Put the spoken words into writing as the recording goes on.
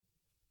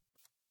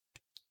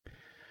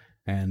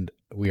And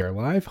we are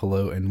live.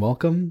 Hello and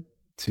welcome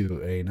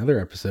to another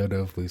episode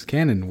of Loose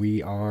Cannon.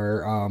 We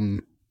are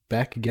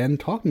back again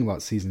talking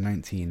about season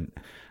 19.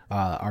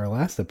 Our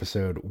last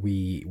episode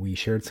we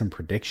shared some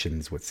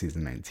predictions with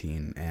season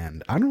 19,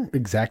 and I don't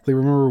exactly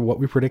remember what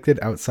we predicted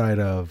outside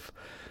of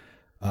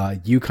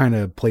you kind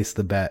of placed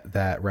the bet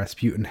that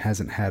Rasputin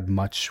hasn't had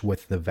much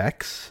with the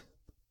Vex,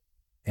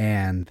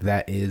 and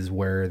that is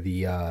where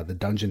the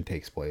dungeon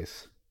takes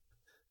place.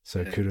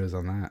 So Yeah. kudos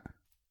on that.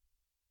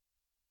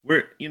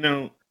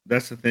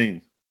 That's the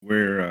thing.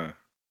 We're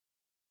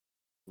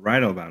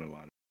right about a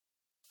lot.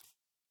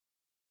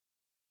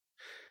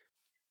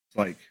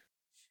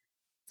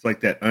 It's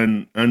like that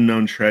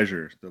unknown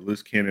treasure, the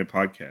Loose Cannon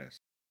podcast,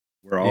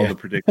 where all Yeah. the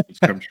predictions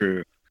come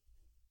true.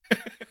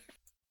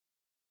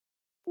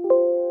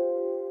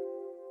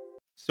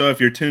 So if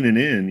you're tuning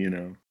in,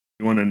 you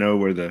want to know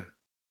where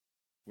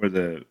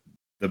the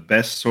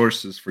best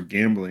sources for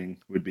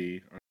gambling would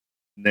be on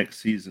next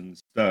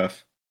season's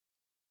stuff.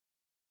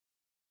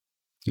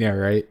 Yeah,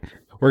 right.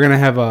 We're gonna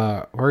have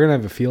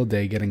a field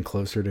day getting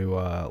closer to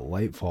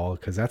Lightfall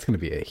because that's gonna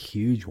be a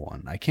huge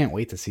one. I can't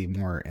wait to see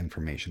more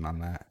information on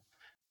that.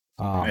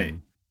 Right.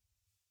 Um,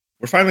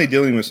 We're finally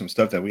dealing with some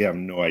stuff that we have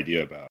no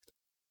idea about.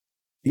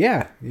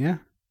 yeah, yeah,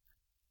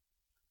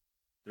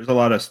 There's a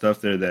lot of stuff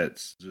there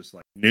that's just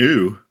like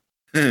new.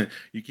 You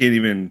can't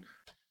even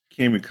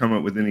come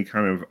up with any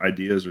kind of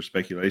ideas or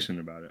speculation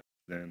about it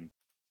than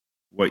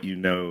what you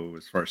know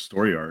as far as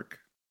story arc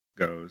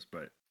goes.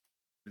 But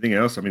everything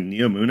else, I mean,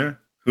 Neomuna,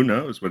 who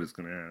knows what it's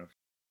going to have?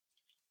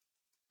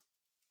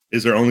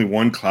 Is there only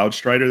one Cloud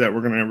Strider that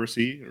we're going to ever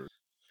see? Or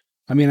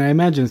I mean, I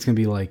imagine it's gonna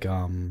be like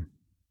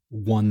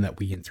one that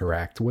we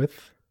interact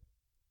with.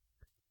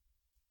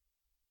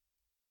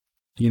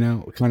 You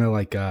know, kind of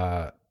like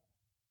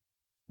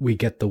we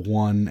get the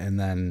one and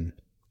then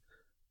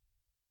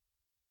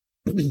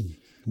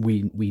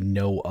we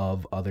know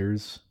of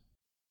others.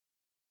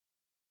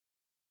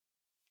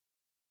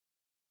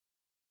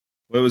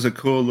 well, it was a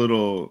cool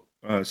little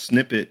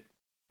snippet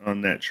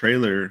on that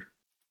trailer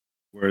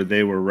where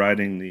they were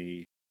riding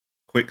the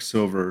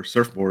Quicksilver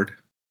surfboard.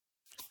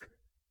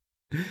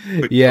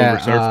 Yeah, Quicksilver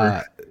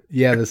Surfer.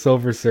 yeah, the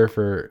Silver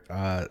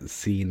Surfer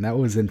scene, that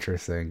was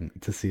interesting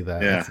to see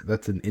that. Yeah.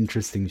 That's an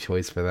interesting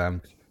choice for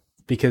them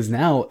because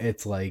now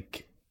it's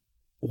like,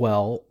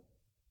 well,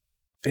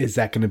 is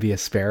that going to be a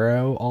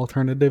Sparrow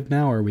alternative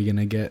now? Are we going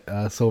to get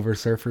Silver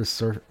Surfer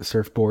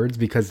surfboards?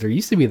 Because there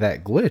used to be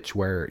that glitch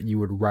where you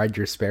would ride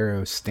your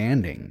Sparrow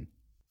standing.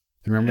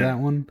 Remember Yeah.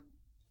 that one?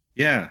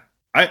 Yeah.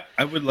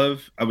 I would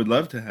love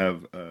to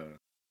have a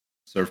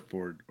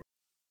surfboard or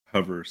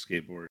hover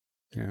skateboard.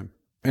 Yeah,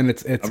 and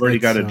it's it's I've already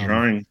got it's a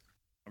drawing.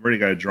 I've already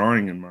got a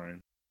drawing in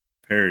mind.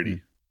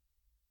 Parody.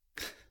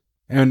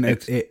 and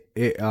Next.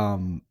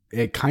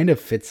 it kind of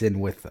fits in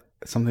with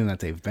something that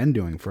they've been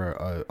doing for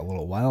a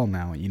little while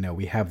now. You know,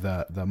 we have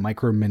the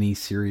micro mini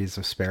series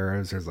of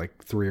sparrows. There's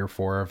like three or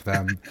four of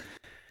them,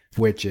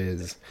 which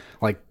is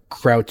like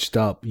crouched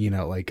up, you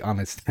know, like on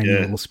its tiny Yeah.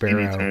 little Teeny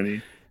sparrow.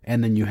 tiny.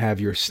 And then you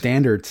have your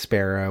standard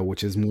sparrow,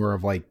 which is more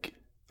of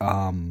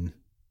um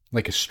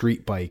like a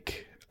street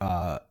bike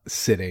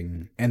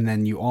sitting, and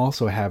then you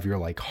also have your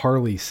like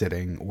Harley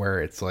sitting where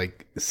it's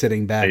like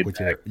sitting back Laid with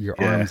back. your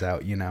Yeah. arms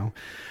out, you know.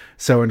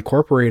 So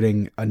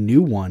incorporating a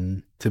new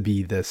one to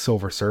be the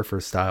Silver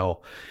Surfer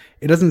style,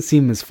 it doesn't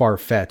seem as far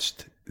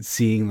fetched,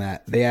 seeing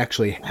that they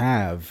actually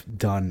have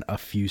done a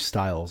few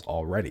styles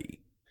already.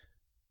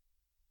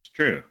 It's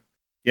true.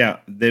 Yeah.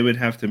 They would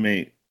have to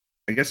make,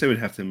 I guess they would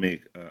have to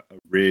make a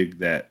rig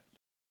that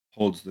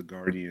holds the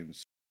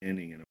Guardians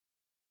standing in a.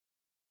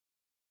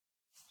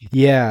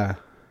 Yeah,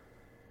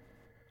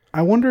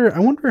 I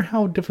wonder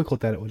how difficult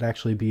that it would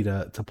actually be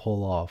to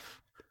pull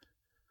off.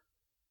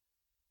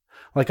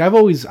 Like I've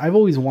always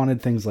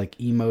wanted things like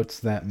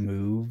emotes that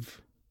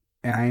move,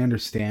 and I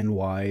understand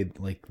why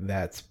like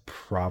that's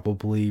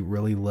probably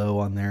really low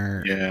on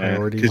their Yeah.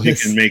 priority Because you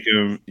can list. make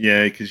them,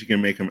 yeah, because you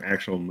can make them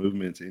actual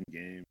movements in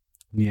game.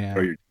 Or Yeah.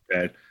 your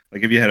bad.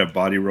 Like if you had a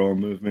body roll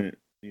movement,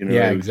 Yeah, it would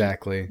just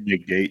exactly.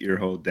 negate your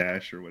whole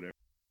dash or whatever.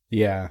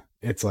 Yeah.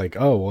 It's like,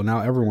 oh, well now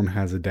everyone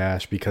has a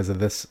dash because of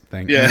this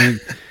thing. And I Yeah. mean,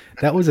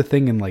 that was a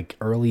thing in like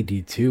early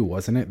D2,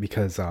 wasn't it?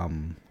 Because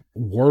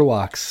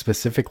warlocks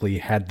specifically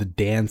had the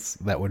dance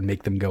that would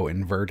make them go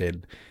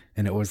inverted,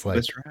 and it was Oh, like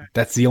that's right.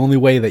 that's the only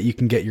way that you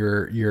can get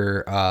your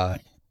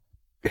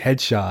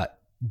headshot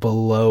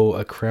below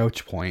a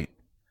crouch point.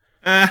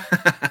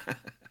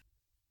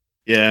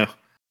 Yeah.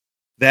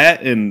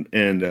 That and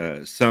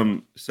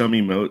some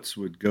emotes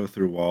would go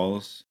through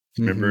walls.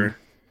 Hmm. Remember?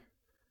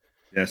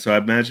 Yeah, so I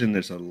imagine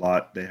there's a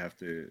lot they have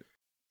to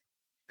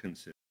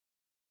consider.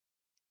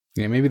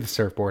 Yeah, maybe the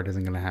surfboard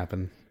isn't going to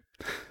happen.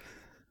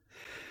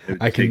 It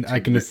would I can take I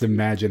too can much. just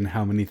imagine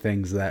how many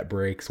things that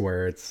breaks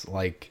where it's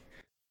like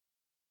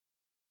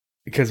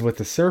because with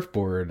the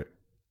surfboard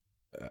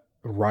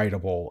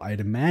rideable, I'd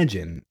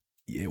imagine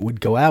it would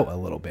go out a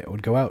little bit. It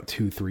would go out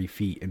 2-3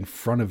 feet in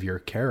front of your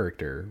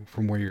character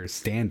from where you're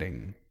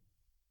standing.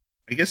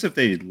 I guess if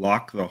they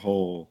lock the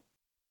whole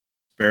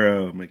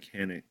Sparrow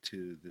mechanic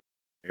to the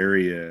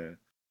area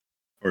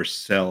or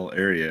cell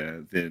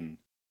area, then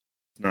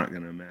it's not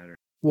going to matter.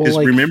 Well, Because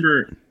like,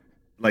 remember,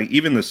 like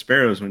even the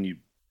sparrows, when you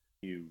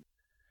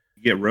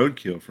get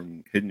roadkill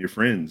from hitting your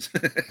friends.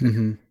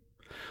 mhm.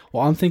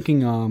 Well, I'm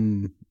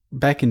thinking,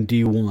 back in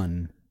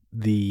D1,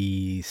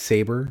 the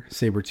Saber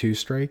 2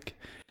 strike,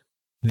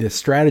 the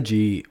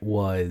strategy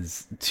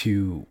was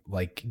to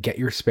like get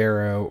your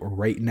sparrow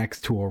right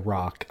next to a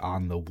rock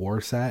on the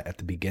war sat at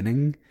the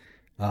beginning,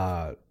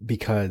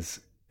 because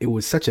it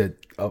was such a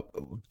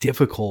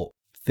difficult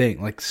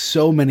thing. Like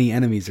so many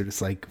enemies are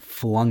just like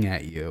flung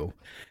at you,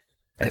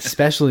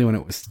 especially when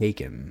it was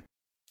taken,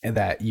 and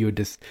that you would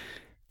just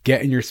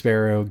get in your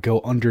sparrow,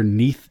 go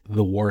underneath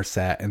the war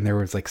sat, and there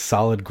was like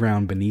solid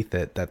ground beneath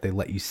it that they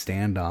let you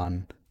stand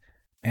on,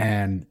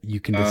 and you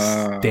can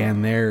just stand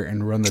uh, there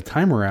and run the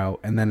timer out,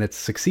 and then it's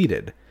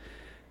succeeded.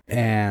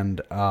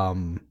 And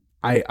I'm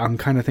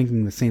kind of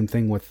thinking the same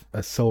thing with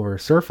a Silver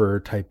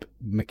Surfer type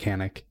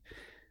mechanic,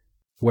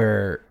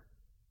 where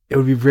it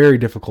would be very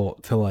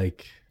difficult to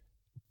like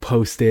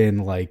post in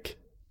like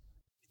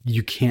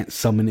you can't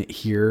summon it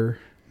here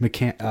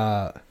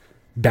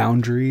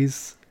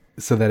boundaries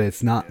so that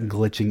it's not yeah.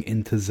 glitching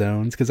into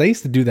zones, because I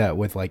used to do that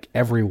with like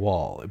every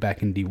wall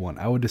back in D1.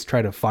 I would just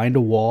try to find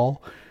a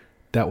wall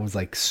that was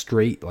like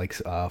straight, like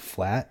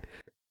flat,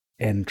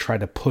 and try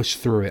to push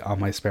through it on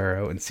my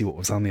sparrow and see what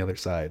was on the other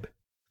side.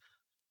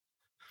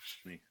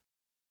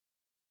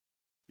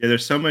 Yeah,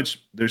 there's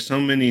so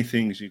many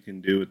things you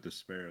can do with the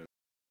sparrow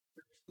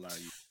that allow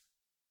you.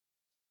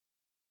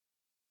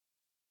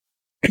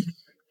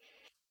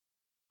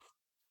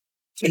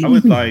 I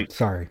would like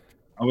Sorry.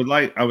 would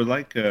like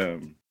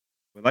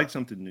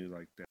something new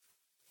like that.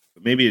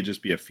 But maybe it'd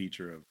just be a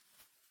feature of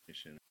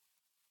mission.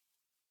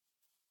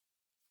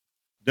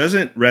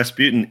 Doesn't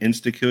Rasputin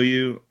insta kill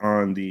you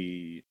on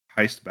the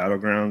heist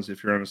battlegrounds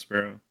if you're on a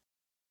sparrow?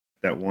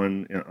 That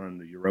one on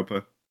the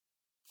Europa?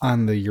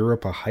 On the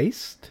Europa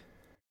heist?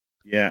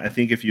 Yeah, I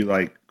think if you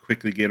like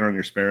quickly get on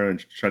your sparrow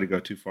and try to go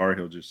too far,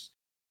 he'll just.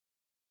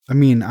 I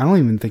mean, I don't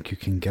even think you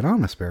can get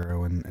on a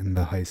sparrow in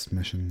the heist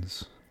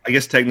missions. I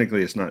guess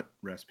technically it's not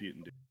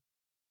Rasputin, dude.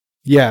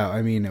 Yeah,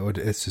 I mean,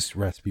 it's just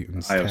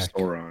Rasputin's Eye of tech.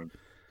 Sauron.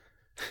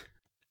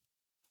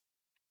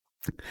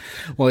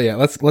 Well, yeah,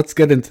 let's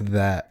get into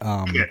that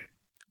Okay.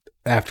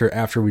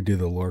 after we do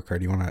the lore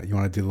card. You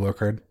wanna do the lore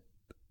card?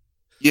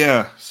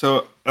 Yeah.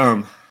 So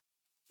I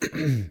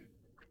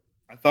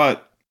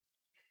thought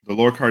the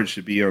lore card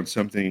should be on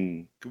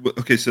something.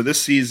 Okay, so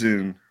this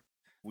season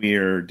we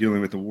are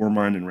dealing with the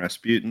Warmind and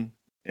Rasputin,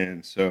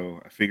 and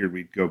so I figured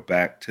we'd go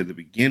back to the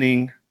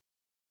beginning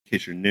in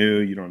case you're new,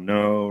 you don't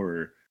know,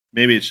 or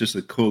maybe it's just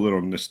a cool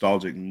little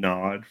nostalgic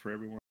nod for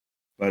everyone.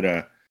 But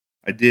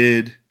I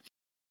did.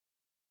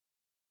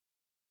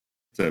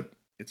 It's a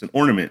it's an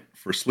ornament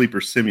for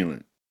Sleeper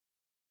Simulant.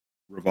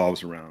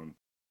 Revolves around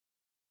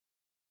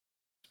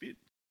Rasputin,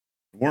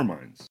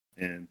 Warminds,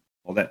 and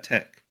all that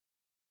tech.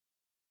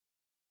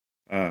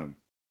 Um,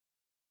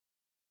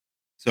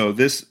 So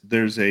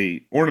there's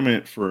a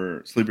ornament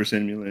for Sleeper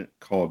Simulant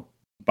called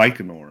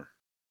Baikonur,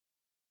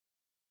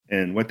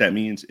 and what that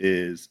means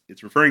is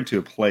it's referring to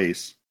a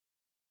place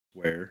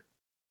where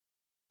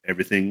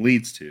everything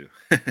leads to.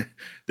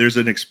 There's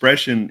an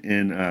expression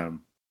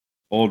in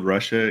old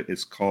Russia.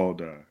 It's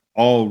called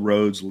 "all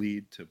roads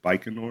lead to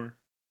Baikonur,"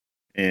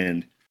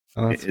 and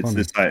Oh, that's it's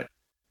this funny.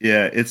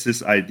 yeah, it's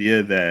this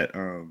idea that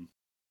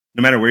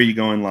no matter where you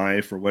go in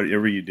life or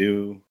whatever you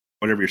do,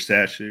 whatever your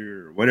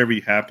stature or whatever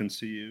happens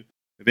to you,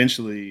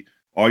 eventually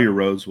all your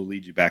roads will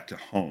lead you back to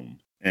home.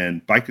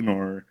 And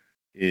Baikonur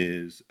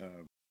is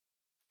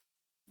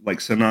like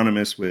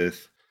synonymous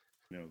with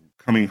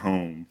coming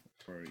home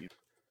or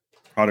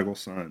prodigal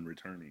son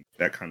returning,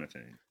 that kind of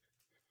thing.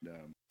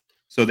 And,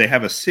 so they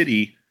have a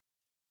city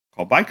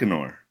called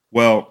Baikonur.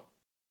 Well,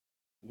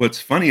 what's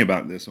funny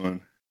about this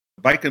one,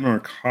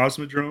 Baikonur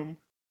Cosmodrome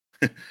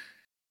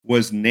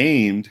was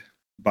named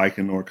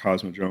Baikonur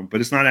Cosmodrome,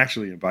 but it's not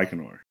actually in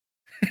Baikonur.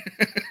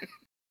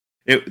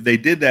 They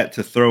did that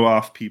to throw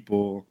off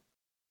people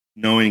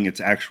knowing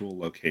its actual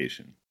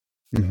location.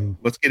 So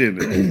let's get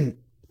into that. Mm-hmm.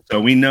 So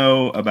we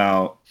know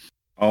about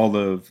all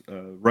of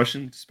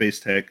Russian space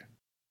tech,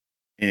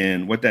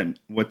 and what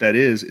that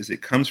is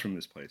it comes from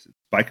this place. It's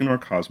Baikonur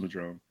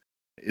Cosmodrome.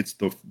 It's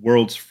the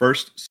world's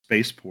first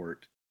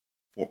spaceport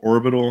for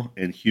orbital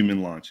and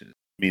human launches.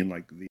 I mean,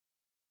 like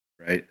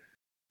right.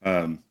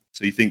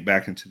 So you think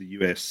back into the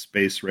U.S.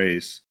 space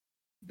race,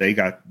 they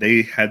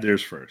had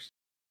theirs first.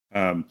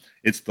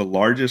 It's the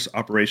largest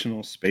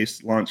operational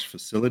space launch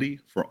facility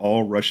for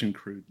all Russian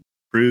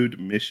crewed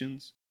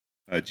missions,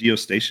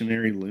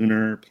 geostationary,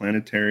 lunar,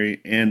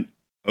 planetary, and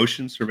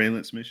ocean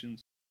surveillance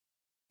missions.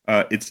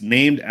 It's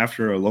named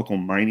after a local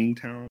mining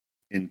town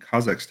in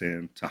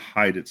Kazakhstan to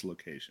hide its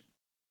location.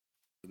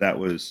 That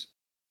was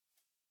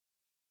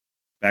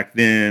back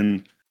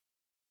then.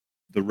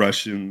 The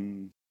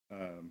Russian,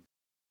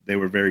 they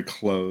were very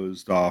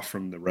closed off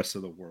from the rest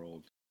of the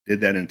world.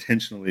 Did that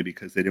intentionally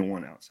because they didn't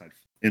want outside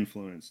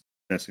influence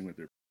messing with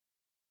their.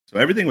 So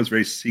everything was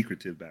very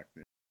secretive back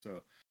then.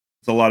 So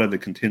it's a lot of the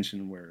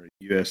contention where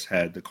the U.S.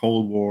 had the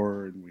Cold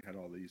War and we had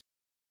all these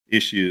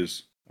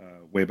issues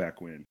way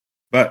back when.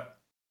 But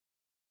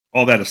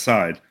all that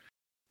aside,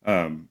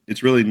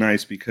 it's really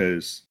nice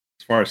because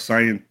as far as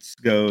science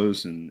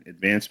goes and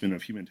advancement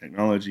of human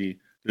technology,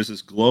 there's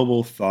this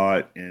global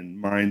thought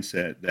and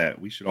mindset that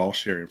we should all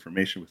share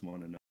information with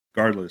one another,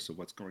 regardless of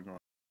what's going on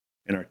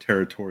in our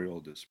territorial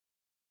dispute.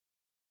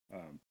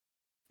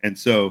 And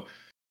so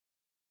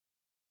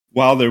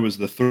while there was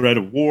the threat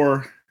of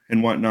war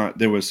and whatnot,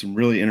 there was some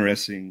really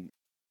interesting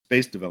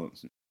space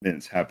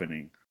developments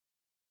happening.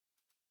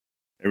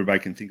 Everybody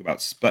can think about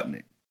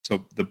Sputnik.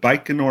 So the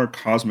Baikonur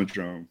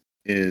Cosmodrome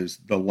is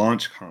the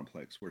launch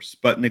complex where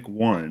Sputnik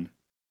 1,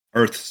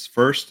 Earth's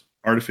first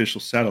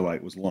artificial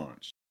satellite, was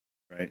launched,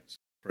 right?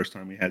 First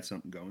time we had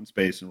something go in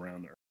space and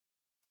around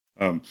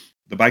Earth.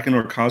 The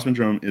Baikonur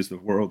Cosmodrome is the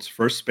world's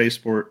first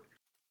spaceport,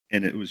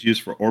 and it was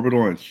used for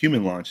orbital and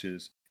human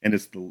launches, and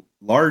it's the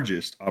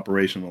largest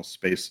operational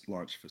space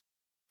launch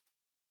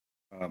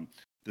facility.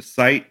 The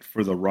site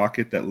for the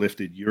rocket that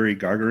lifted Yuri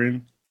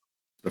Gagarin,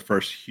 the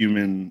first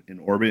human in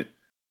orbit,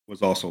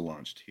 was also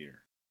launched here.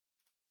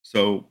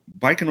 So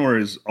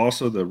Baikonur is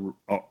also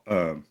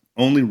the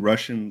only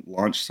Russian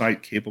launch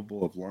site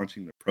capable of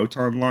launching the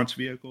Proton launch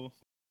vehicle.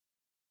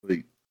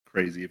 Really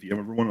crazy. If you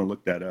ever want to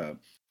look that up,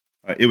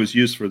 it was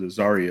used for the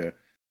Zarya,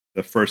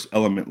 the first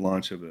element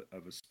launch of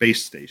a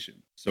space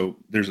station. So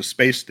there's a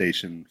space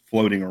station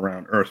floating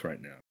around Earth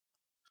right now.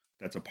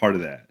 That's a part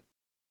of that.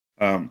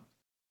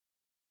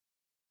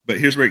 But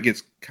here's where it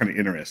gets kind of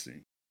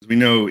interesting. As we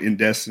know, in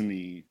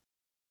Destiny,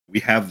 we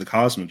have the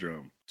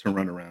Cosmodrome to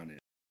run around in.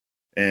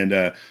 And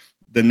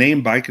the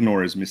name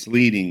Baikonur is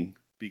misleading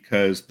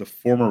because the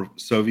former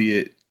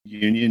Soviet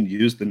Union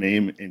used the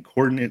name and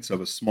coordinates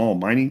of a small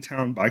mining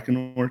town,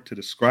 Baikonur, to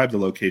describe the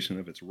location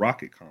of its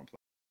rocket complex.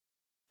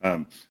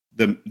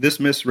 This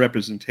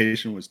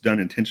misrepresentation was done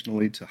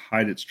intentionally to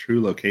hide its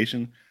true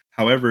location.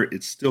 However,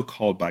 it's still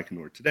called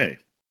Baikonur today.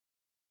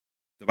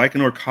 The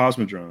Baikonur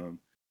Cosmodrome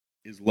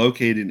is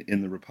located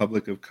in the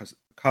Republic of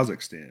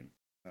Kazakhstan,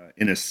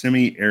 in a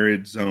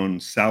semi-arid zone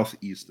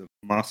southeast of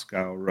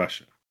Moscow,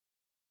 Russia.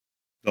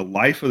 The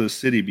life of the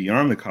city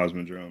beyond the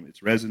Cosmodrome,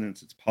 its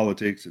residents, its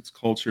politics, its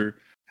culture,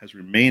 has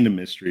remained a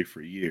mystery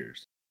for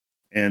years.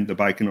 And the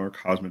Baikonur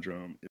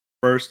Cosmodrome is the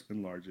first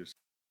and largest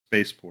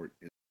spaceport.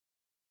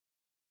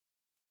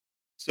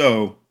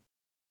 So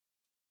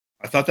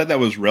I thought that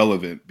was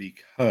relevant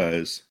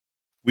because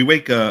we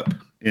wake up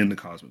in the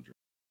Cosmodrome.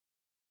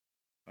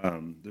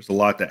 There's a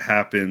lot that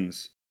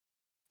happens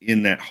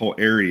in that whole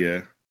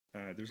area.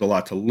 There's a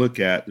lot to look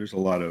at. There's a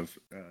lot of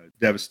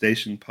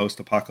devastation,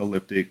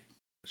 post-apocalyptic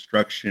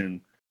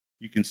destruction.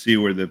 You can see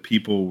where the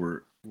people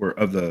were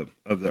of the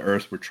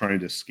Earth were trying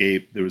to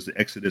escape. There was the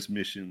Exodus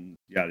mission,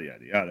 yada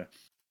yada yada.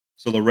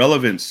 So the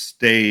relevance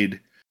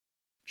stayed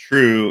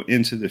true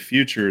into the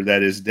future.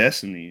 That is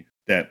Destiny.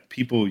 That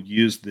people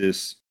use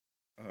this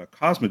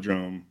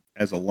Cosmodrome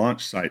as a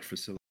launch site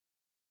facility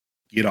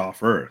to get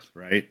off Earth,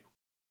 right?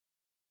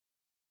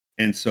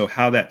 And so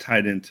how that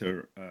tied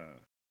into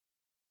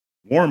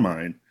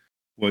Warmind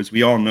was,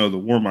 we all know the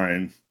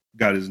Warmind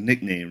got his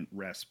nickname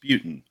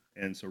Rasputin.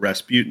 And so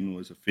Rasputin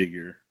was a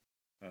figure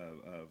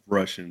of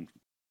Russian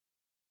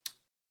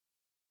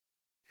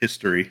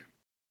history.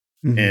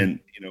 Mm-hmm. And,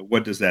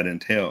 what does that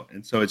entail?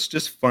 And so it's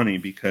just funny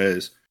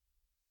because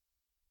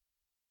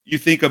you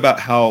think about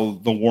how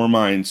the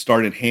Warmind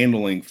started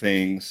handling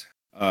things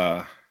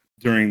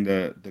during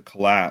the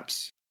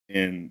collapse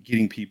and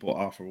getting people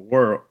off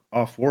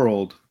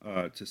world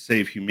to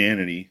save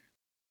humanity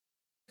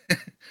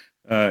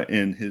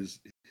in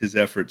his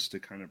efforts to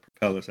kind of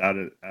propel us out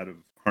of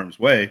harm's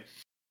way.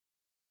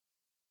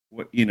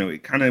 What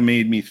it kind of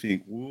made me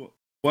think, well,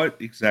 what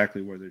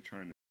exactly were they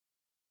trying to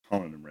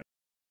call them?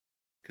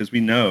 Because we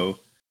know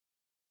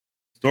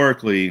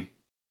historically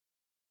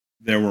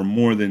there were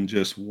more than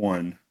just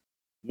one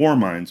war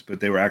mines, but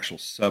they were actual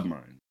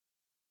submines.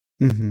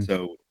 Mm-hmm.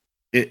 So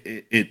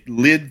it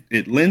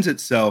lends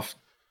itself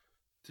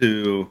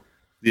to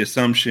the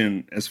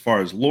assumption, as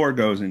far as lore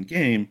goes in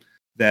game,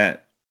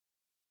 that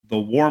the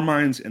war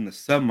mines and the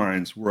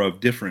submines were of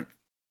different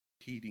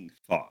competing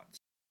thoughts,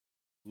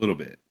 a little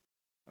bit.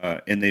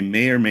 And they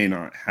may or may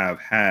not have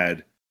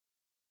had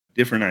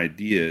different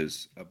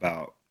ideas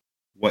about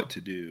what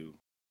to do,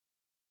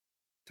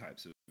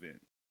 types of event.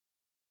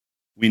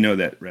 We know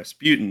that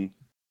Rasputin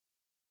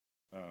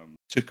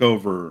took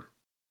over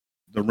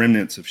the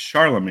remnants of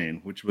Charlemagne,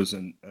 which was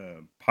a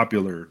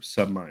popular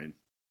submine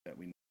that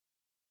we know.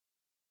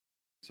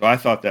 So I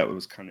thought that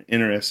was kind of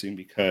interesting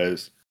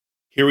because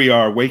here we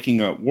are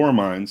waking up war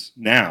mines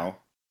now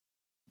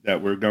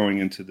that we're going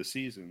into the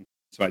season.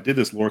 So I did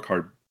this lore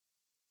card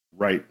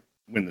right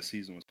when the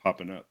season was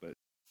popping up, but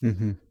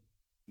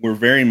we're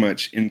very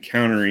much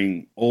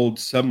encountering old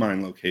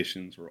submine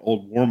locations or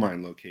old war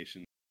mine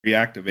locations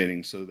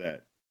reactivating so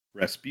that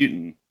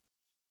Rasputin,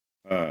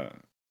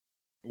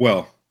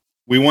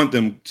 we want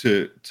them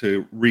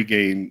to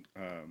regain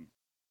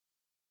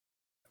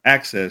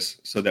access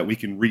so that we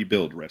can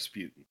rebuild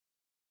Rasputin.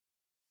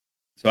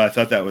 So I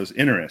thought that was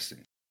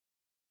interesting.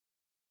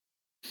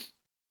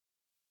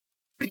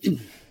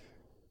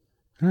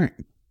 All right.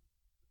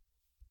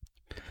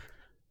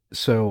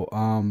 So,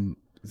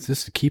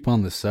 just to keep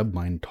on the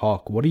submine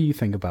talk, what do you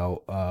think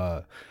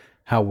about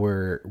how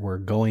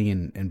we're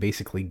going and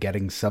basically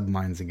getting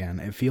submines again?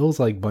 It feels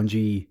like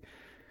Bungie.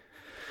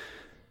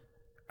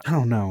 I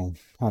don't know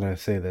how to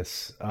say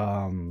this.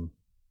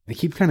 They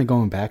keep kind of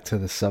going back to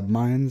the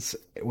submines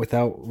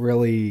without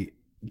really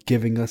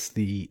giving us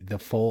the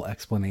full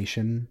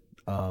explanation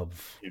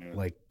of Yeah.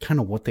 like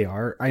kind of what they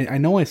are. I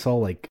know I saw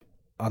like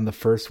on the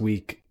first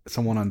week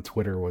someone on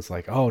Twitter was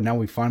like, "Oh, now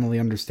we finally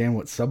understand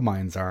what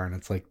submines are," and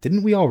it's like,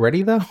 didn't we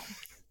already though?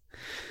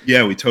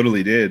 Yeah, we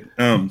totally did.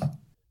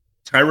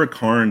 Tyra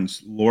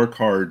Karn's lore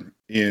card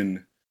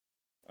in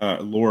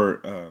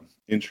lore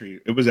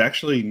entry. It was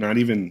actually not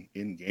even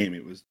in game.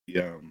 It was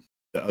the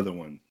other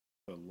one,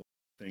 the lore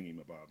thingy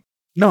mabob.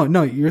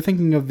 No, you're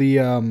thinking of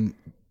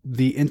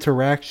the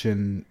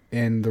interaction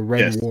in the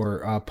Red Yes.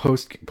 War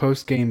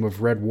post game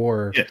of Red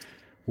War Yes.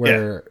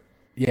 where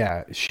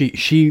yeah,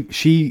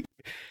 she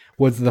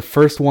was the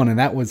first one, and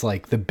that was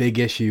like the big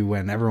issue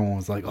when everyone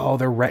was like, "Oh,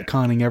 they're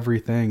retconning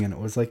everything," and it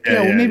was like,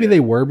 "Yeah, well, maybe they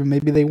were, but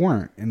maybe they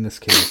weren't in this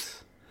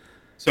case."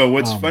 So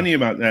what's funny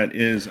about that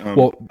is,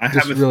 well, I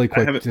just have really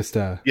quick, just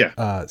to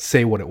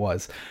say what it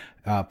was.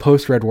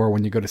 Post Red War,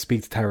 when you go to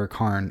speak to Tyra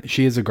Karn,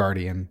 she is a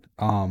Guardian.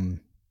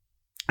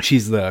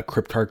 She's the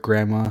Cryptarch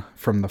grandma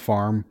from the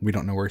farm. We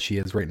don't know where she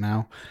is right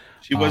now.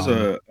 She was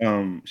a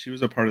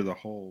part of the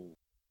whole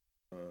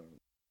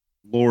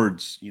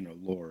Lords,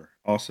 lore.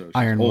 Also, she's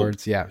Iron old.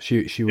 Lords, yeah.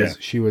 She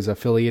was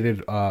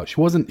affiliated. She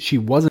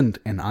wasn't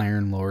an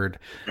Iron Lord,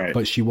 right.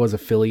 But she was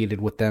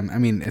affiliated with them. I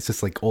mean, it's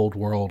just like old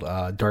world,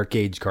 Dark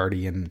Age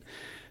Guardian.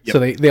 Yep. So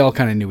they all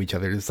kind of knew each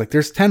other. It's like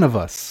there's 10 of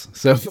us,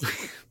 so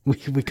we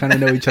kind of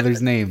know each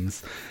other's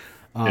names.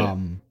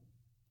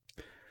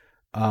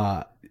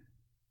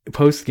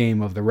 Post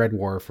game of the Red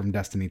War from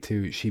Destiny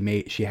 2,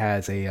 she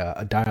has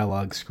a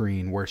dialogue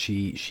screen where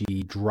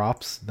she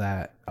drops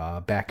that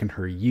back in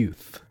her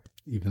youth,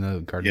 even though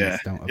Guardians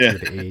don't appear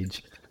to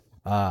age.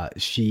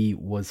 She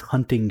was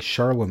hunting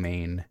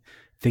Charlemagne,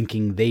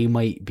 thinking they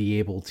might be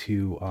able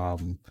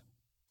to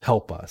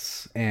help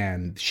us,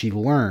 and she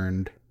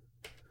learned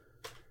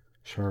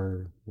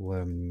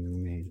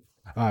Charlemagne.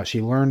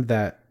 She learned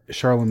that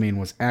Charlemagne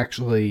was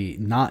actually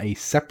not a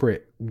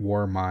separate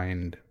war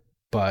mind,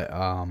 but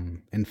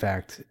in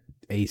fact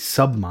a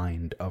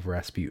submind of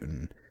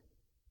Rasputin.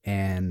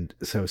 And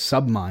so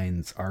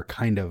subminds are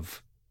kind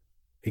of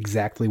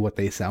exactly what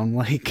they sound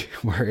like,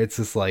 where it's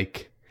just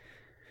like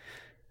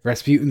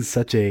Rasputin's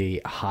such a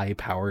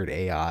high-powered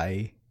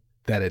AI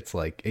that it's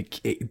like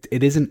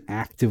it isn't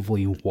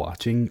actively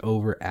watching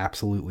over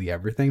absolutely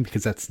everything,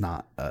 because that's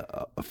not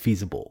a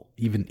feasible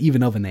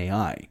even of an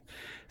AI.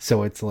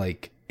 So it's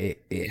like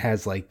it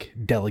has like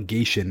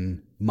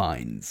delegation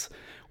minds,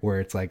 where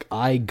it's like,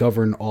 I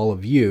govern all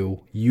of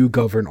you, you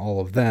govern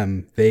all of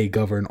them, they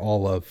govern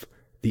all of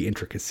the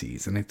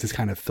intricacies, and it just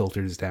kind of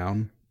filters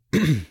down.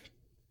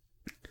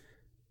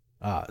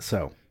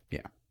 So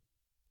yeah.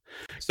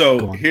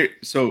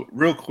 So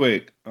real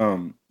quick,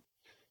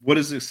 what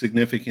is the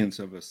significance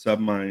of a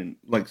submine?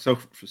 Like, so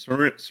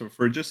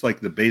for just like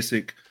the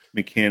basic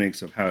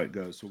mechanics of how it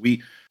goes.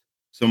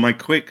 So my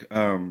quick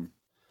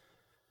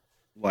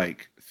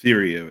like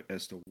theory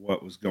as to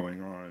what was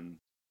going on.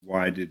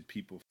 Why did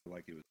people feel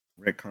like it was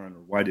retcon,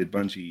 or why did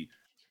Bungie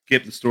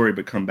skip the story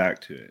but come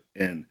back to it?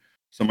 And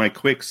so my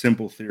quick,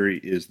 simple theory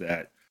is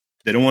that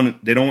they don't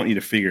want you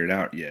to figure it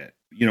out yet.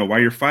 While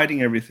you're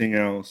fighting everything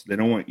else, they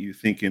don't want you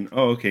thinking,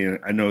 "Oh, okay,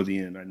 I know the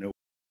end. I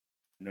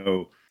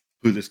know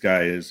who this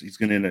guy is. He's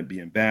going to end up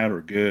being bad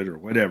or good or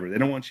whatever." They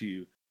don't want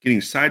you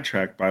getting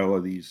sidetracked by all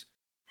of these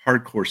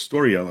hardcore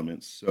story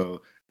elements.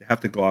 So they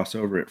have to gloss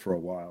over it for a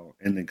while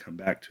and then come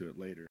back to it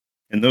later.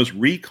 And those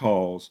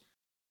recalls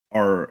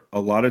are a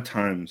lot of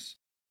times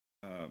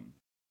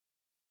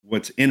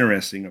what's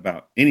interesting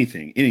about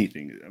anything,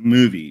 a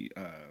movie,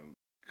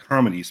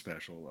 comedy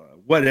special,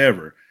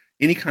 whatever,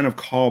 any kind of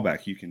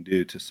callback you can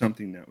do to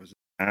something that was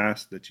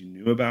past that you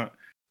knew about,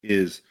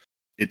 is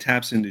it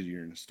taps into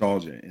your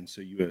nostalgia. And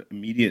so you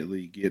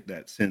immediately get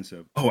that sense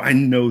of, oh, I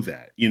know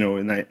that,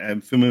 and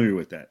I'm familiar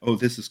with that. Oh,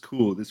 this is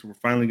cool. We're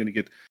finally going to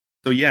get.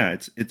 So yeah,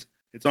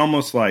 it's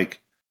almost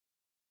like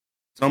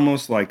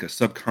a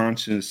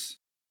subconscious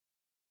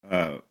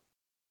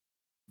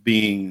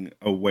being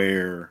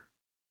aware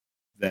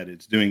that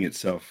it's doing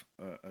itself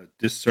a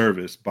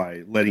disservice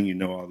by letting you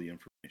know all the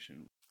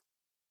information.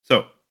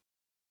 So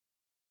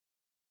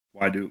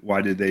why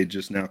did they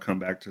just now come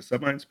back to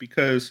submines?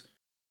 Because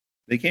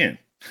they can.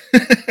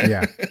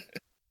 Yeah.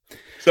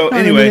 So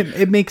anyway, I mean,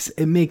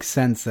 it makes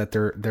sense that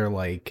they're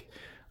like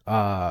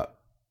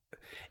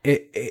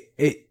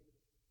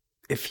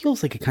it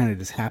feels like it kind of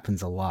just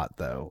happens a lot,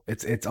 though.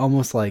 It's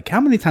almost like, how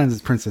many times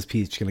is Princess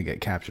Peach going to get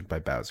captured by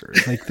Bowser?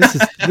 Like, this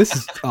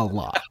is a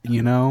lot,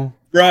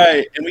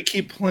 Right, and we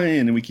keep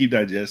playing and we keep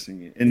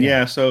digesting it,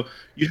 and so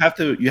you have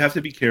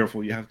to be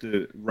careful. You have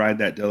to ride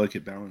that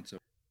delicate balance of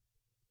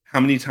how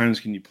many times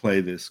can you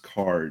play this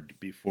card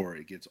before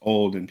it gets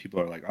old and people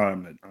are like, oh,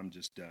 I'm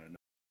just done.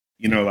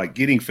 Like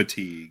getting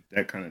fatigued,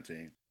 that kind of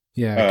thing.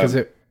 Yeah, because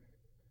it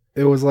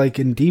was like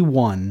in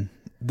D1,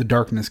 the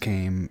darkness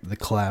came, the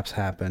collapse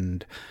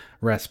happened,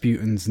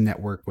 Rasputin's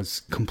network was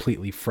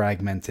completely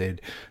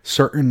fragmented.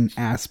 Certain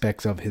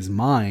aspects of his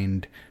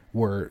mind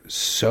were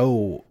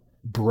so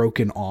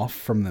broken off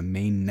from the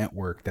main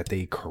network that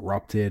they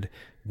corrupted.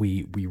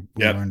 We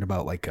Yep. learned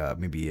about like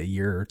maybe a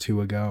year or two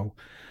ago.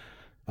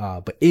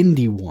 But in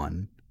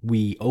D1,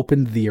 we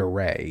opened the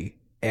array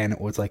and it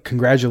was like,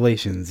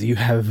 congratulations, you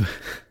have Yeah.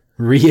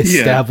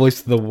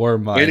 reestablished the war Way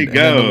to mind. And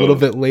then a little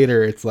go. bit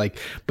later, it's like,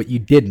 but you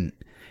didn't.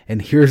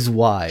 And here's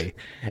why.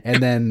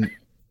 And then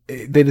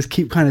they just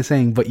keep kind of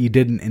saying, but you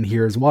didn't, and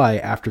here's why,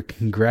 after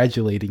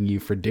congratulating you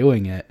for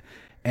doing it.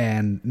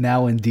 And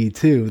now in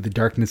D2, the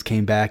darkness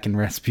came back and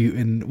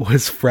Rasputin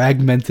was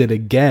fragmented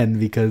again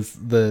because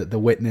the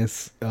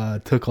witness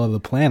took all the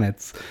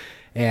planets.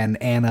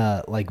 And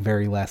Anna, like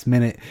very last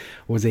minute,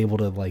 was able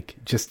to like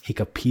just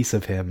take a piece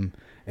of him.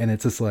 And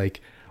it's just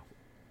like,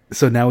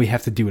 so now we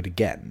have to do it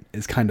again,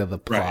 is kind of the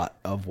plot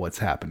of what's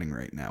happening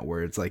right now,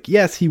 where it's like,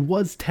 yes, he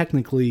was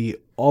technically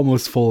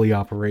almost fully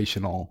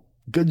operational.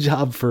 Good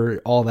job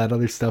for all that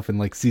other stuff in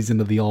like Season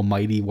of the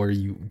Almighty where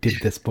you did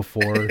this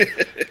before.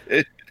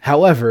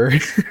 However,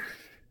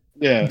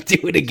 Yeah.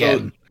 do it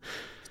again.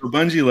 So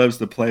Bungie loves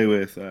to play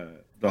with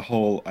the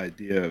whole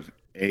idea of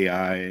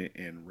AI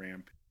and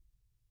ramp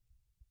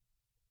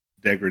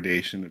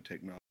degradation of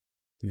technology.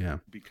 Yeah. I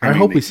Becoming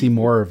hope the we see evil.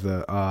 more of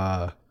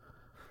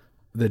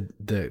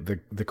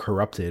the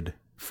corrupted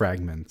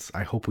fragments.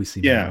 I hope we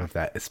see more Yeah. of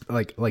that. It's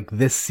like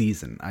this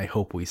season. I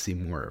hope we see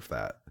more of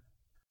that.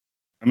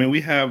 I mean,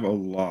 we have a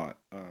lot.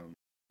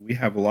 We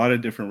have a lot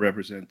of different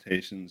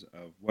representations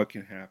of what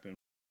can happen when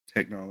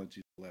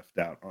technology is left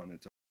out on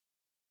its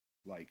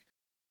own. Like,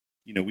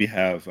 we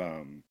have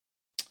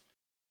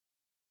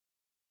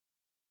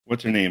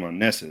what's her name on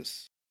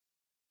Nessus?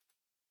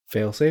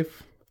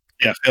 Failsafe?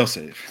 Yeah,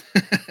 Failsafe.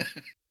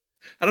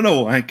 I don't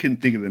know why I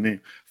couldn't think of the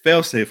name.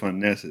 Failsafe on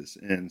Nessus,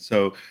 and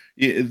so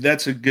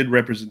that's a good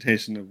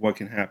representation of what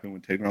can happen when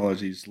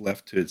technology is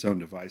left to its own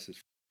devices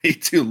for way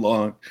too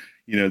long.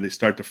 They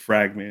start to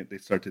fragment, they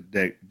start to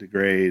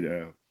degrade,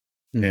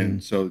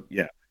 and so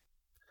yeah,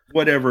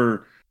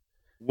 whatever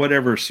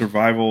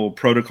survival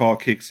protocol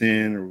kicks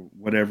in or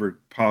whatever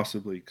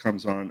possibly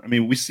comes on. I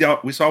mean, we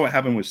saw what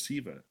happened with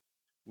Siva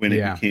when it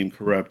Yeah. became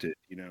corrupted,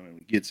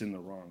 and it gets in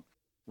the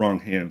wrong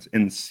hands.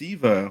 And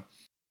Siva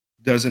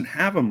doesn't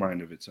have a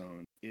mind of its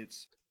own.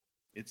 It's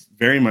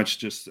very much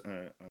just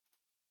a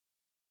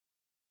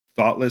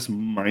thoughtless,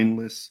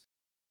 mindless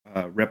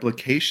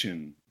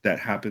replication that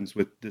happens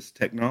with this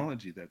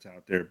technology that's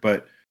out there.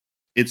 But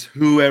it's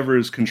whoever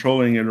is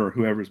controlling it or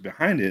whoever's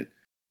behind it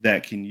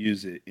that can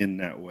use it in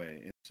that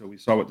way. And so we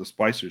saw what the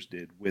Splicers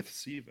did with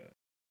Siva.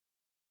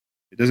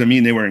 It doesn't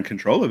mean they were in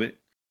control of it.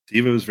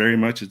 Siva was very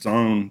much its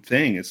own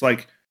thing. It's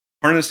like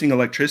harnessing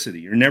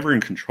electricity. You're never in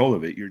control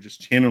of it. You're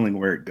just channeling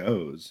where it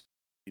goes.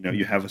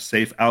 You have a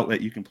safe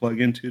outlet you can plug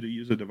into to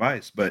use a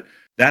device. But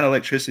that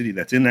electricity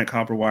that's in that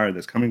copper wire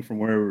that's coming from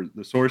wherever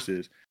the source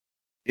is,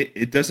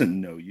 it doesn't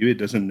know you. It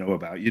doesn't know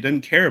about you. It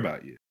doesn't care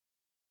about you.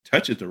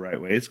 Touch it the right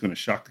way, it's going to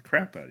shock the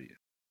crap out of you.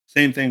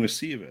 Same thing with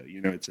Siva.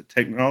 It's a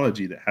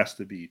technology that has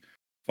to be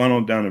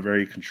funneled down a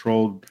very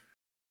controlled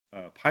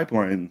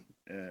pipeline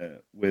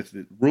with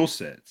rule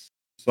sets.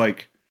 It's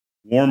like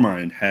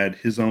Warmind had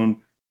his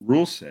own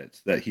rule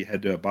sets that he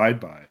had to abide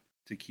by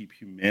to keep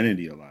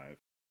humanity alive,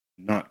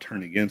 not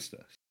turn against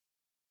us.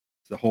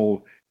 It's the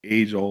whole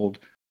age-old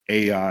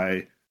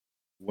AI,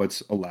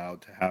 what's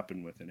allowed to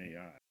happen with an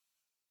AI.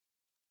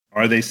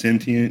 Are they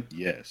sentient?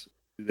 Yes.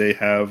 Do they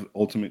have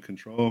ultimate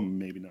control?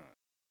 Maybe not.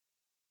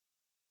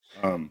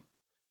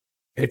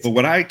 But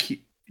what I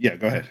keep, yeah,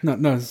 go ahead.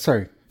 No,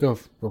 sorry, go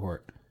for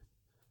it.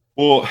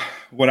 Well,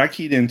 what I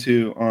keyed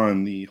into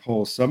on the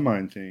whole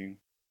submine thing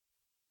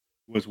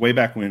was way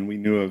back when we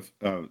knew of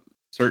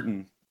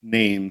certain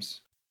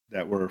names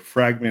that were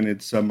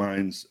fragmented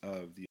submines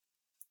of the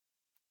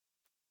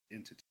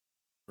entity.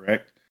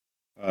 Correct.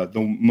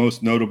 The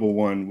most notable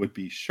one would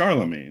be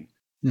Charlemagne.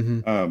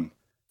 Mm-hmm.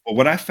 But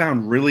what I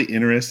found really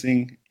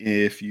interesting,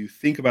 if you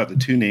think about the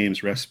two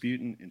names,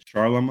 Rasputin and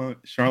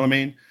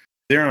Charlemagne,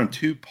 they're on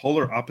two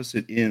polar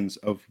opposite ends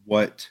of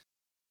what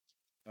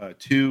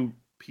two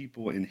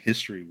people in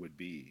history would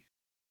be.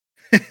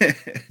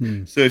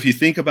 So if you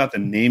think about the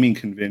naming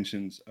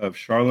conventions of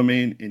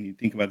Charlemagne and you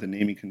think about the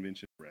naming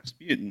convention of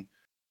Rasputin,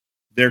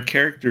 their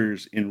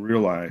characters in real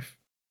life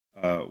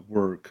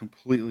were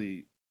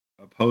completely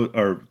opposed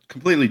or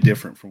completely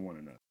different from one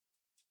another.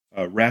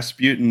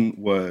 Rasputin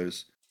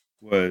was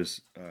a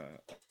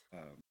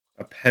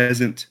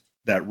peasant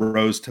that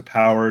rose to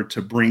power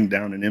to bring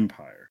down an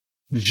empire.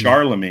 Mm-hmm.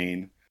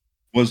 Charlemagne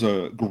was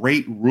a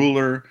great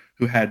ruler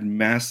who had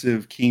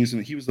massive kings,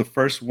 and he was the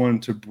first one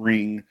to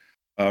bring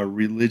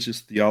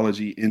religious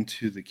theology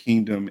into the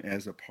kingdom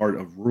as a part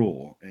of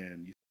rule.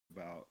 And you think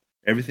about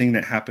everything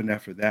that happened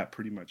after that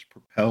pretty much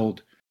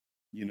propelled,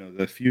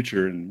 the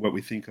future and what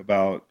we think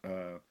about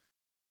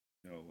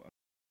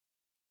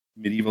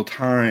medieval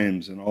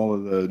times and all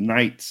of the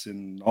knights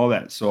and all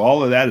that. So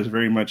all of that is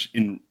very much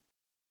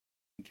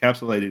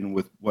encapsulated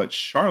with what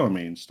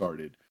Charlemagne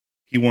started.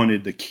 He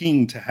wanted the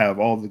king to have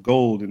all the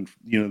gold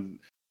and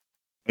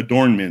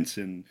adornments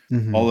and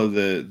all of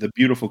the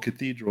beautiful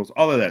cathedrals,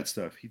 all of that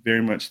stuff. He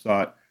very much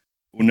thought,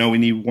 well, no, we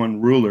need one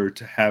ruler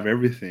to have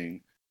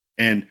everything.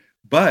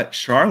 But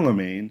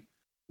Charlemagne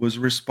was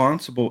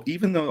responsible,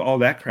 even though all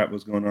that crap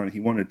was going on, he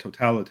wanted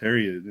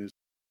totalitarian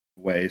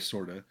way,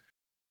 sort of.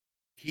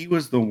 He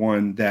was the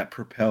one that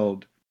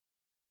propelled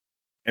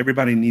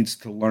everybody needs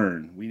to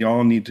learn. We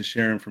all need to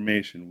share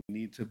information. We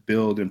need to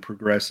build and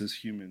progress as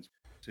humans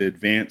to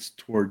advance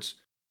towards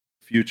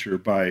the future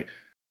by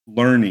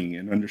learning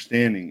and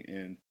understanding.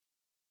 And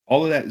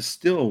all of that is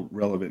still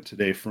relevant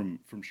today from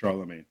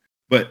Charlemagne.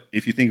 But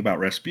if you think about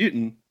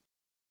Rasputin,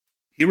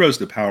 he rose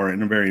to power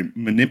in a very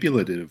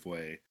manipulative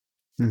way,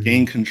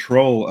 gain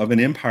control of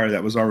an empire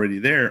that was already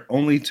there,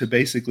 only to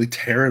basically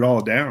tear it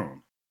all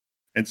down.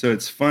 And so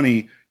it's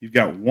funny, you've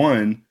got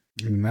one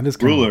that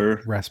is ruler.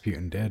 What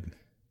Rasputin did.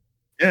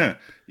 Yeah,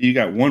 you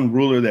got one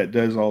ruler that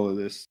does all of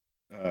this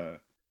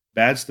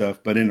bad stuff,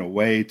 but in a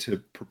way to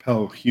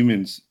propel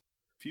humans'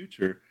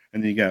 future.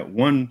 And then you got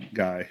one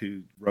guy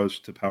who rose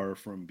to power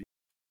from being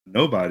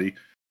nobody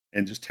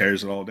and just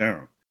tears it all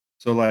down.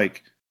 So,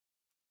 like,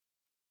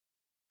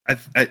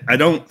 I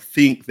don't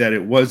think that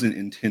it wasn't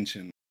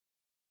intention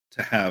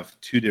to have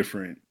two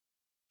different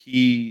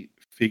key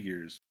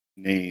figures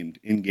named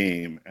in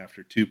game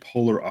after two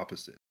polar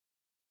opposites.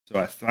 So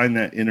I find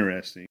that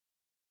interesting.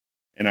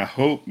 And I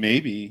hope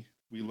maybe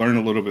we learn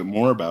a little bit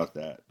more about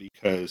that,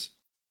 because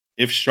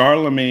if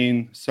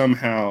Charlemagne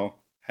somehow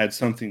had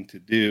something to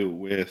do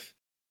with,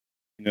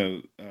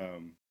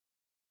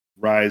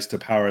 rise to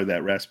power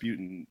that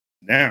Rasputin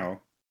now,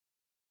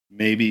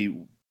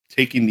 maybe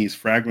taking these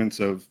fragments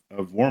of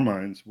War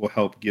Minds will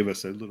help give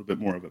us a little bit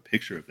more of a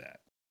picture of that,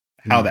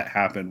 how that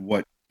happened,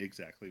 what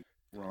exactly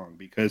went wrong.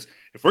 Because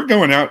if we're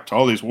going out to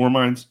all these War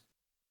Minds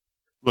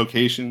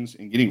locations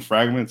and getting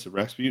fragments of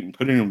Rasputin and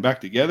putting them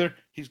back together,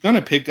 he's going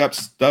to pick up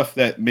stuff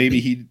that maybe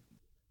he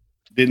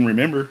didn't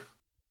remember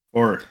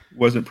or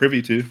wasn't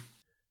privy to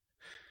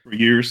for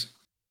years.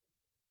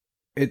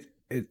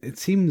 It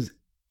seems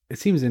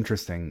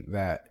interesting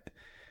that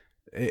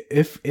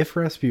if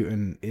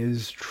Rasputin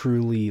is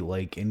truly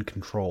like in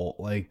control,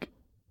 like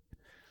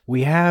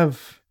we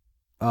have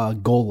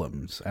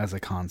golems as a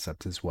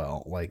concept as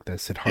well, like the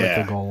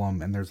Siddhartha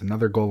golem, and there's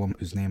another golem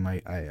whose name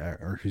I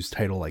or whose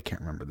title I can't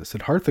remember. The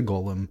Siddhartha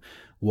golem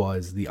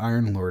was the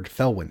Iron Lord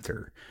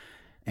Fellwinter,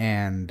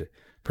 and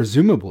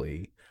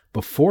presumably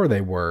before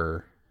they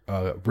were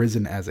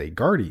risen as a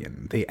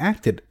guardian, they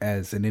acted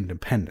as an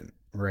independent,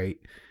 right?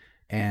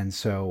 And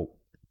so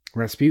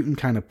Rasputin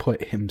kind of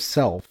put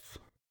himself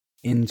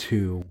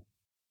into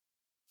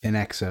an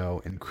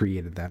exo and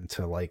created them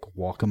to like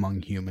walk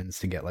among humans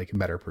to get like a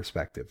better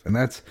perspective. And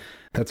that's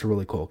a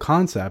really cool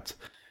concept.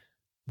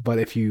 But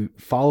if you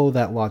follow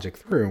that logic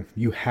through,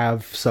 you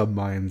have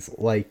subminds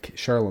like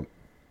Charlemagne.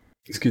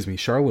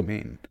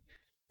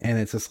 And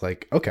it's just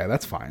like, okay,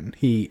 that's fine.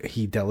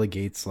 He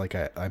delegates, like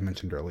I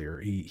mentioned earlier,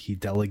 he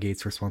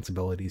delegates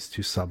responsibilities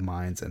to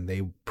subminds, and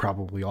they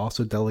probably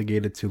also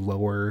delegated to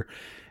lower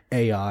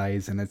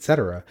AIs and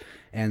etc.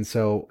 And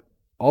so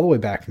all the way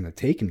back from the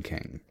Taken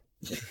King,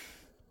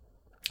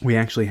 we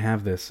actually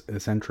have this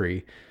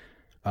entry,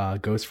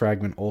 Ghost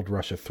Fragment Old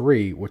Russia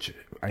 3, which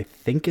I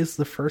think is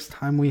the first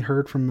time we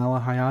heard from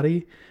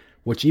Malahayati,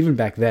 which even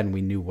back then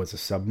we knew was a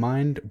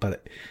submind.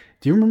 But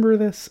do you remember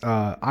this?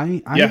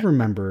 I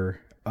remember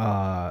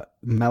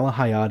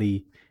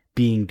Malahayati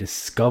being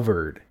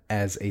discovered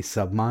as a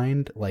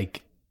submind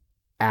like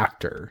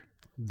after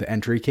the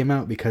entry came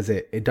out, because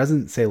it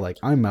doesn't say like,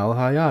 I'm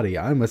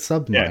Malahayati, I'm a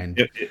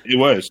submind. It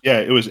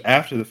was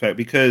after the fact,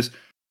 because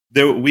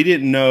we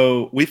didn't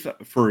know. We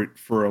thought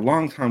for a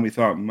long time we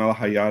thought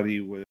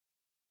Malahayati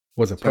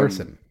was a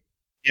person.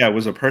 Yeah, it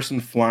was a person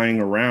flying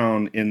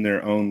around in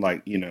their own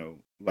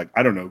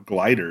I don't know,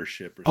 glider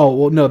ship or something. Oh,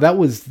 well, no, that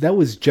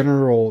was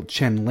General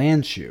Chen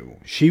Lanchu.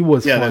 She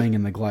was flying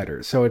in the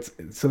glider. So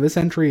this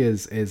entry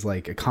is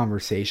like a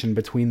conversation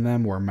between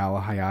them where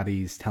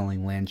Malahayati's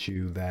telling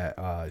Lanchu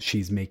that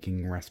she's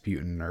making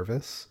Rasputin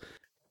nervous.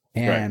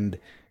 And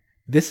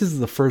this is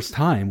the first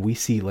time we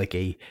see like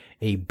a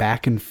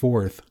back and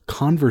forth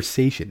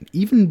conversation,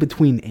 even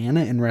between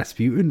Anna and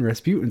Rasputin.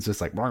 Rasputin's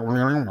just like,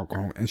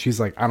 and she's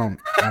like, I don't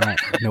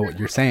know what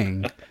you're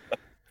saying.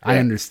 I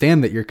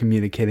understand that you're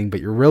communicating, but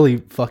you're really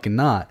fucking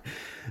not.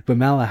 But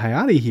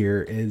Malahayati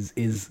here is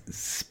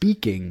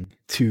speaking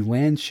to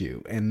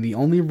Lanchu, and the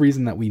only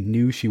reason that we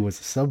knew she was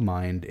a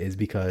submind is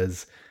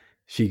because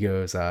she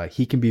goes,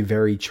 he can be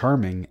very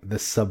charming, the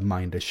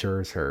submind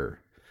assures her.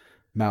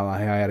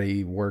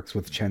 Malahayati works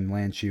with Chen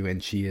Lanchu,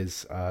 and she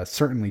is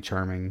certainly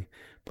charming,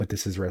 but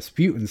this is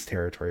Rasputin's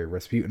territory.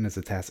 Rasputin is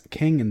a tacit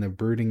king, and the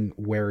brooding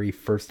wary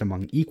first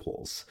among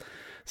equals.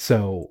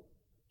 So,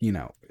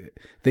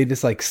 they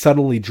just like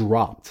subtly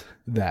dropped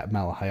that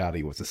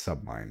Malahayati was a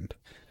submind.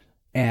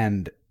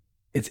 And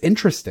it's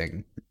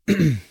interesting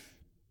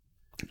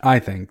I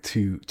think,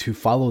 to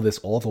follow this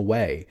all the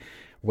way,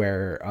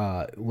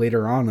 where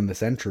later on in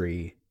this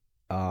entry,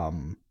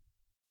 um,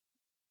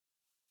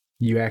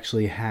 you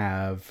actually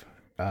have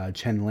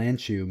Chen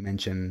Lanchu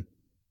mention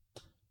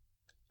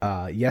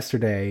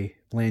yesterday.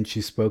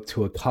 Lanchu spoke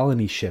to a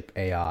colony ship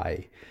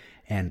AI,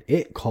 and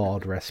it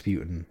called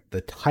Rasputin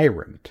the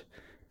tyrant,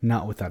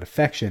 not without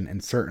affection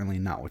and certainly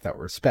not without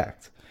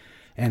respect.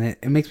 And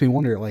it makes me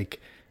wonder, like,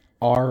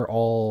 are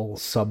all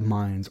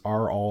subminds,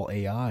 are all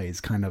AIs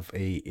kind of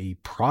a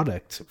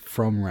product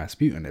from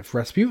Rasputin? If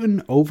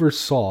Rasputin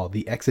oversaw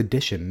the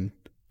Expedition,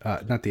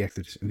 not the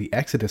Expedition, the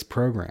Exodus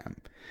program,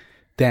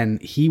 then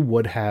he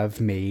would have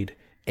made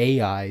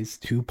AIs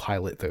to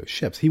pilot those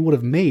ships. He would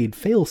have made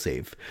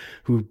Failsafe,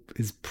 who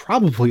is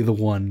probably the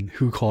one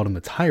who called him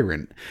a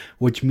tyrant,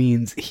 which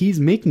means he's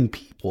making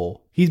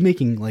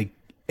like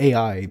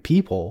AI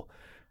people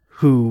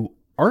who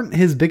aren't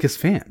his biggest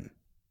fan.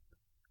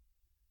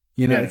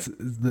 You know, Yeah, it's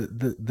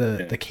the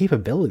yeah. the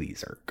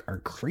capabilities are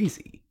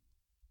crazy.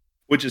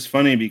 Which is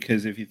funny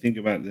because if you think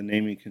about the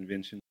naming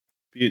convention,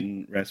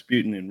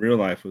 Rasputin in real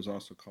life was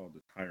also called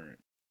the Tyrant,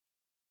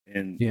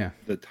 and Yeah.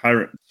 the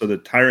Tyrant. So the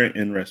Tyrant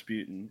and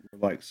Rasputin were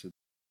like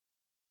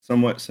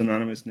somewhat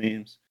synonymous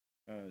names.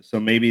 So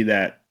maybe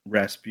that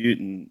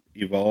Rasputin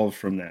evolved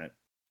from that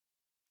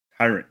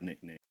Tyrant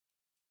nickname,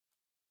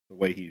 the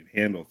way he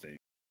handled things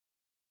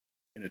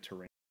in a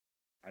terrain.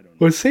 I don't know.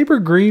 Was Saber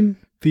Green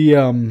the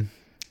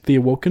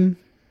Awoken?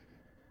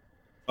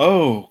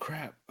 Oh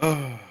crap!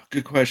 Oh,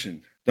 good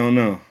question. Don't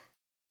know.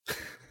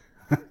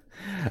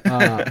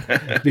 uh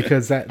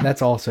because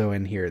that's also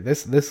in here.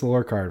 This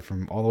lore card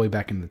from all the way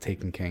back in the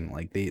Taken King,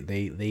 like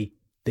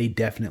they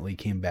definitely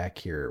came back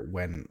here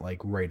when like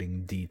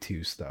writing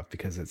D2 stuff,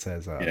 because it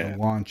says the Yeah.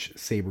 launch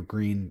Saber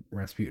Green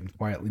Rasputin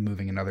quietly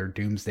moving another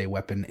doomsday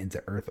weapon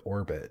into Earth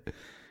orbit.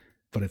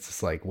 But it's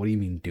just like, what do you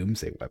mean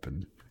doomsday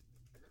weapon?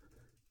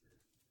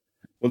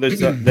 Well, there's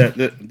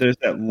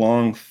that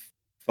long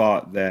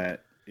thought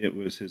that it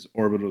was his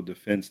orbital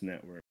defense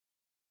network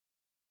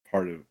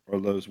part of, or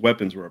those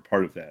weapons were a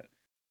part of that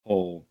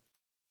whole,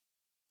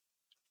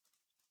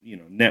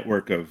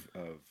 network of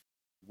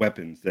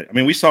weapons. That, I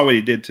mean, we saw what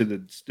he did to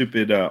the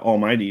stupid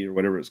Almighty or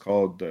whatever it's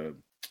called, the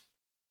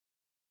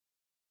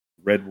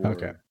Red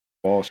Okay. War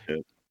ball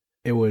ship.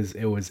 It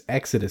was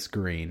Exodus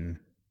Green,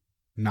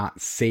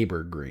 not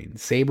Saber Green.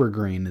 Saber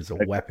Green is a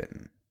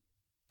weapon.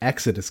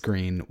 Exodus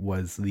Green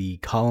was the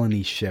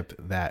colony ship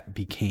that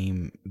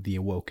became the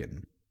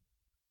Awoken.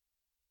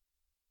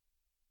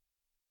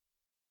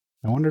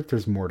 I wonder if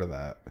there's more to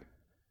that.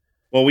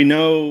 Well, we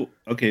know.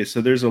 Okay,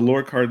 so there's a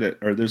lore card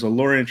or there's a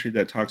lore entry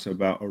that talks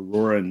about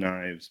Aurora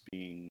knives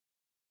being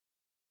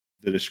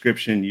the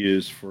description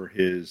used for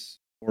his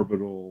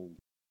orbital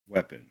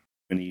weapon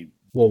when he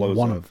Well, blows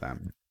one up. of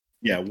them.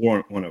 Yeah,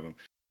 one of them.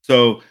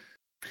 So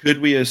could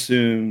we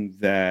assume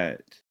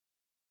that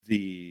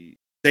the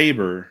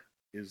saber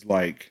is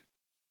like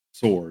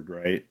sword,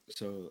 right?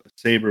 So a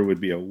saber would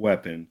be a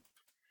weapon.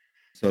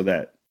 So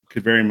that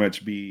could very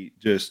much be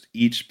just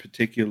each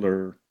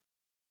particular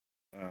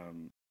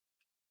um,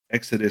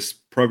 Exodus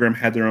program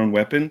had their own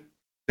weapon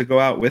to go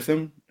out with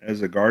them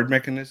as a guard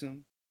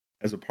mechanism,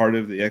 as a part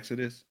of the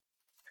Exodus.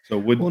 So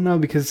would Well, no,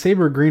 because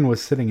Saber Green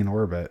was sitting in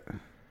orbit.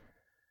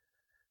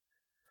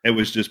 it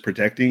was just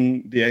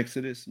protecting the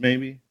Exodus,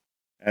 maybe,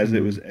 as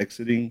it was Mm.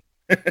 exiting?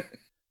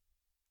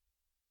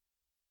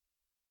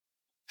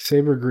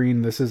 Saber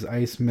Green, this is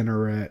Ice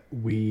Minaret.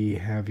 We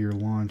have your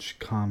launch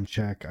com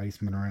check.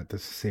 Ice Minaret,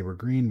 this is Saber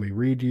Green. We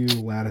read you.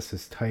 Lattice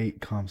is tight.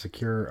 Com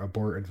secure.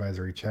 Abort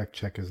advisory check.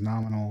 Check is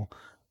nominal.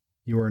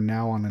 You are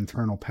now on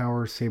internal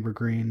power. Saber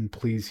Green,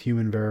 please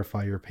human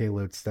verify your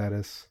payload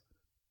status.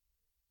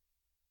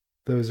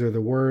 Those are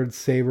the words.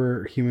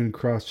 Saber, human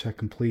cross check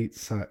complete.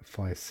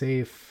 Fly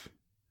safe.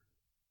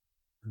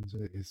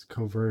 Is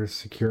covert,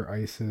 secure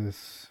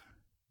ISIS.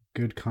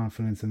 Good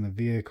confidence in the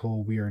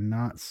vehicle. We are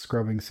not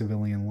scrubbing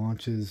civilian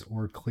launches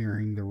or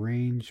clearing the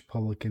range.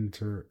 Public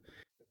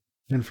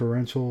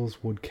inferentials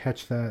would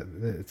catch that.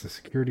 It's a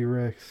security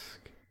risk.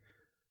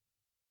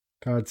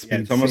 Yeah,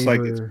 Godspeed, it's almost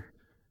like it's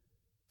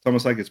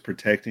Saber.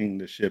 protecting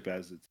the ship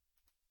as its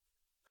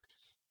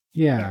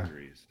Yeah,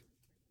 boundaries,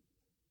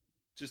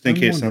 just in I'm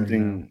case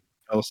wondering now. something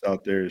else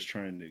out there is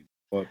trying to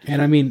blow up the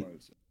And I ship. mean,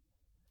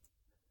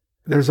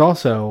 there's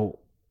also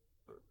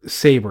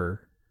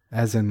Saber,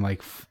 as in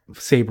like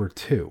Saber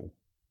 2,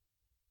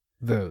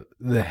 the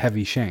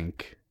heavy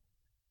shank.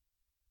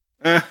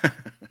 Yeah.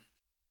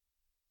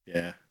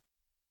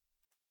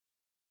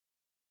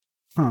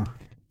 Huh.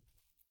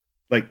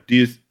 Like, do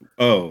you?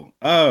 Oh,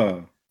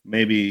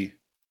 maybe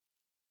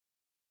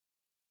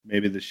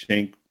the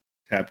Shank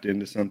tapped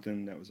into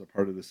something that was a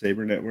part of the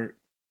Saber network,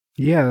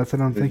 Yeah, that's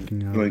what I'm stealing,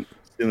 thinking of. stealing,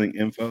 stealing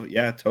info.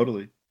 Yeah,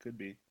 totally, could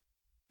be.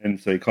 And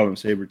so they called him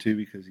Saber 2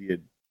 because he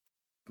had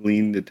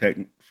gleaned the tech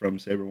from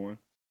Saber 1.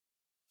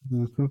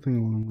 Something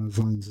along those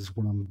lines is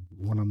what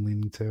I'm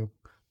leaning to.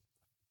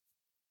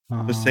 The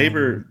Um,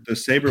 saber, the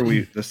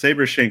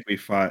saber shank we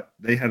fought,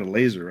 they had a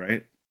laser,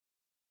 right?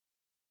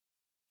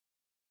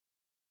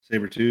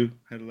 Saber 2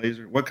 had a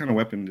laser. What kind of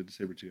weapon did the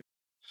Saber 2 have?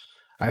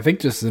 I think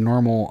just the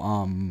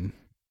normal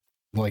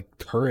like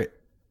turret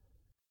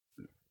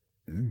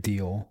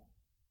deal.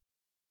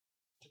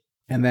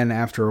 And then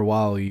after a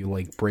while you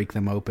like break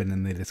them open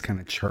and they just kind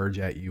of charge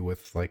at you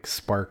with like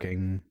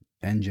sparking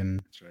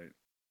engine. That's right.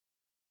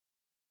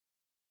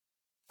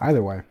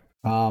 Either way.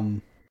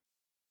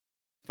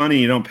 Funny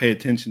you don't pay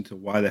attention to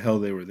why the hell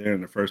they were there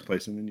in the first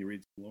place, and then you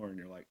read the lore and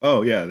you're like,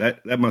 oh yeah,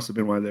 that must have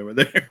been why they were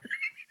there.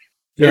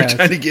 They were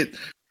trying to get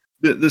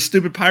the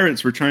stupid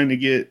pirates were trying to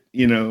get,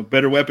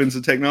 better weapons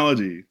and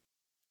technology.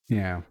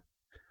 Yeah.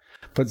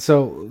 But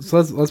so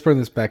let's bring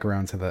this back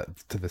around to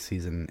the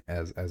season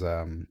as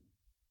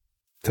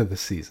to the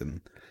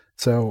season.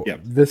 So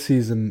This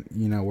season,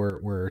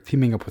 we're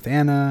teaming up with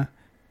Anna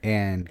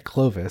and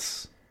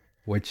Clovis,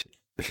 which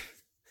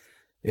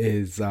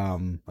is a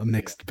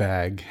mixed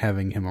bag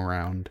having him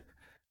around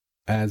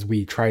as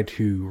we try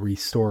to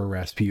restore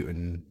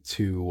Rasputin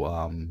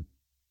to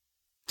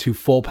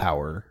full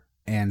power.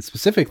 And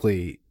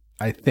specifically,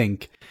 I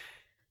think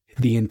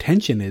the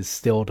intention is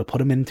still to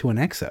put him into an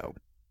exo.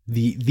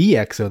 The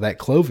exo that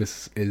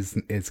Clovis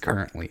is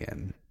currently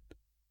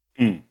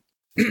in.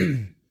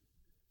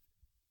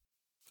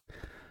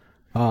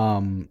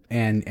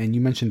 And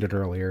you mentioned it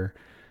earlier.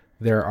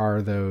 There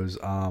are those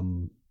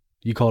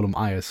you called them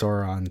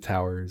Iosauron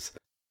towers.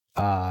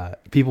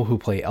 People who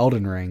play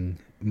Elden Ring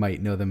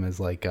might know them as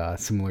like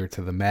similar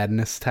to the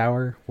Madness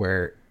Tower,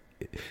 where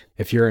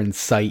if you're in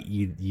sight,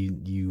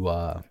 you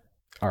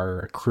are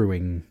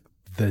accruing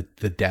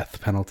the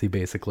death penalty,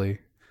 basically.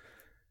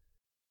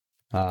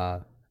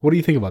 What do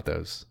you think about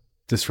those?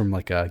 Just from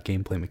like a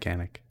gameplay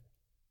mechanic.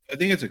 I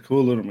think it's a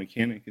cool little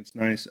mechanic. It's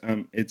nice.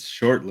 It's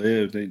short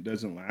lived. It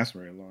doesn't last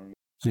very long.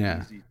 It's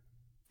easy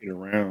to get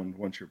around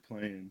once you're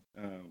playing.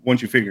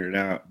 Once you figure it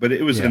out. But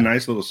it was a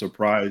nice little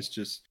surprise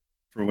just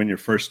for when you're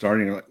first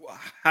starting. You're like, well,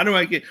 how do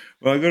I get?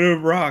 Well, I go to a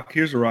rock.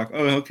 Here's a rock.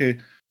 Oh, okay.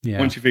 Yeah.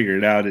 Once you figure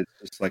it out, it's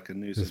just like a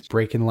nuisance. Just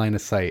breaking line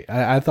of sight.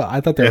 I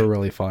thought they were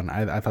really fun.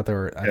 I thought they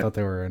were. I thought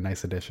they were a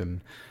nice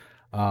addition.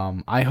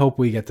 I hope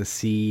we get to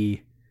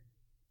see.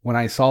 When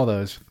I saw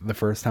those, the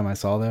first time I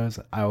saw those,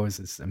 I was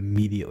just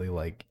immediately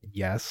like,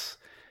 yes,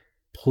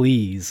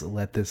 please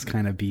let this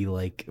kind of be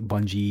like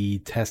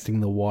Bungie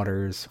testing the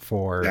waters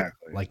for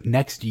like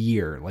next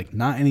year, like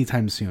not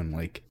anytime soon,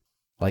 like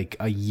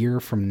a year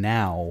from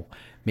now,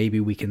 maybe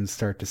we can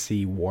start to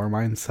see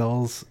Warmind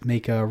cells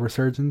make a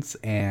resurgence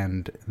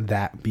and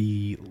that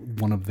be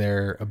one of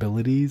their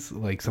abilities,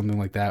 like something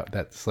like that.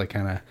 That's like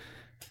kind of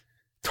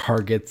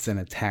targets and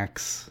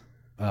attacks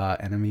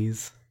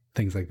enemies.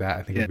 Things like that,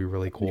 I think would be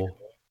really cool.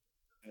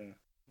 Yeah,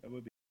 that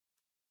would be.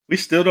 We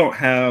still don't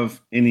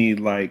have any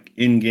like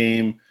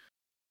in-game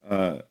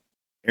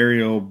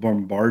aerial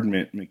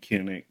bombardment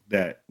mechanic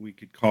that we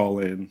could call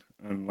in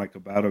on like a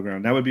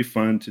battleground. That would be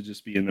fun to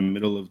just be in the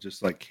middle of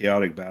just like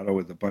chaotic battle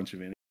with a bunch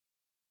of enemies.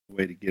 The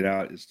way to get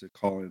out is to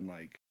call in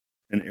like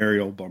an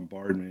aerial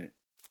bombardment.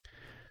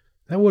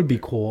 That would be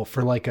cool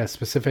for like a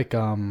specific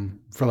for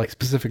like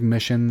specific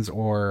missions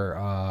or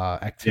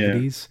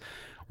activities. Yeah.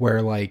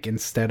 Where like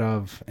instead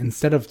of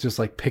just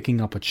like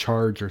picking up a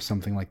charge or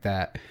something like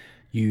that,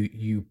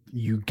 you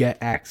get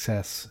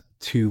access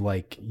to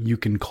like you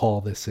can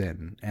call this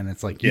in, and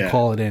it's like you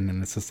call it in,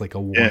 and it's just like a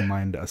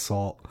Warmind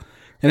assault,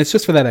 and it's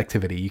just for that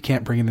activity. You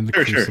can't bring it into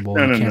Crucible.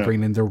 You can't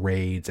bring it into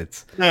raids.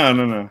 It's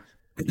no.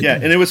 Yeah,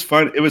 and it was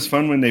fun. It was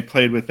fun when they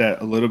played with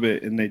that a little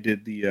bit, and they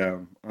did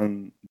the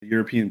on the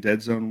European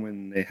Dead Zone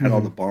when they had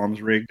all the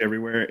bombs rigged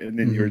everywhere, and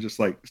then you were just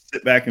like,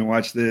 sit back and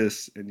watch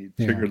this, and you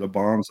trigger the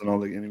bombs, and all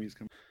the enemies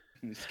come.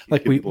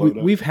 Like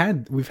we've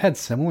had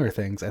similar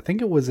things. I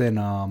think it was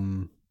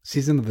in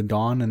Season of the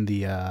Dawn and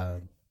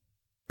the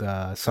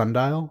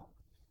Sundial.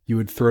 You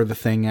would throw the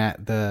thing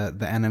at the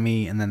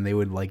enemy, and then they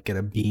would like get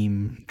a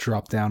beam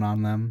drop down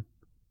on them.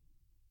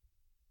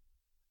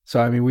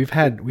 So I mean, we've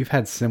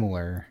had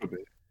similar.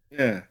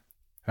 Yeah,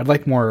 I'd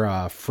like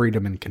more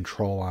freedom and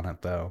control on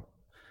it though.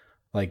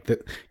 Like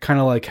the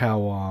kind of like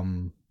how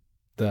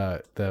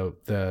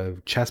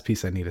the chess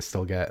piece I need to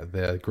still get,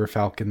 the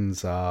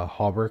Gyrfalcon's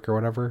Hauberk or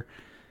whatever.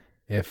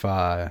 If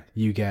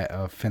you get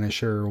a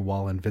finisher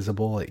while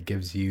invisible, it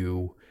gives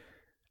you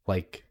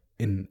like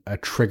in a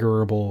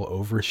triggerable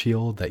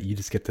overshield that you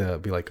just get to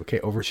be like, okay,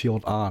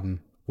 overshield on,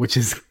 which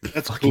is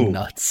that's fucking cool.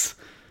 Nuts.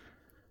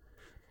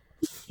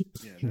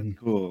 Yeah, that's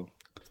cool.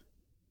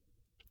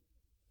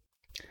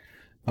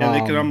 Yeah,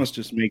 they could almost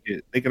just make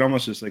it. They could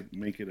almost just like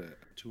make it a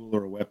tool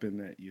or a weapon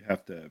that you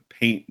have to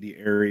paint the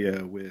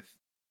area with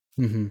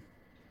gun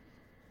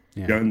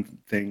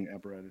thing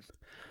apparatus,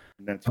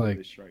 and that's where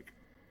they strike.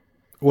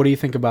 What do you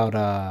think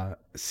about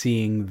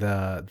seeing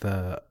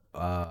the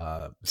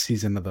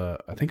season of the?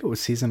 I think it was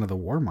season of the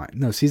Warmind.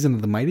 No, season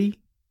of the Mighty.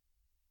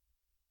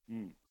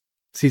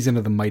 Season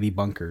of the Mighty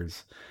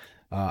Bunkers.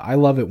 I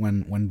love it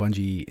when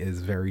Bungie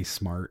is very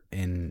smart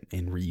in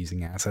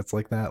reusing assets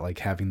like that, like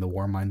having the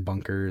Warmind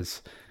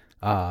bunkers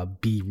have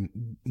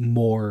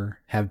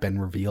been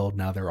revealed.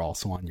 Now they're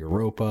also on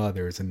Europa.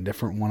 There's a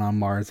different one on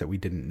Mars that we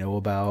didn't know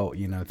about,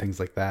 things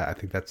like that. I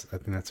think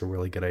that's a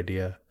really good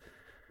idea.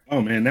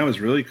 Oh man, that was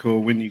really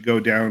cool when you go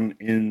down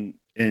in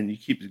and you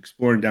keep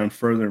exploring down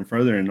further and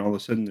further, and all of a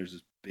sudden there's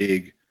this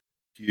big,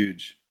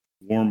 huge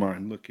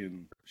Warmind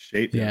looking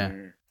shape down Yeah.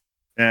 there.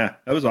 Yeah,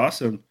 that was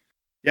awesome.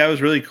 Yeah, it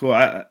was really cool.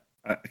 I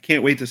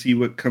can't wait to see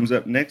what comes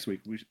up next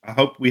week. I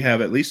hope we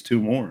have at least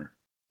 2 more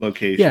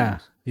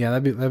locations. Yeah,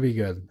 that'd be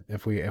good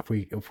if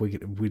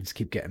we just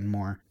keep getting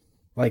more.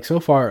 Like so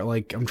far,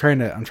 like I'm trying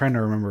to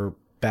remember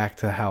back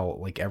to how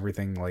like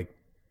everything like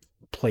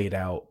played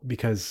out,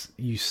 because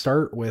you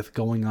start with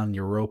going on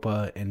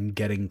Europa and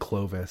getting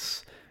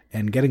Clovis.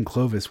 And getting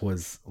Clovis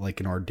was like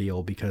an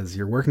ordeal because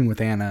you're working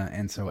with Anna,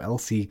 and so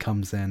Elsie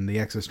comes in, the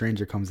Exo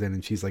Stranger comes in,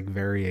 and she's like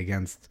very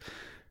against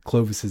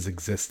Clovis's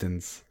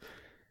existence.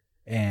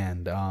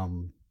 And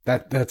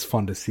that's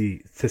fun to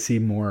see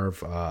more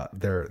of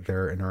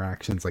their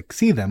interactions, like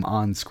see them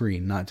on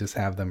screen, not just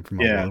have them from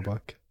a lore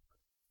book.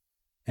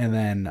 And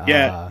then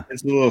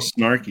it's a little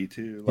snarky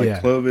too, like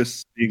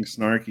Clovis being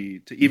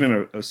snarky to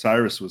even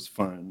Osiris was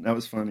fun. That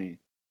was funny.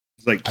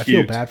 It's like cute. I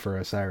feel bad for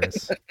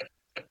Osiris.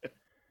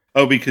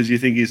 Oh, because you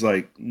think he's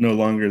like no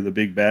longer the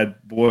big bad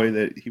boy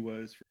that he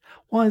was?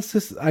 Well, it's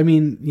just, I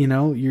mean, you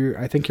know,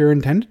 I think you're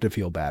intended to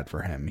feel bad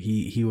for him.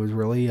 He was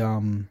really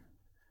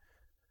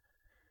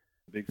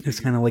it's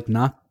kind of like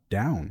knocked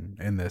down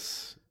in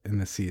this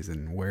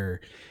season,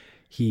 where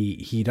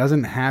he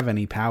doesn't have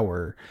any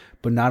power,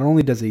 but not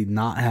only does he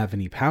not have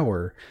any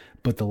power,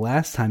 but the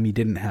last time he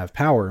didn't have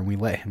power and we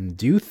let him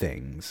do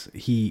things,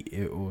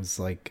 it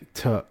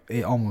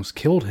almost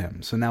killed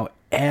him. So now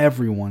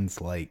everyone's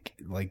like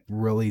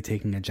really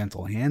taking a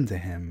gentle hand to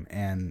him,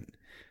 and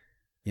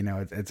you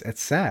know,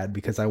 it's sad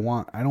because I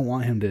don't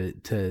want him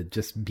to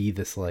just be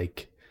this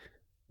like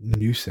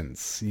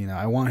nuisance. You know,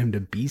 I want him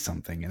to be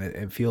something, and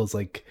it feels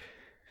like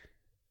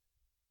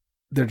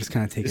they're just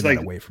kind of taking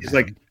that away from him. He's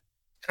like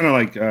kind of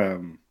like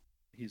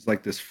he's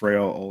like this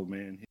frail old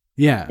man.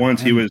 Yeah.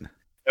 Once he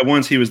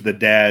was the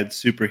dad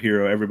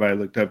superhero everybody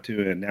looked up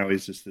to, and now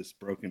he's just this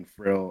broken,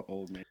 frail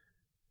old man.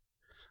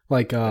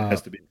 Like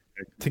has to be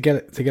to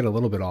get a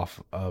little bit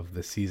off of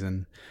the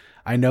season.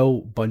 I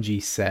know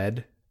Bungie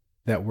said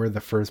that we're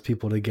the first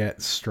people to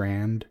get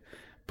Strand,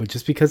 but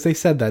just because they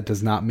said that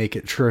does not make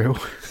it true.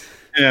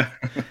 Yeah.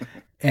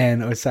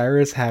 And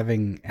Osiris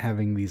having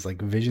these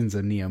like visions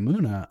of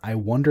Neomuna, I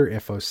wonder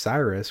if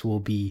Osiris will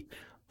be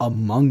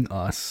among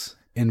us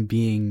in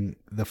being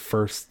the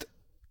first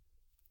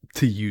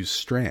to use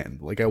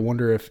Strand. Like I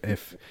wonder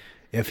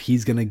if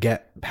he's gonna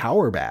get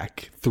power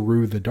back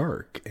through the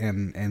dark,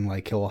 and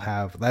like he'll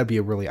have, that'd be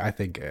I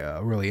think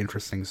a really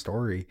interesting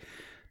story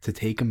to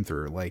take him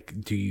through. Like,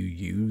 do you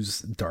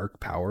use dark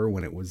power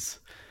when it was,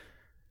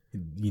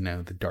 you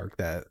know, the dark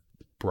that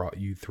brought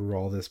you through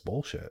all this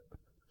bullshit?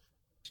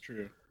 It's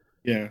true.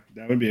 Yeah,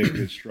 that would be a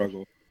good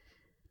struggle.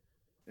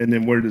 And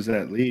then where does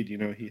that lead? You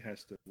know, he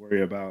has to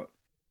worry about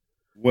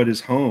what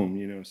is home.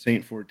 You know,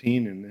 Saint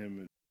 14 and him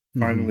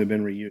have finally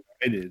been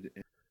reunited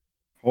and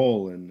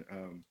whole, and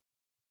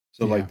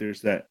so like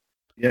there's that.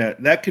 Yeah,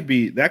 that could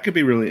be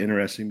really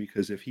interesting,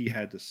 because if he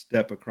had to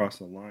step across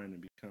the line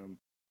and become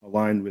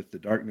aligned with the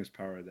darkness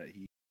power that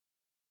he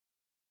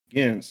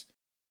against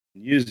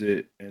and use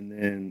it, and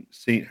then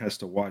Saint has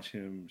to watch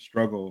him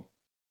struggle.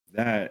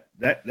 That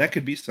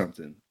could be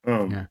something.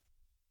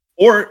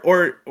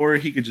 Or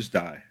he could just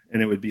die,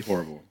 and it would be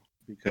horrible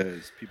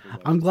because people.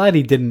 I'm glad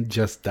he didn't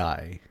just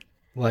die.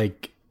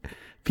 Like,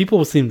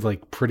 people seemed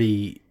like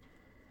pretty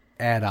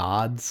at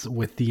odds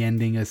with the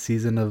ending of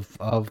season of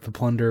the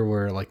Plunder,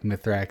 where like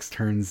Mithrax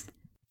turns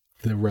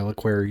the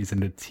reliquaries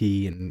into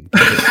tea and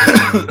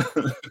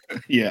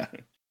yeah.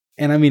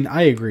 And I mean,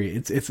 I agree.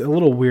 It's a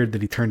little weird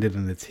that he turned it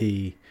into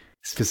tea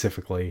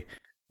specifically.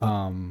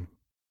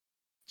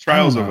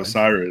 Trials of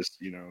Osiris,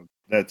 you know,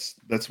 that's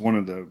one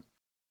of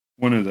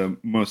the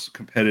most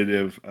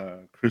competitive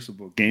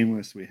Crucible game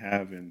lists we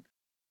have, and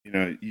you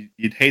know,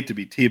 you'd hate to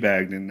be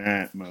teabagged in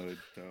that mode.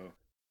 So,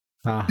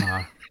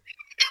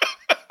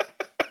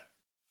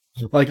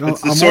 like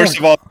it's the source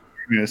of all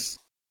darkness.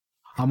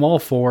 I'm all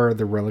for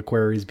the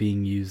reliquaries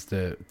being used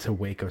to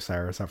wake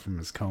Osiris up from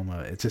his coma.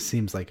 It just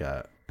seems like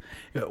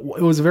it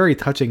was a very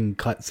touching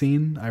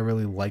cutscene. I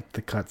really liked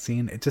the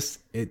cutscene.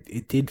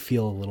 It did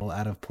feel a little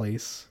out of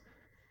place.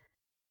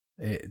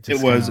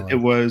 It was a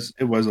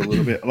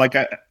little bit like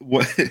I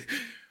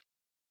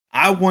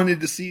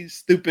wanted to see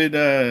stupid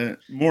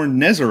more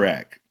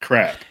Nezarec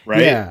crap,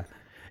 right? Yeah.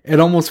 It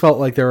almost felt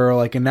like they were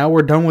like, and now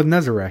we're done with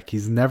Nezarec.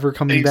 He's never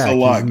coming back.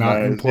 He's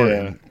not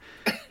important. Yeah.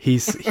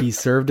 He's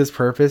served his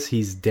purpose.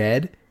 He's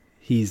dead.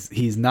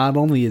 He's not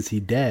only is he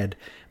dead,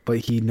 but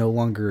he no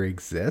longer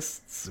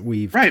exists.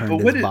 We've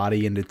turned his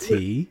body into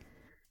tea.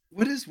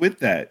 What is with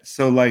that?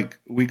 So like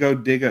we go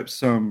dig up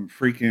some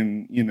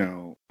freaking, you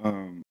know,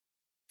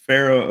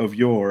 Pharaoh of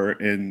yore,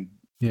 and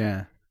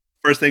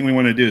first thing we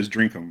want to do is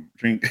drink.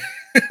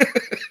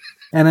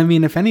 And I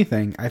mean, if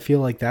anything, I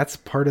feel like that's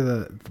part of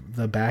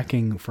the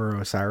backing for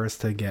Osiris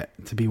to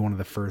be one of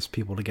the first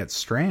people to get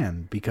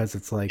Strand, because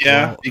it's like,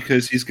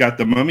 because he's got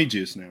the mummy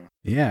juice now.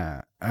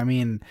 Yeah, I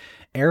mean,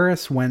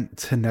 Eris went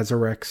to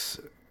Nezarec's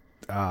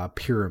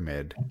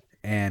pyramid,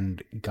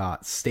 and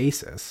got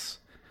stasis.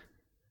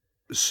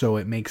 So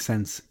it makes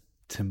sense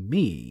to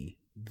me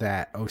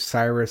that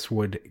Osiris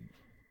would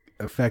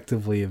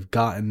effectively have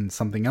gotten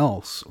something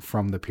else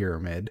from the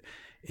pyramid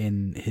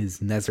in his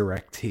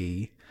Nezarec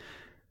tea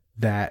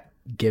that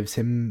gives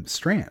him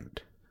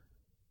Strand.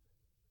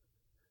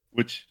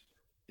 Which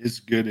is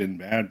good and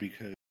bad,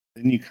 because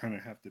then you kind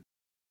of have to,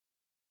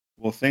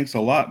 well, thanks a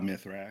lot,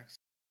 Mithrax.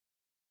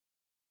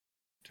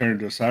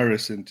 Turned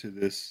Osiris into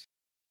this.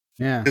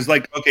 Yeah. Because,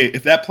 like, okay,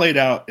 if that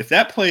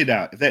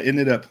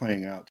ended up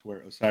playing out to where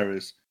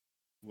Osiris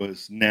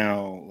was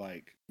now,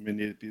 like,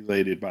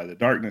 manipulated by the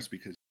darkness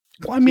because...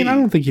 Well, I mean, I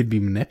don't think he'd be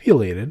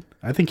manipulated.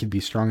 I think he'd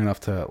be strong enough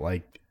to,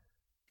 like,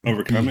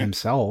 overcome be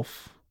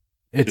himself.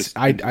 It's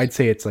I'd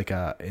say it's like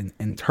an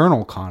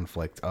internal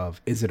conflict of,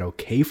 is it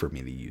okay for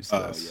me to use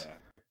this? Yeah.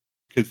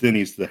 Because then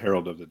he's the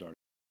herald of the dark.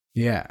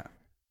 Yeah.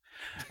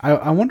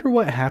 I wonder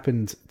what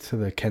happened to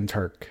the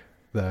Kentarch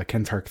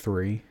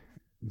 3,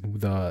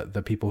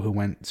 the people who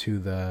went to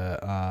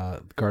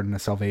the Garden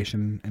of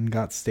Salvation and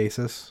got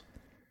stasis.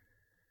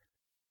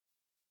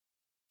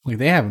 Like,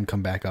 they haven't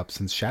come back up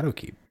since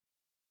Shadowkeep.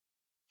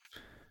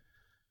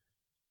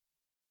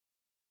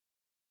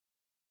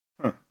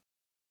 Huh.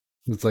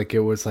 It's like,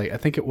 I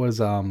think it was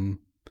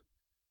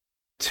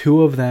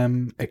 2 of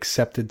them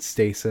accepted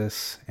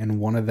stasis and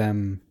one of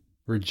them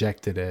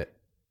rejected it,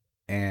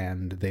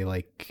 and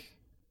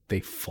they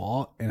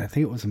fought, and I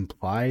think it was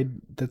implied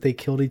that they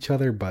killed each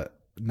other, but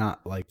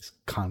not like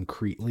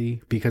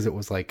concretely, because it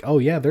was like, oh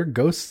yeah, their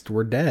ghosts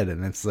were dead,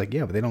 and it's like,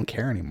 yeah, but they don't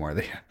care anymore.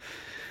 They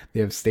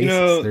have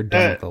stasis. They're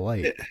done with the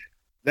light.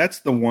 That's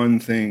the one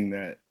thing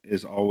that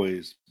is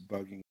always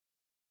bugging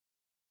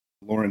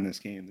lore in this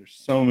game. There's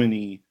so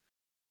many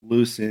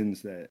loose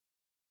ends that,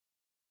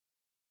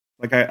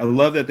 like, I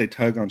love that they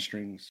tug on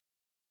strings.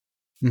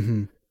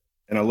 Mm-hmm.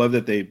 And I love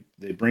that they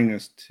bring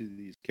us to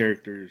these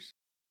characters,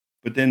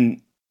 but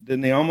then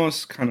they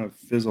almost kind of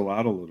fizzle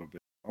out a little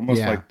bit.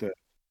 Almost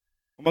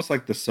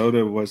like the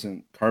soda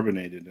wasn't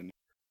carbonated enough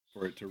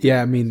for it to.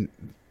 Yeah, I mean,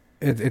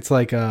 it's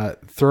like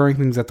throwing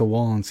things at the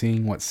wall and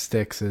seeing what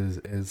sticks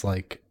is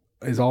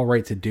all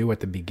right to do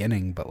at the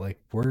beginning, but like,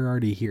 we're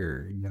already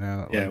here, you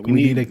know. Yeah, like,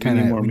 we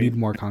need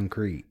more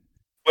concrete.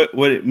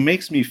 What it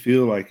makes me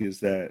feel like is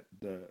that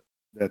the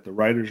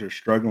writers are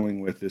struggling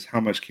with is,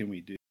 how much can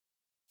we do?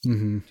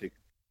 Mm-hmm.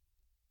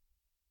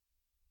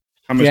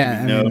 How much do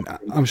we know? I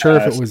mean, I'm sure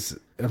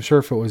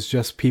if it was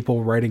just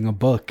people writing a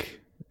book,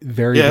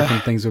 very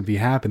different things would be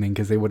happening,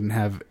 because they wouldn't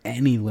have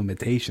any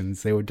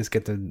limitations. They would just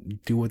get to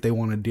do what they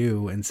want to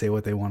do and say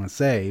what they want to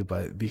say.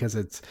 But because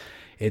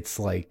it's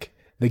like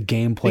the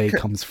gameplay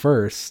comes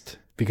first,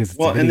 because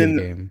it's a video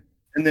game.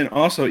 And then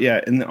also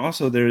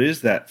there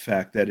is that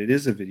fact that it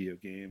is a video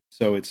game,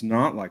 so it's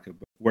not like a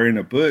book. Where in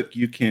a book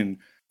you can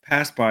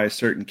pass by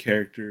certain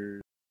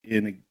characters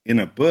in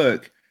a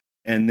book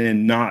and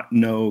then not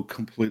know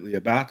completely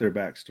about their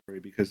backstory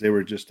because they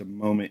were just a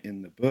moment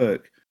in the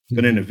book. Mm-hmm.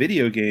 But in a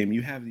video game,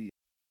 you have these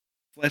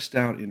fleshed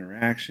out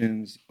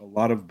interactions, a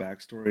lot of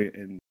backstory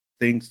and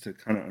things to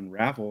kind of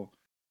unravel,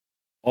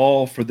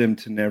 all for them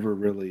to never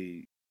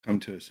really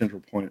come to a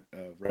central point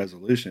of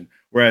resolution.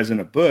 Whereas in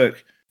a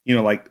book, you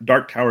know, like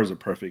Dark Tower is a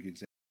perfect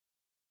example.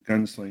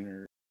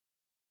 Gunslinger,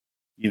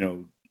 you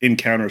know,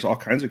 encounters all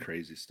kinds of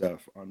crazy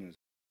stuff on his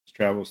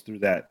travels through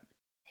that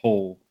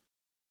whole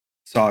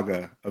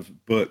saga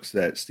of books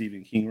that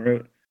Stephen King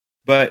wrote.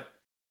 But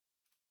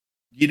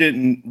you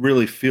didn't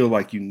really feel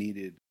like you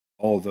needed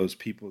all of those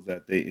people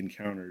that they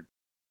encountered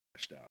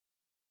fleshed out.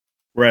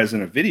 Whereas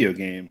in a video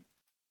game,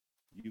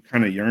 you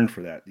kind of yearn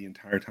for that the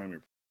entire time.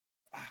 You're,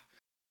 I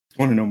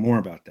want to know more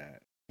about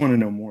that. I want to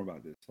know more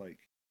about this. Like,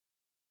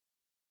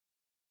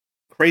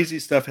 crazy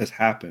stuff has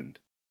happened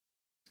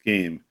in this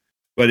game,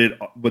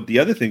 but the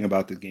other thing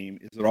about the game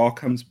is it all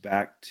comes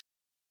back to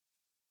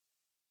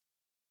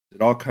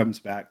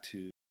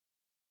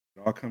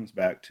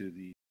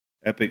the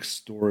epic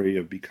story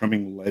of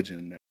becoming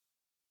legend.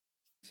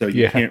 So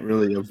you can't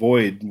really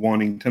avoid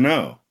wanting to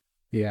know.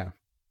 Yeah.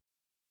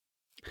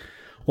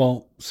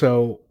 Well,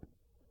 so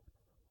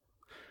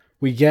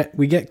we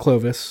get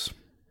Clovis,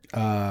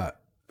 the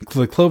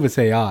Clovis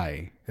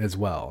AI as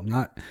well.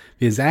 Not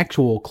his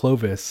actual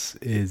Clovis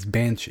is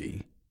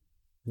Banshee.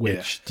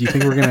 Which do you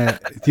think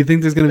do you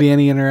think there's gonna be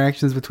any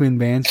interactions between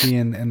Banshee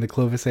and the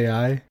Clovis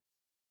AI?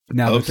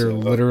 Now that they're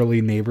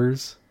literally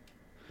neighbors?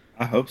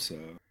 I hope so.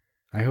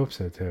 I hope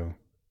so too.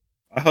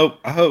 I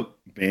hope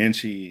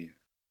Banshee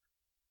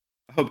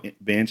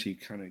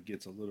kind of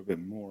gets a little bit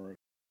more.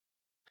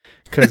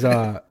 Because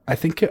I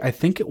think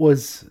it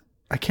was,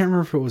 I can't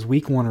remember if it was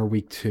week 1 or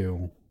week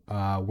 2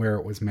 where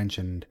it was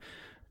mentioned,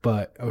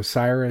 but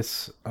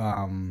Osiris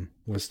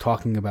was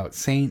talking about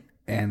Saint,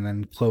 and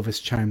then Clovis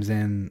chimes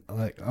in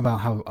like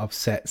about how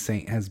upset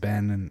Saint has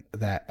been and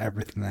that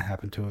everything that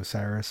happened to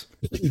Osiris.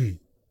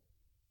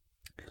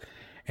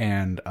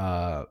 And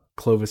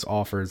Clovis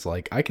offers,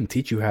 like, I can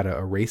teach you how to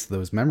erase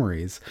those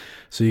memories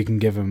so you can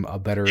give him a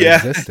better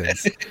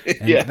existence.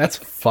 And that's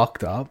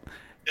fucked up.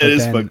 It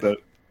is fucked up.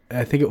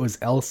 I think it was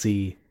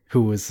Elsie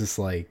who was just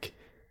like,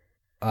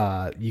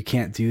 you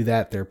can't do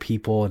that. They're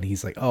people. And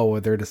he's like, oh,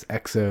 well, they're just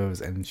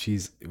exos, and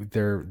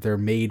they're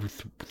made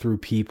through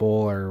people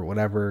or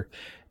whatever.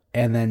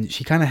 And then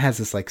she kind of has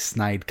this like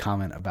snide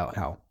comment about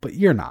how, but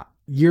you're not.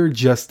 You're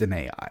just an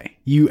AI.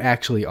 You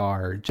actually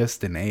are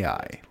just an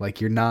AI.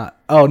 Like you're not.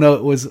 Oh no,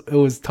 it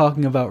was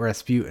talking about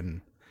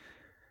Rasputin,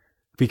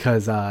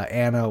 because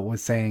Anna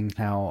was saying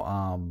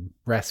how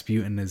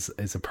Rasputin is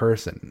a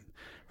person.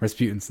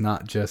 Rasputin's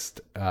not just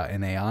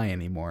an AI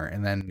anymore.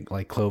 And then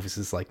like Clovis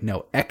is like,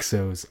 no,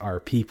 exos are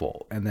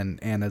people. And then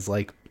Anna's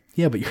like,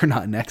 yeah, but you're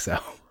not an exo.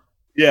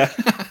 Yeah.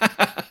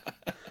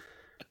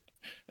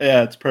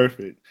 Yeah, it's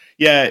perfect.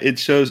 Yeah, it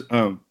shows.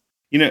 I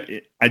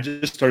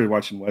just started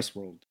watching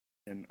Westworld,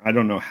 and I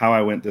don't know how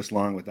I went this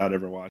long without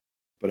ever watching.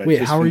 But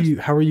Wait, how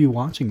are you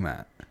watching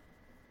that?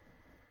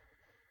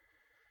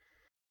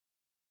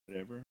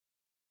 Whatever.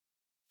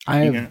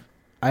 I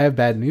have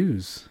bad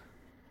news.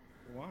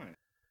 Why?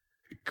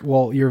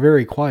 Well, you're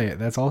very quiet.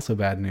 That's also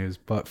bad news.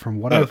 But from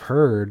what I've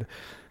heard,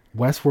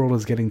 Westworld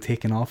is getting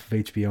taken off of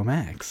HBO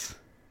Max.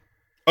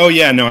 Oh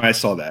yeah, no, I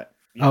saw that.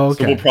 Yeah, oh,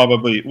 okay. So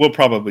we'll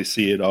probably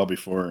see it all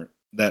before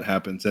that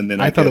happens, and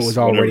then I thought it was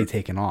already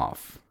taken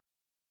off.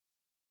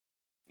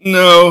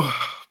 No,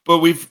 but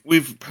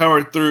we've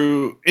powered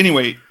through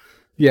anyway.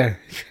 Yeah.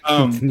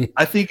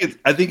 I think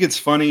it's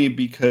funny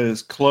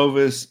because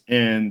Clovis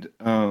and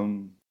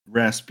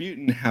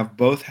Rasputin have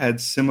both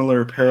had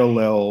similar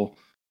parallel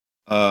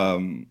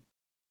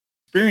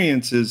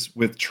experiences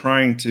with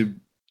trying to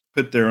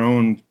put their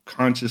own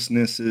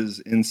consciousnesses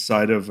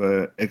inside of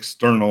a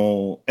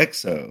external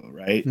exo,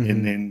 right?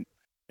 Mm-hmm.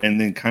 And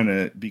then kind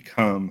of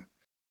become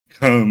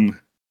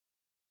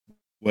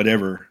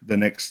whatever the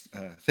next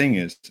thing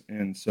is.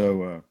 And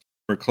so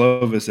for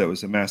Clovis, that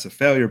was a massive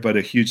failure, but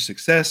a huge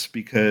success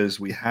because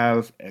we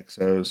have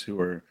exos who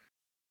are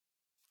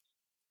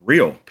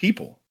real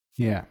people.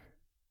 Yeah.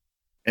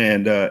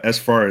 And as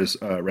far as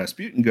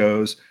Rasputin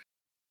goes,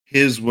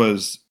 his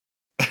was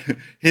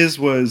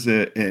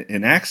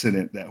an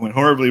accident that went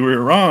horribly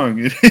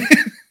wrong.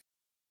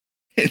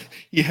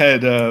 He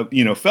had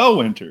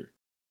Fellwinter,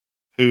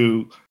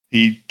 who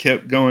he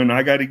kept going,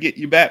 I got to get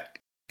you back.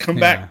 Come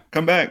back,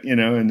 and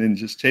then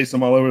just chase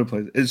them all over the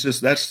place. It's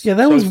just that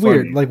so was funny.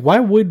 Weird. Like, why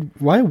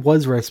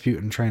was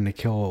Rasputin trying to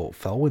kill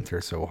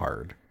Fellwinter so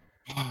hard?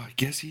 Oh, I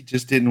guess he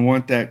just didn't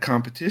want that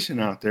competition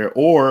out there,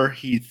 or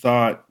he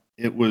thought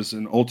it was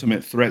an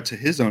ultimate threat to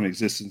his own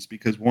existence,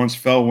 because once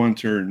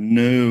Fellwinter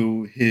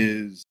knew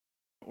his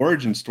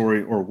origin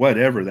story or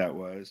whatever that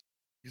was,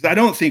 because I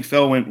don't think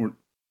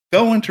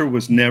Fellwinter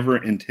was never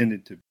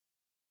intended to be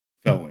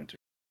Fellwinter,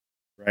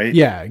 right?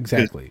 Yeah,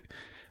 exactly.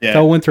 Yeah.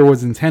 Fellwinter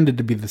was intended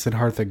to be the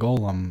Siddhartha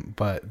Golem,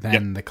 but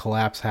then the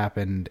collapse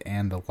happened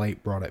and the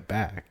light brought it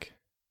back.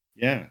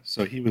 Yeah,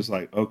 so he was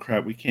like, oh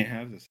crap, we can't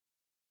have this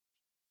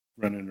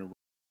running around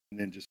and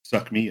then just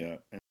suck me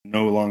up. And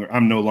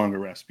I'm no longer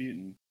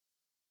Rasputin.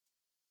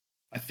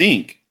 I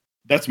think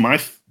that's my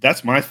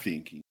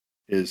thinking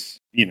is,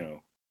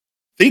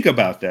 think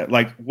about that.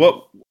 Like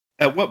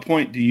at what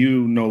point do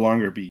you no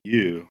longer be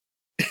you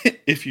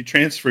if you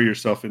transfer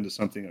yourself into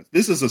something else?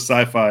 This is a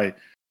sci-fi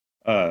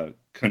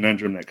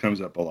conundrum that comes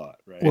up a lot,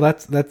 right? Well,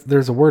 that's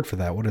there's a word for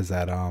that. What is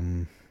that?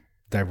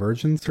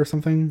 Divergence or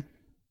something?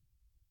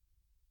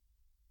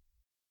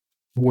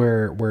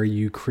 Where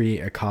you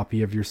create a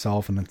copy of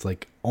yourself, and it's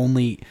like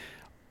only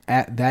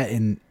at that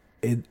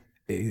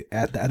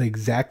at that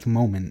exact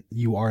moment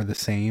you are the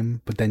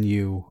same, but then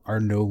you are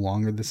no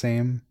longer the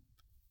same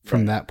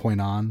from that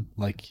point on.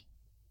 Like,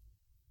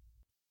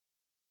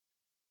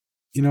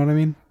 you know what I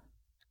mean?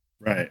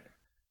 Right.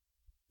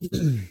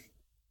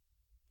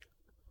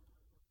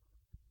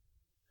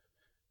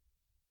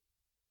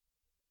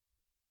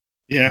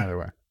 Yeah. Either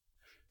way.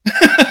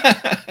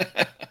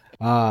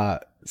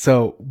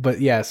 So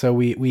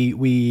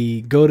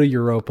we go to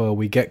Europa,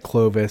 we get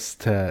Clovis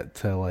to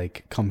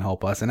like come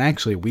help us. And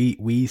actually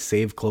we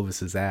save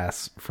Clovis's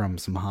ass from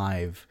some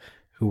hive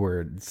who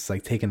were just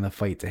like taking the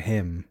fight to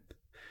him.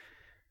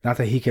 Not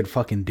that he could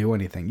fucking do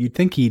anything. You'd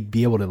think he'd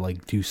be able to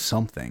like do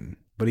something,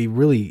 but he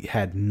really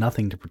had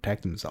nothing to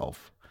protect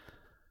himself.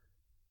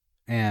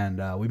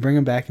 And we bring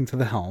him back into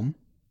the helm,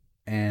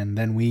 and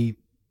then we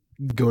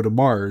go to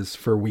Mars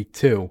for week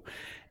 2.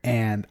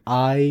 And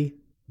I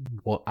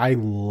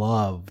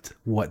loved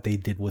what they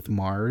did with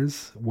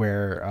Mars,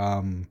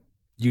 where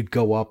you'd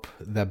go up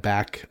to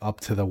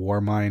the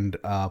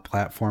Warmind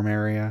platform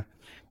area,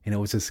 and it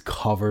was just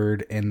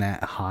covered in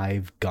that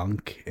hive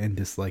gunk and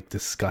just like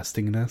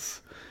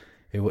disgustingness.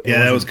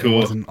 That was cool. It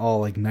wasn't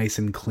all like nice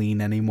and clean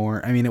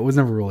anymore. I mean, it was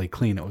never really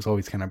clean. It was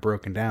always kind of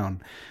broken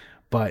down.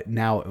 But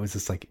now it was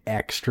just like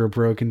extra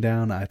broken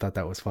down. I thought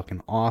that was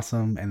fucking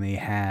awesome. And they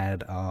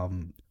had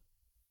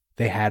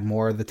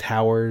more of the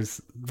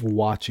towers,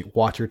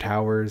 watcher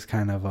towers,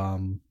 kind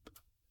of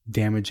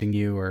damaging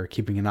you or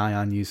keeping an eye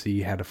on you. So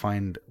you had to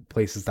find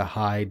places to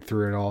hide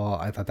through it all.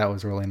 I thought that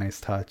was a really nice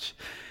touch.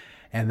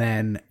 And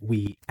then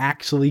we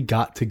actually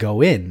got to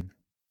go in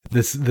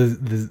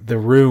the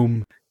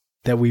room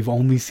that we've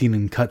only seen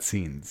in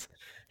cutscenes.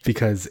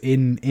 because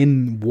in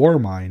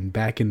Warmind,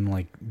 back in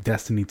like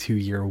Destiny 2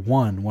 Year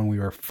 1, when we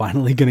were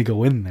finally gonna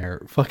go in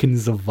there, fucking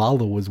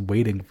Zavala was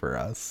waiting for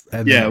us.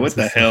 And Yeah, then what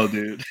the hell,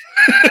 dude?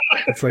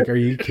 it's like, are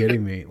you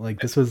kidding me? Like,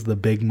 this was the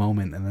big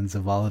moment, and then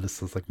Zavala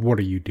just was like, "What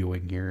are you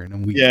doing here?" And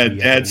then we had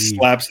Dad to leave.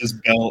 slaps his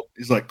belt.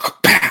 He's like,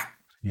 "Pow!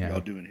 Yeah. What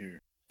y'all doing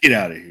here? Get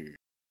out of here."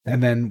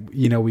 And then,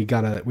 we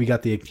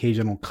got the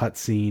occasional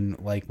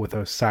cutscene like with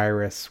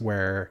Osiris,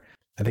 where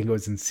I think it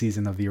was in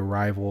Season of the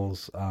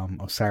Arrivals,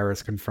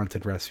 Osiris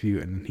confronted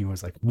Rasputin and he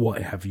was like,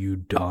 "What have you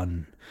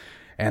done?"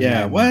 And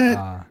Yeah, then,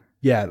 what?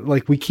 yeah,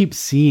 like we keep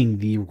seeing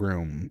the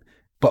room,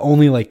 but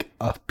only like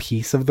a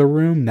piece of the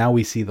room. Now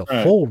we see the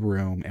whole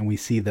room, and we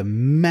see the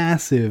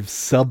massive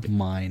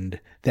submind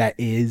that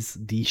is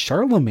the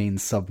Charlemagne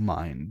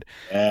submind.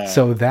 Yeah.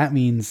 So that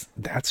means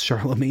that's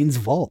Charlemagne's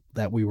vault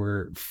that we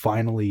were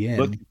finally in.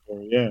 Looking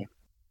for, yeah.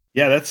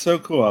 Yeah, that's so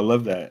cool. I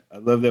love that. I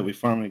love that we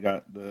finally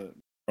got the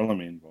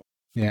Charlemagne vault.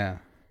 Yeah.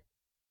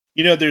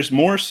 There's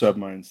more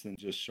submines than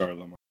just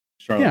Charlemagne.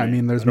 Yeah, I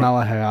mean, there's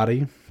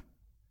Malahayati.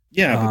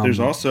 Yeah, but there's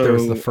also there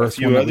was the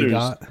first one that we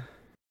got.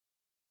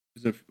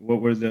 What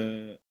were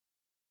the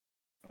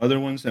other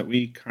ones that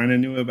we kind of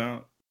knew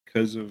about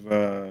because of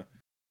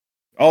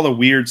all the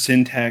weird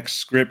syntax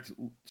script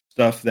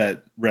stuff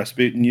that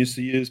Rasputin used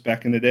to use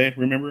back in the day?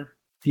 Remember?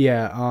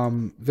 Yeah.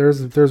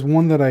 There's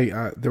one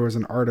that there was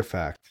an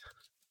artifact.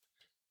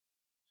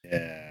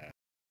 Yeah.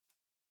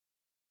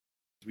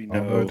 We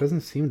know. Although it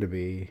doesn't seem to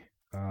be.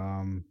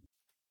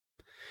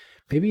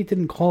 Maybe it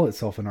didn't call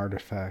itself an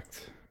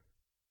artifact.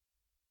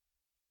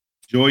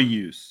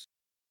 Joyous.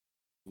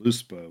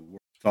 Voluspa were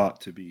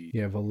thought to be.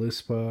 Yeah,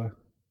 Voluspa.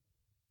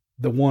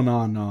 The one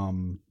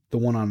on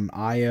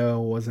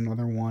Io was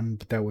another one,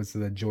 but that was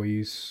the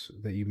Joyous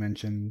that you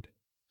mentioned.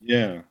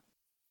 Yeah.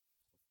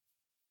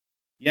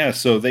 Yeah,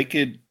 so they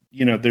could,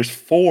 there's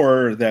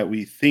 4 that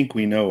we think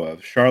we know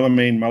of.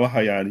 Charlemagne,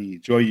 Malahayati,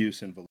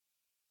 Joyous, and Voluspa.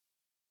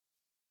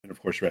 And of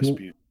course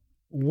Rasputin.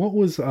 What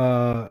was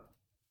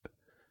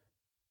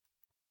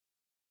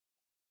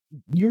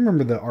you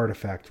remember the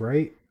artifact,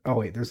 right? Oh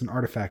wait, there's an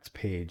artifacts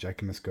page. I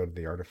can just go to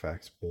the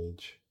artifacts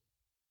page.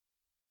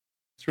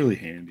 It's really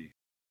handy.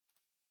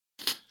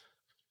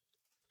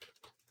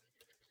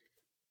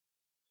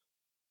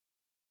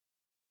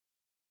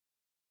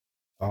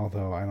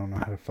 Although I don't know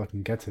how to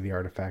fucking get to the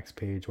artifacts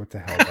page. What the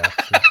hell,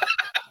 Baxter?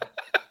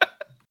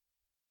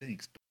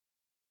 Thanks.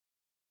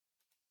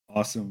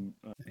 Awesome.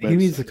 He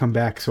needs to come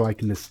back so I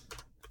can just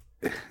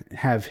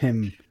have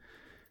him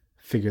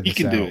figure this out.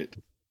 He can do it.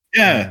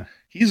 Yeah.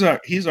 He's our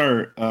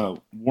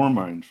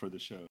Warmind for the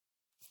show.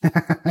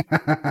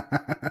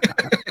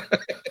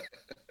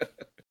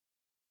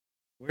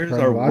 Where's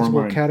our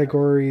chronological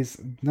categories?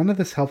 None of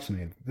this helps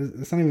me.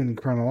 It's not even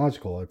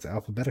chronological. It's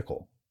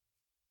alphabetical.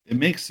 It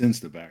makes sense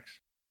to back.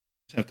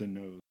 Just have to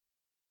know.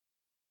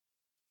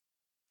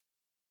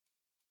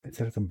 Is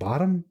it at the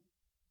bottom?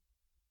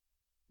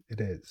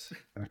 It is.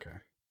 Okay.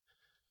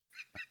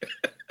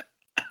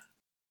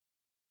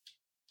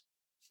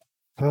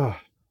 Oh.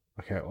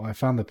 Okay, well, I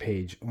found the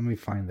page. Let me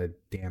find the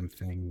damn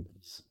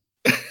things.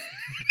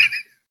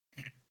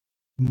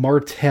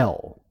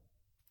 Martel.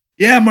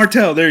 Yeah,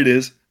 Martel. There it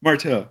is.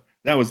 Martel.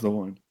 That was the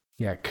one.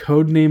 Yeah,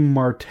 codename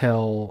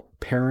Martel,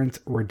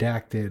 parent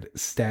redacted,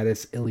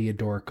 status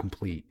Iliador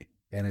complete.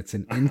 And it's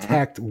an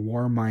intact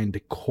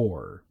Warmind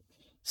core.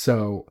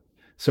 So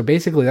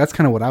basically, that's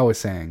kind of what I was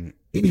saying.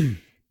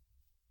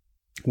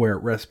 Where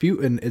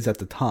Rasputin is at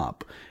the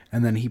top,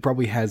 and then he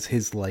probably has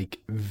his like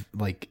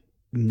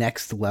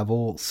next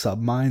level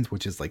submines,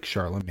 which is like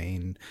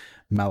Charlemagne,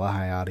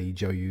 Malahayati,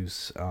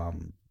 Joyous,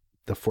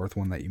 the 4th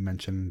one that you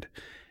mentioned,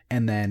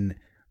 and then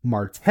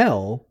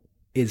Martel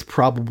is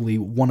probably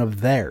one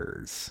of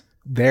their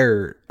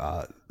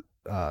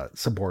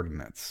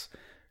subordinates,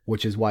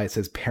 which is why it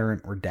says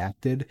parent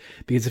redacted.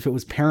 Because if it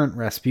was parent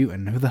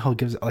Rasputin, who the hell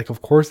gives? Like,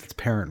 of course it's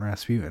parent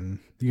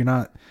Rasputin. You're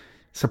not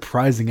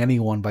surprising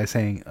anyone by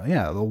saying, oh,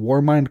 yeah, the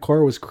Warmind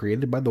core was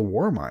created by the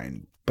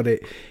Warmind, but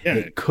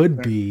it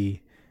could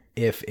be.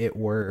 If it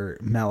were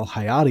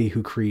Malahayati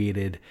who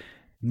created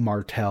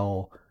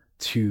Martel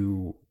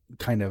to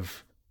kind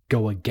of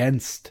go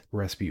against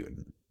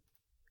Rasputin.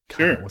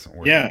 Sure.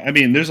 Yeah, I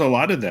mean, there's a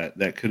lot of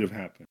that could have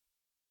happened.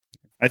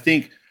 I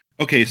think,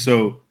 okay,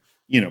 so,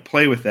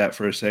 play with that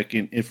for a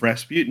second. If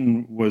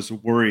Rasputin was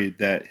worried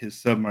that his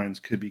submines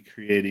could be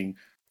creating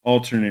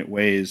alternate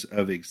ways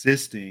of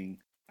existing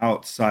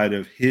outside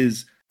of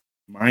his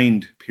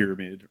mind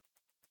pyramid,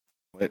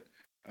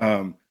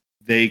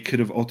 they could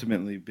have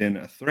ultimately been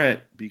a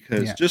threat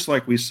because just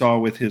like we saw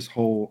with his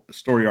whole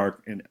story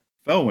arc in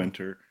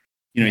Fellwinter,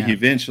 he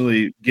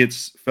eventually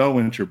gets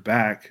Fellwinter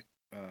back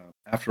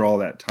after all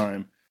that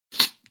time.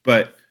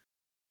 But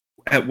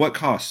at what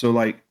cost? So,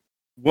 like,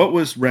 what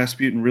was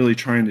Rasputin really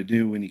trying to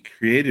do when he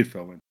created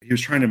Fellwinter? He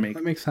was trying to make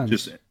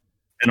just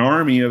an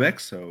army of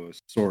Exos,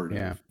 sort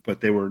of,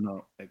 but they were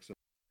not Exo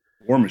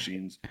war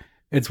machines.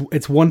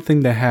 It's one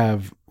thing to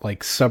have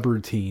like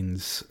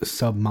subroutines,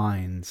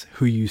 submines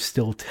who you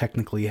still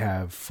technically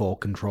have full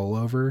control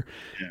over,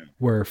 Yeah.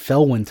 where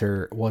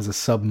Fellwinter was a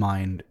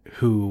submind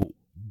who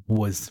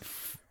was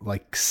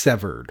like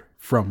severed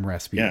from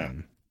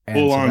Rasputin, and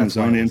Full so on that's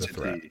why zone it was a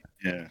threat. entity.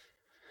 Yeah.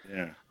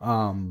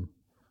 Yeah.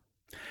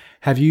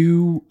 Have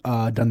you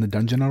done the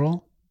dungeon at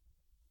all?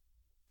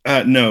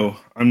 No,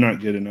 I'm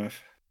not good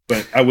enough,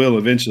 but I will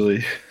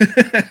eventually.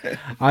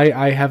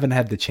 I haven't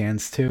had the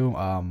chance to.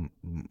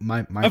 My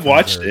I've friends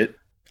watched are, it.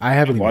 I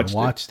haven't even watched it.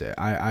 watched it.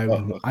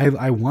 Oh,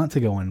 I want to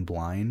go in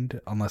blind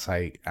unless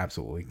I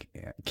absolutely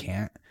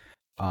can't.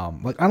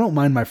 Like I don't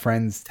mind my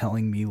friends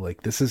telling me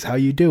like this is how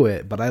you do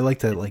it, but I like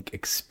to like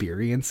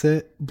experience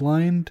it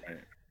blind. right.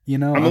 You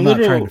know, I'm I'm a not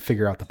trying little. to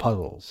figure out the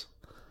puzzles.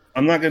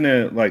 I'm not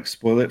gonna like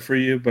spoil it for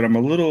you, but I'm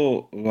a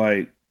little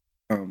like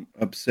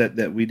upset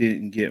that we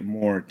didn't get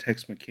more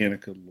Tex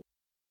Mechanica. What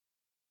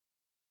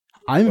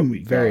I'm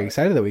we very got.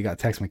 excited that we got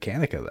Tex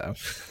Mechanica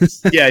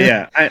though.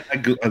 Yeah.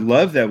 I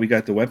love that we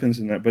got the weapons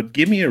in that, but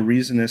give me a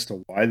reason as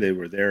to why they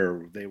were there.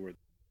 Or they were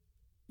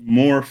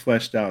more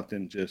fleshed out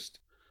than just,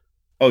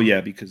 oh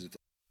yeah, because it's.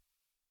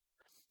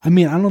 I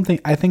mean,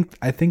 I think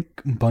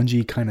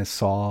Bungie kind of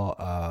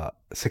saw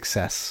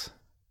success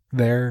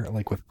there,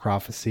 like with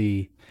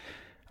Prophecy,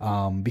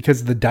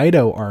 because the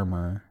Dido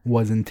armor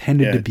was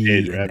intended Yeah, to be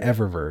Jade in Rabbit.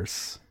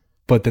 Eververse,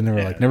 but then they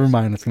were like, never Yes.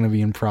 mind, it's going to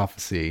be in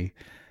Prophecy.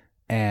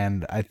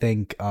 And I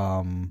think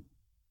where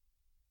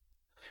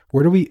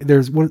do we?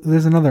 There's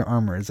another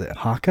armor. Is it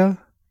Haka?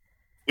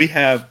 We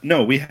have.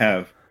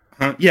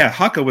 Yeah,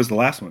 Haka was the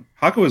last one.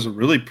 Haka was a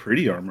really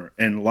pretty armor,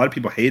 and a lot of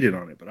people hated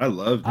on it, but I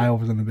loved I it.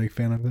 wasn't a big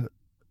fan of it.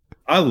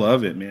 I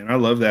love it, man. I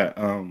love that.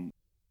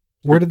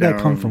 Where did that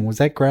come down. from? Was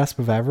that Grasp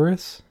of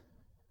Avarice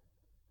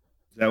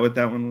Is that what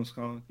that one was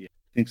called? Yeah,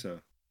 I think so.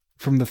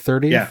 from the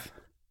 30th? Yeah.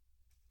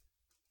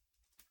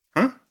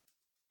 Huh?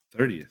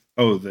 30th.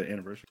 Oh, the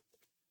anniversary.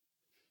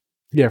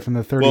 Yeah, from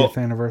the 30th Well,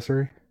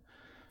 anniversary.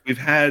 we've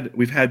had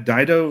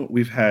Dido,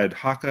 we've had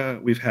Haka,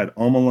 we've had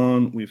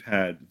Almalone, we've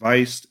had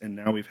Vice, and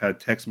now we've had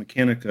Tex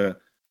Mechanica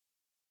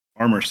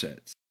armor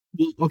sets.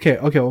 Okay.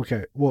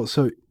 Well,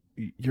 so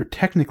you're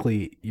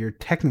technically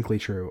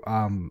true.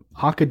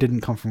 Haka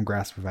didn't come from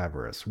Grasp of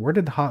Avarice. Where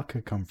did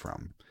Haka come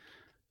from?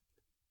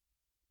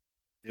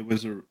 It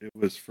was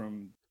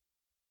from.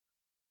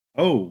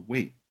 Oh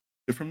wait,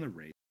 they're from the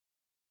raid.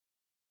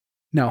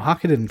 No,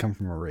 Haka didn't come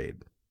from a raid.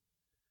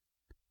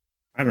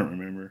 I don't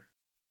remember.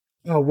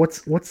 Oh,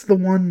 what's the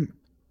one?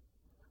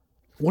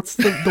 What's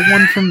the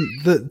one from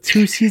the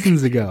 2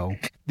 seasons ago?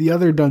 The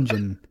other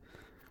dungeon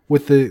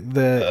with the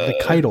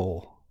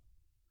Keitel.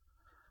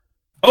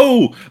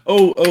 Oh!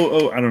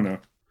 I don't know.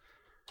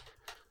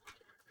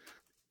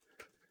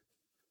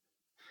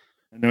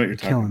 I know what you're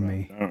talking Killing about.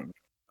 me. I don't know.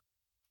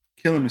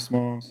 Killing me,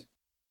 Smalls.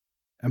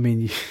 I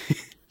mean, you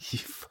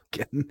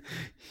fucking.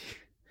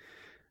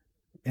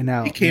 And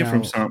now He came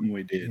from something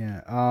we did.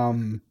 Yeah.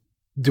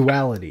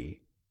 Duality.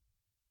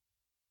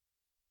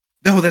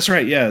 No, that's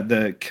right. Yeah,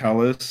 the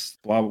Callus.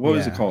 Blah. What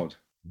was it Yeah. called?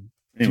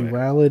 Anyway,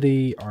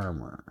 Duality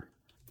armor.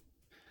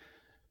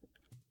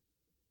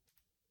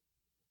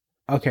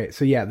 Okay,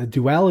 so yeah, the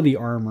duality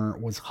armor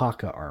was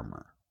Haka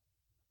armor.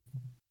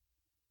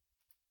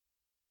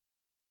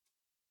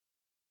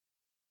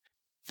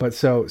 But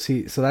so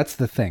that's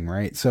the thing,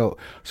 right? So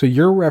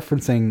you're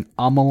referencing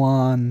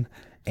Amalon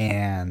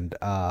and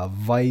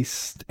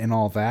Vice and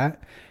all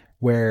that,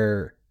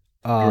 where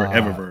or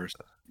Eververse.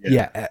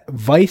 yeah,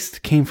 Vice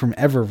came from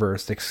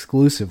Eververse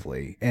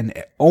exclusively and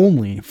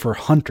only for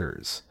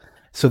hunters.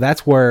 So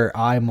that's where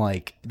I'm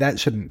like, that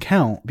shouldn't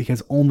count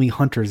because only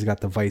hunters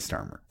got the Vice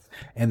armor,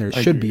 and there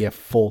should be a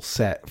full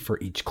set for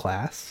each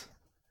class.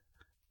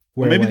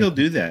 Well, maybe they'll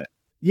do that.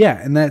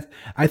 Yeah, and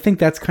I think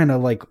that's kind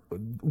of like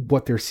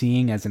what they're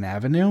seeing as an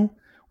avenue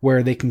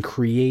where they can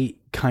create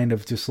kind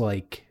of just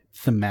like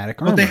thematic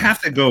armor. But they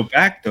have to go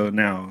back though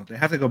now. They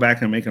have to go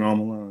back and make an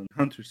Amalon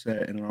Hunter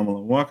set and an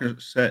Amalon Walker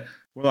set,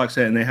 Warlock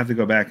set, and they have to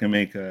go back and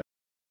make a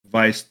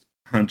Vice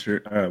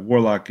Hunter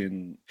Warlock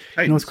and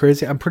Titan. You know what's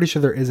crazy? I'm pretty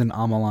sure there is an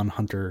Amalon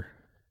Hunter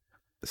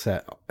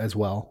set as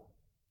well.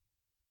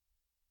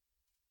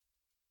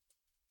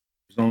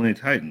 There's only a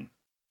Titan.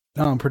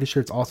 No, I'm pretty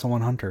sure it's also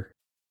on Hunter.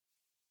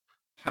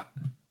 Are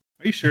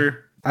you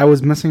sure? I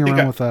was messing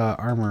around with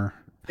armor.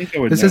 I think I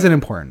would. This isn't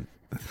important.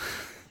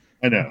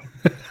 I know,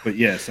 but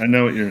yes, I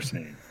know what you're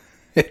saying.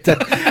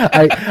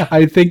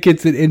 I think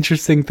it's an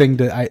interesting thing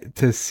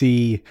to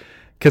see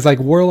because like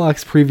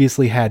Warlocks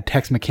previously had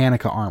Tex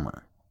Mechanica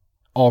armor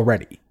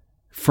already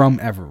from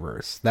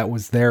Eververse. That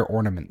was their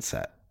ornament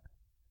set.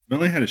 They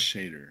only had a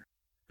shader.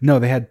 No,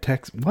 they had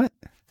Tex. What?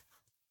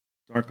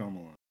 Dark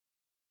Amalon.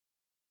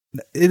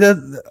 It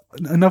does,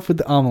 enough with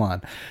the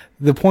Amalon.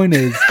 The point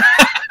is,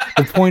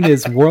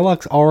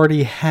 Warlocks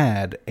already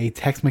had a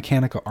Tex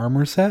Mechanica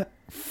armor set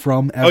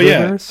from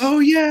Eververse. Oh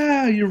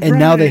yeah, you're right. And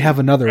now they have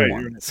another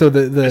one. Right. So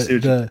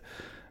the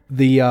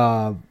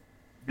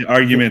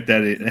argument that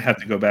they have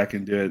to go back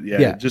and do it.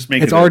 Yeah, just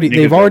make it's it already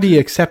they've already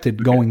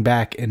accepted going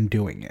back and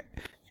doing it.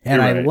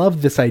 And You're right. I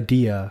love this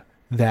idea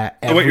that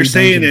So what every you're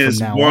saying dungeon is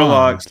from now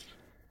warlocks. on,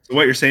 So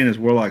what you're saying is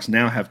warlocks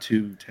now have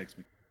 2 text.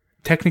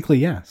 technically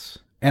yes,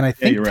 and I Yeah,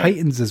 think you're right.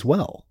 Titans as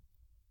well.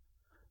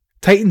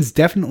 Titans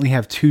definitely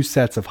have 2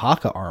 sets of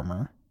Haka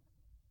armor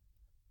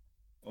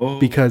Oh,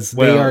 because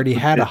they well, already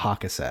had a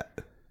Haka set.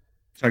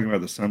 talking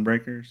about the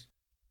Sunbreakers. Is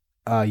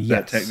that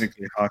Yes,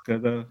 technically Haka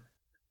though?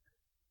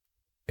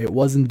 it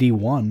was in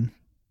D1.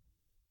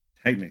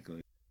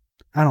 Technically.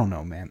 I don't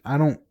know, man. I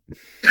don't.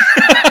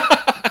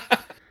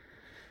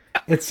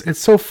 It's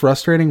so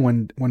frustrating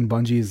when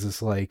Bungie is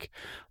just like,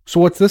 so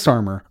what's this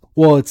armor?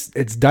 Well, it's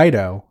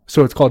Dido,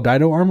 so it's called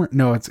Dido armor.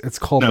 No, it's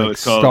called No, like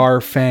it's called-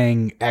 Star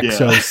Fang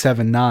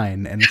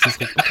XO79, and it's just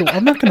like, okay, well,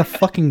 I'm not gonna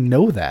fucking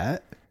know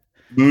that.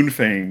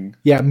 Moonfang.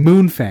 Yeah,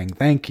 Moonfang.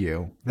 Thank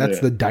you. That's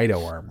Yeah. the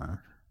Dido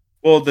armor.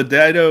 Well, the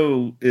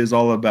Dido is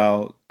all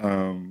about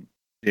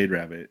Jade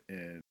Rabbit,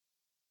 and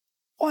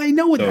Well, I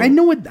know what So- I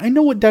know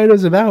what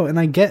Dido's about, and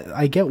I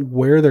get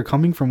where they're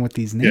coming from with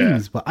these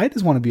names, but I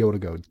just want to be able to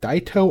go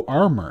Dido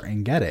armor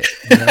and get it.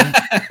 You know?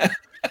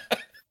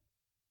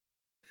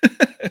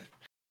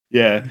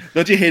 yeah.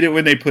 Don't you hate it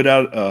when they put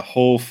out a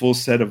whole full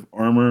set of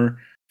armor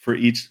for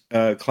each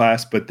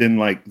class, but then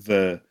like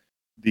the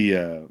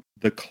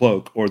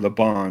cloak or the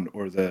bond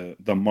or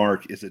the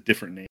mark is a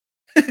different name?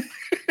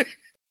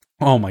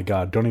 Oh my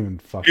god! Don't even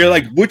fucking. You're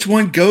like, which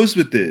one goes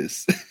with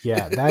this?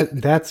 Yeah,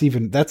 that's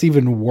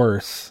even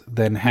worse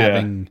than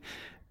having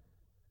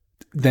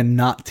than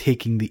not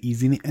taking the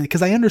easy name,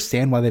 because I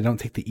understand why they don't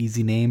take the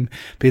easy name,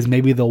 because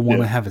maybe they'll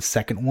want to have a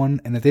second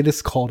one, and if they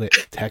just called it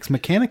Tex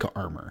Mechanica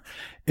Armor,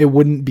 it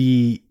wouldn't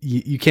be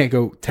you can't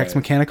go Tex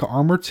Mechanica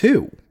Armor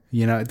 2.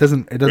 You know, it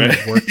doesn't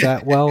work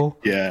that well.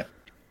 Yeah.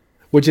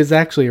 Which is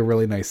actually a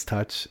really nice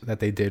touch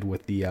that they did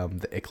with the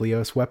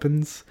Ichlios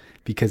weapons,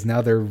 because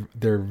now they're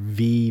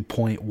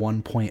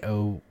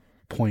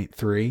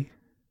V.1.0.3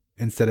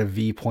 instead of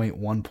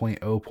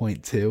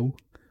V.1.0.2,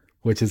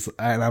 which is,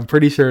 and I'm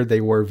pretty sure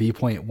they were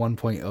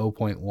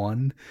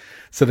V.1.0.1.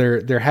 So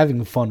they're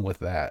having fun with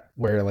that,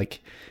 where like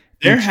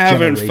They're each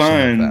having generation of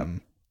fun.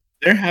 them-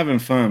 They're having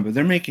fun, but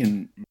they're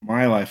making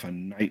my life a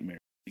nightmare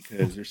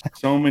because there's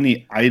so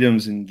many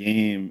items in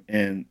game.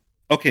 And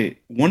okay,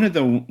 one of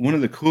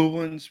the cool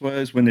ones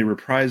was when they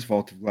reprised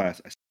Vault of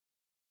Glass.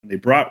 They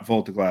brought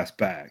Vault of Glass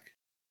back.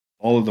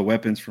 All of the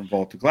weapons from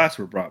Vault of Glass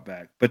were brought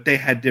back, but they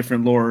had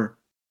different lore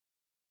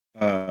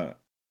flavor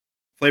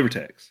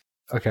text.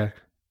 Okay.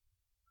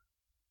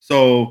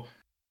 So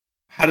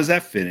how does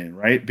that fit in,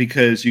 right?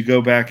 Because you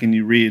go back and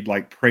you read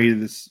like pray to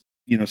this,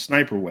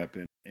 sniper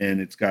weapon, and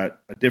it's got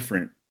a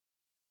different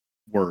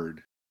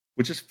word,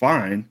 which is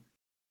fine,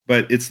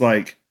 but it's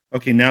like,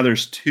 okay, now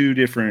there's 2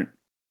 different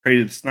pray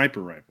to the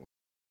sniper rifle,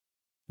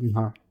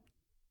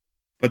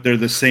 but they're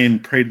the same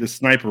pray to the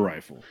sniper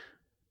rifle.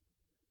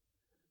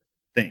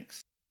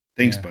 Thanks,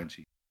 Yeah.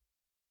 Bungie.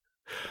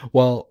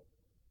 Well,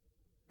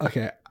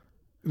 okay.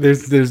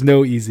 There's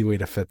no easy way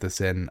to fit this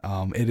in.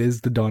 It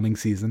is the dawning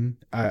season.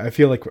 I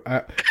feel like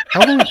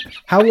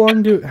how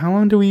long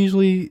do we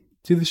usually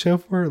do the show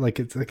for? Like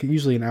it's like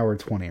usually an hour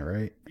 20,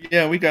 right?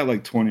 Yeah, we got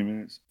like 20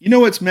 minutes. You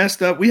know what's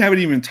messed up? We haven't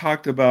even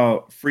talked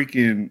about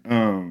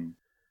freaking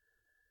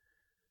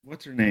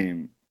what's her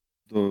name?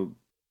 The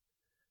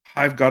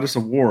Hive Goddess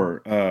of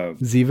War.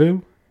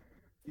 Zivu?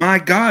 My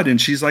God,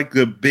 and she's like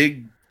the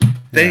big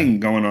thing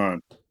going on.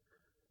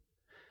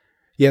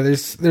 Yeah,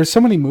 there's so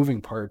many moving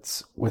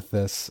parts with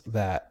this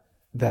that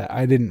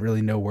I didn't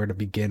really know where to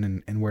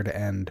begin and where to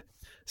end.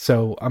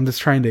 So I'm just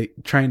trying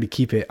to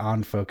keep it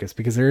on focus,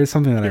 because there is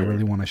something that I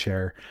really want to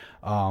share.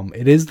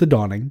 It is the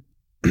dawning.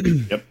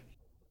 Yep.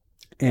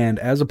 And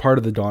as a part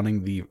of the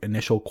dawning, the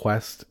initial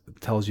quest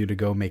tells you to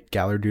go make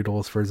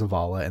Galardoodles for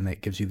Zavala, and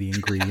that gives you the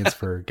ingredients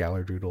for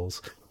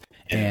Galardoodles.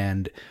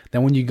 And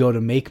then when you go to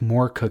make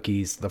more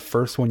cookies, the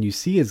first one you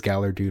see is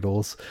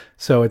Galardoodles.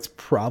 So it's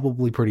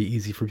probably pretty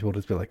easy for people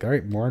to be like, all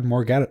right, more and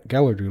more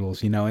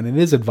Galardoodles, and it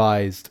is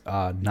advised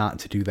not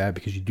to do that,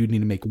 because you do need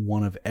to make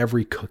one of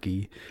every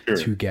cookie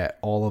to get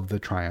all of the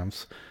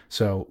triumphs.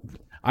 So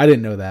I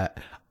didn't know that.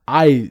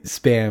 I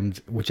spammed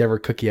whichever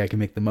cookie I can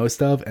make the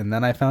most of, and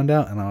then I found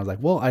out, and I was like,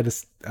 well, I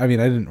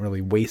didn't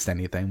really waste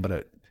anything,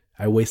 but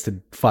I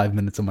wasted 5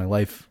 minutes of my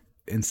life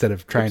instead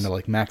of trying to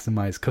like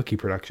maximize cookie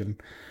production.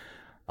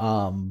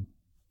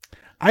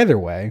 Either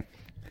way,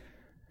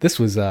 this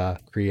was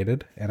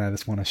created, and I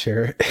just want to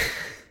share it.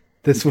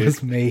 This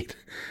was made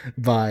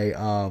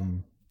by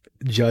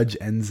Judge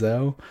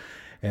Enzo,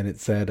 and it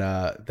said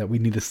that we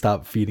need to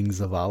stop feeding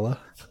Zavala.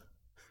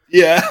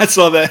 Yeah, I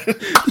saw that.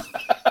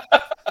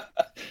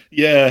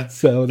 Yeah,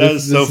 so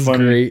this so is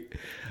funny. great.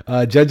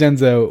 Judge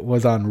Enzo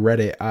was on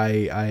Reddit.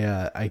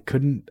 I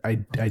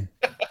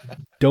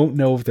don't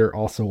know if they're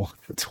also on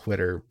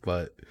Twitter,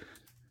 but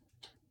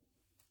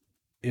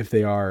if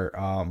they are,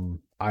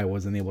 I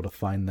wasn't able to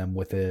find them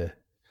with a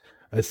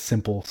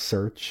simple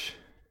search.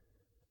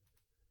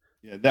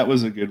 Yeah, that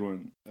was a good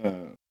one.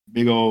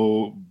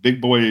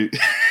 Big boy.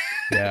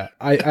 Yeah,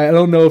 I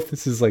don't know if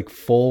this is like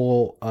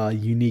full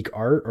unique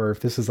art, or if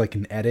this is like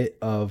an edit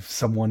of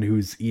someone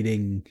who's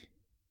eating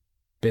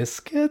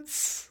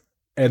biscuits.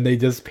 and they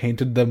just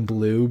painted them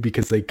blue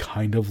because they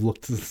kind of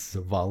looked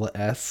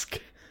Zavala-esque.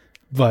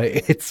 But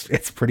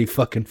it's pretty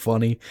fucking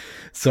funny.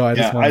 So I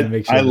just Yeah, wanted to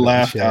make I sure that it was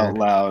laughed out shared.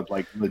 loud,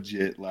 like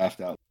legit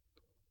laughed out.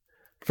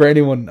 For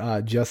anyone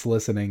just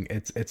listening,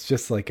 it's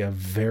just like a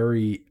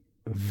very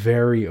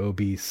very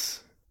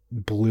obese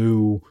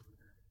blue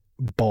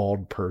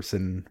bald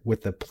person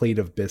with a plate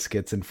of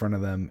biscuits in front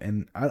of them,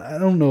 and I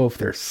don't know if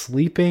they're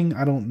sleeping.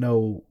 I don't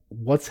know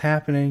what's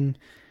happening.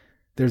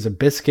 There's a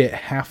biscuit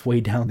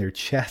halfway down their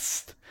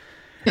chest.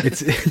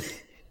 It's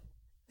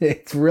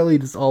it's really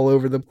just all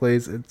over the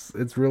place.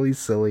 It's really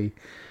silly.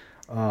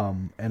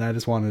 And I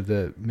just wanted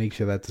to make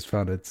sure that just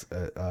found its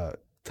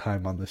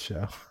time on the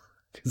show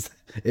because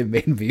it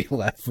made me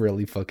laugh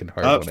really fucking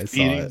hard Stop when I saw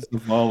feeding it.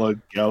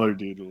 Zavala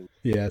Gallardoodle.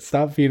 Yeah,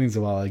 stop feeding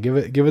Zavala. Give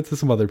it to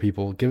some other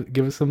people. Give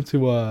it some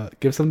to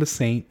give some to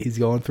Saint. He's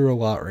going through a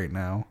lot right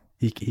now.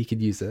 He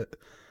could use it.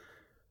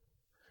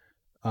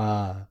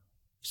 Uh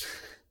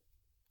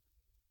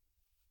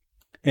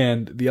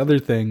and the other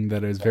thing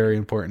that is very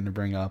important to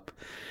bring up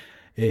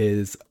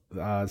is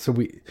so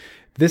we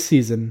this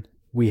season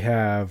we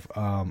have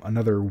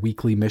another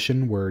weekly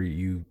mission where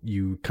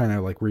you kind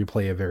of like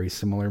replay a very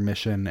similar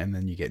mission and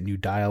then you get new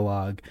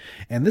dialogue,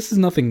 and this is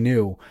nothing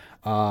new.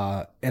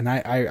 And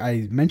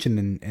I mentioned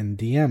in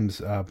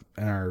DMs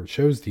in our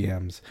show's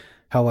DMs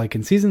how like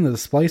in season of the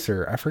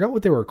Splicer, I forgot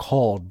what they were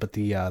called, but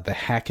the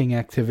hacking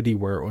activity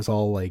where it was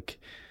all like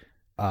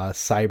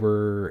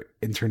cyber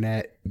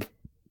internet,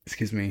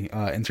 excuse me,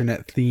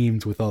 internet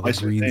themed with all the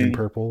Splicer greens and thing.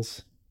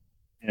 purples.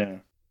 Yeah.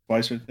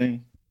 Splicer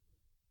thing.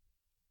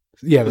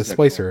 Yeah, What the was that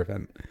called? Splicer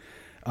event.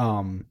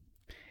 Um,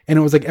 and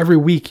it was like every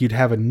week you'd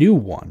have a new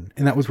one,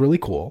 and that was really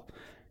cool.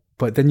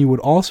 But then you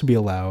would also be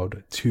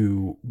allowed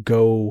to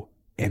go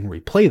and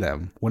replay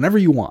them whenever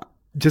you want,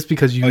 just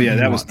because Oh yeah, you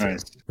that was want to,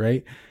 nice.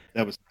 right?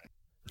 That was nice.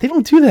 They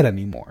don't do that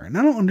anymore, and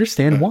I don't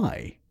understand Uh,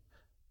 why.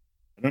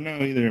 I don't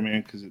know either,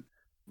 man, because it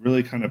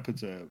really kind of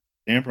puts a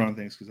damper on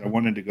things. Because I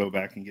wanted to go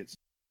back and get some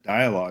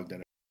dialogue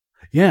that.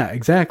 Yeah,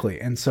 exactly.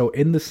 And so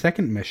in the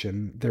second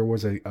mission, there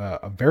was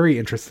a very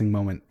interesting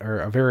moment, or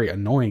a very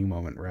annoying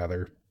moment,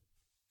 rather,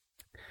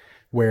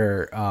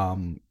 where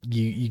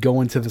you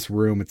go into this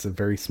room. It's a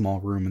very small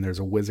room, and there's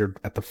a wizard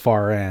at the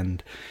far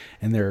end,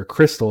 and there are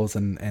crystals,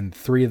 and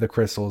three of the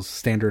crystals,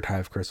 standard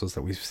hive crystals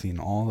that we've seen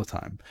all the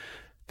time,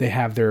 they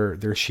have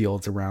their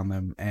shields around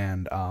them,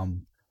 and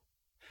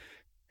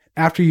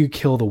after you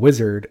kill the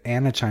wizard,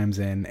 Anna chimes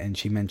in and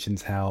she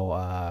mentions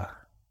how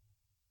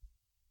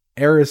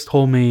Eris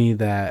told me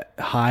that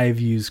Hive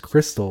used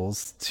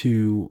crystals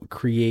to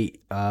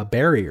create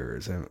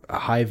barriers and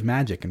Hive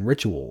magic and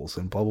rituals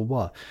and blah blah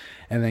blah.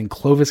 And then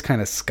Clovis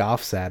kind of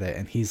scoffs at it,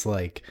 and he's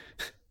like,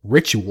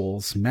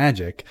 "Rituals,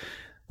 magic.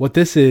 What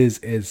this is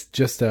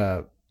just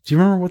a." Do you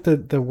remember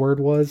what the word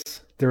was?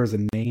 There was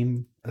a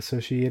name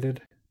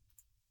associated.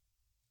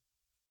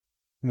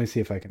 Let me see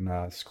if I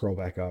can scroll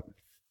back up.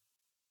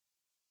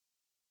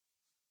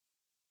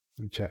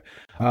 Check.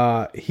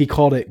 He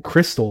called it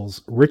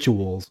crystals,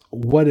 rituals.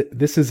 What?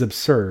 This is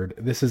absurd.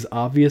 This is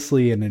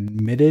obviously an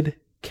admitted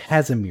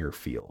Casimir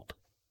field.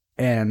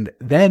 And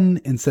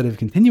then instead of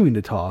continuing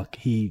to talk,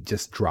 he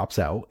just drops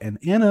out. And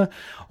Anna,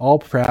 all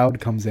proud,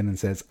 comes in and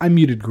says, "I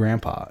muted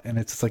Grandpa." And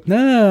it's just like,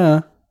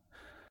 nah.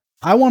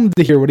 I wanted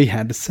to hear what he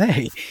had to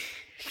say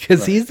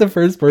because Right. he's the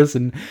first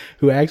person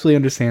who actually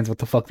understands what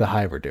the fuck the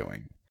Hive are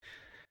doing.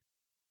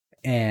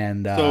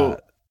 And So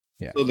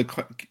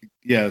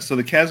yeah, so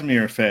the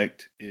Casimir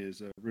effect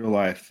is a real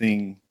life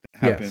thing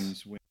that yes,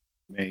 happens when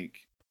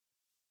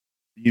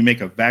you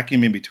make a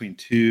vacuum in between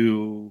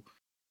two.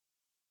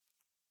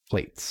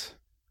 plates.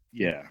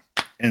 Yeah.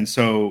 And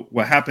so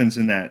what happens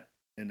in that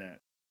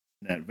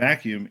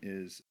vacuum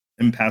is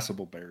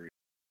impassable barrier,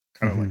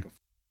 kind of Mm-hmm. like a.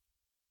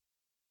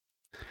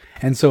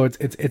 And so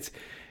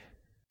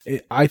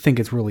I think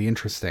it's really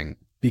interesting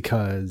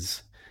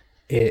because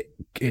it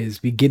is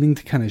beginning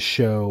to kind of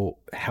show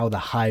how the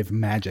Hive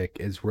magic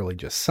is really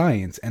just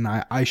science. And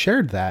I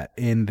shared that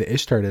in the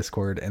Ishtar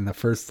Discord, and the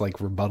first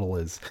like rebuttal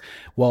is,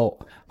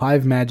 well,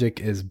 Hive magic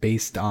is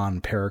based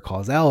on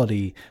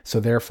paracausality, so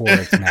therefore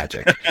it's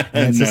magic.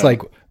 And it's just No.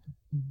 like,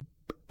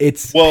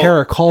 it's Well,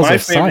 paracausal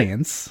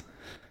science.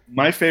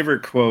 my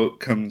favorite quote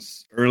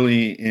comes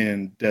early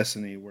in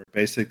Destiny, where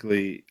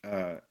basically,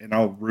 and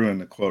I'll ruin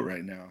the quote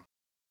right now,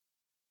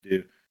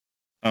 dude.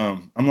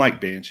 I'm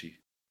like Banshee.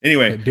 Yeah,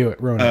 Anyway, do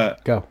it, ruin it, uh,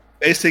 go.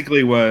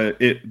 basically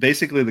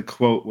the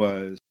quote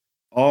was,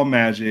 "All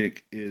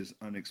magic is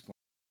unexplained."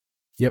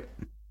 Yep.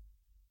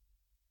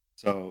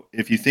 So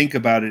if you think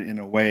about it in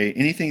a way,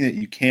 anything that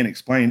you can't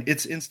explain,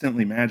 it's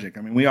instantly magic.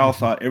 I mean, we all Mm-hmm.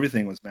 thought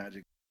everything was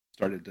magic,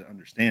 started to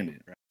understand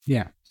it, right?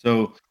 Yeah.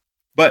 So,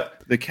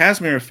 but the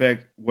Casimir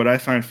effect, what I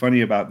find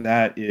funny about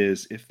that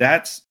is if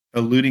that's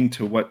alluding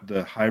to what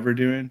the Hive are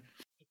doing,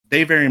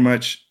 they very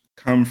much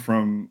come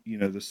from,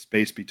 the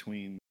space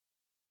between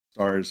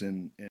stars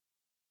and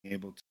being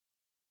able to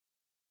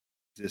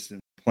exist and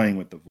playing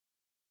with the void.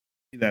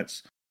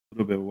 That's a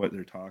little bit of what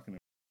they're talking about.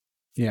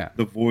 Yeah.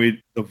 The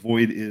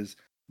void is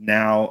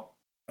now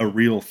a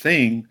real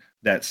thing,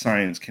 that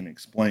science can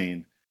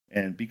explain.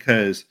 And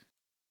because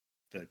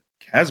the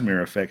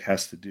Casimir effect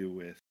has to do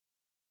with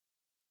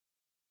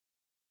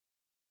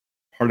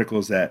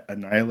particles that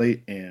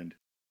annihilate and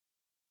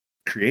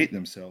create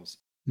themselves,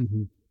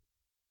 Mm-hmm.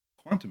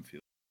 quantum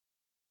field.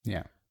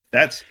 Yeah.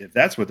 If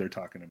that's what they're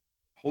talking about.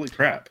 Holy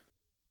crap.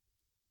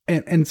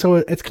 And so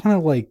it's kind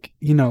of like,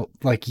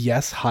 like,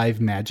 yes, hive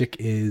magic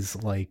is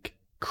like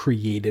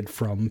created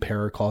from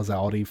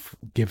paracausality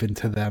given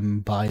to them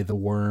by the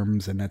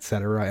worms and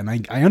etc. And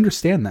I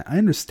understand that. I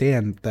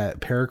understand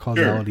that Sure.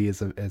 paracausality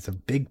is a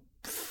big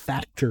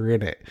factor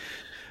in it.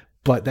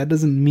 But that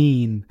doesn't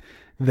mean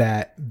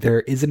that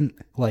there isn't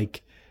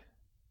like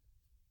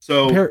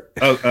So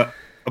par-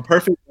 a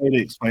perfect way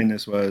to explain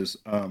this was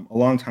a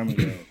long time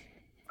ago.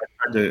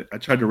 I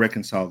tried to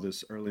reconcile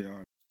this early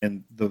on,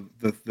 and the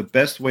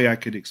best way I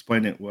could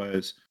explain it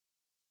was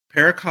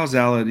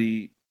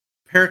paracausality.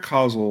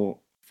 Paracausal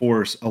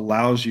force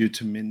allows you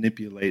to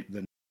manipulate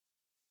the.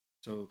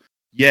 So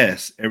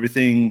yes,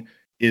 everything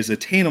is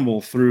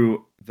attainable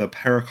through the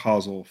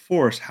paracausal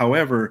force.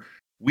 However,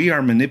 we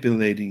are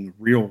manipulating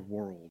real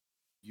world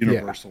yeah.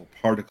 universal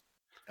particle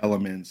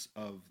elements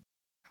of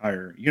the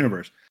entire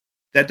universe.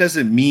 That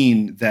doesn't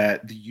mean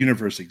that the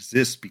universe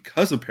exists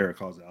because of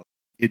paracausality.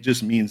 It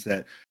just means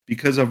that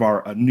because of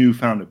our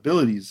newfound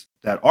abilities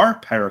that are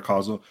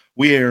paracausal,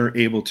 we are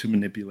able to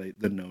manipulate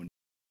the known.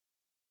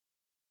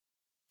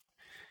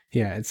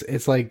 Yeah,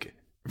 it's like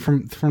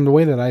from the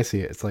way that I see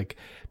it, it's like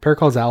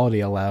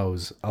paracausality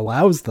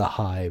allows the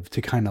hive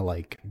to kind of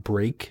like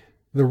break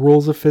the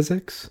rules of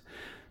physics,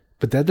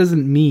 but that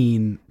doesn't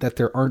mean that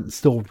there aren't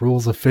still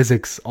rules of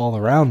physics all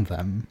around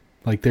them.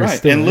 Like there Right.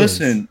 still And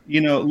is.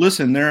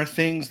 listen, there are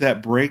things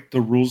that break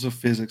the rules of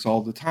physics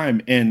all the time.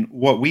 And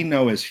what we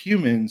know as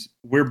humans,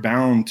 we're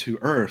bound to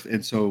Earth.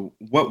 And so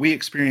what we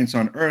experience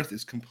on Earth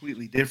is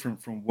completely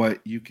different from what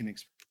you can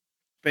experience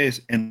in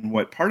space and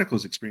what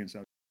particles experience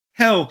out.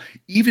 Hell,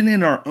 even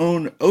in our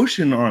own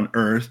ocean on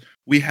Earth,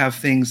 we have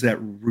things that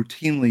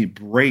routinely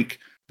break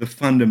the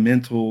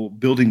fundamental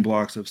building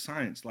blocks of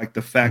science, like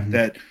the fact Mhm.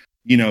 that,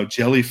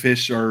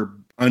 jellyfish are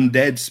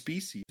undead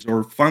species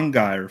or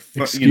fungi or,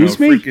 Excuse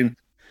me? freaking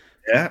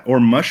yeah, or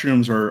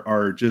mushrooms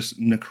are just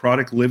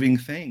necrotic living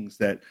things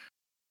that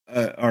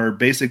are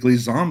basically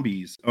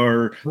zombies,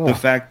 or the Oh,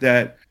 fact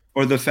that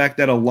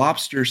a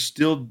lobster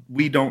still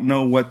we don't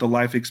know what the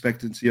life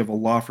expectancy of a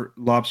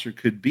lobster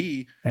could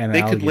be. and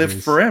They could live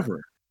alligators.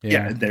 forever. Yeah,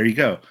 Yeah. there you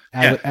go.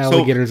 Yeah, so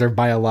Alligators are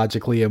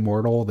biologically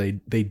immortal.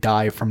 They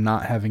die from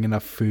not having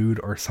enough food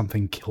or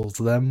something kills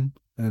them.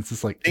 And it's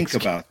just like, think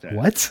about that.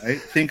 what? Right?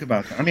 Think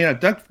about that. I mean,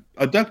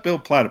 a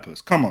duck-billed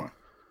platypus. Come on.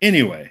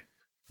 Anyway,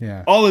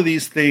 Yeah. all of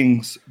these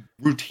things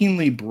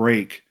routinely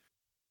break.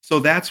 So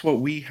that's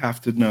what we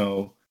have to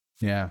know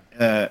Yeah.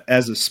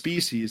 as a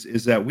species,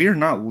 is that we are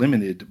not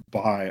limited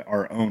by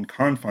our own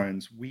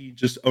confines. We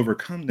just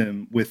overcome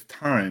them with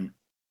time,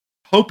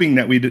 hoping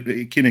that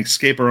we can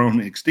escape our own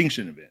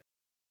extinction event. Yeah.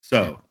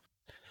 So,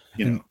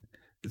 you And know,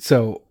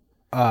 so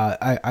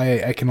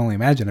I can only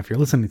imagine if you're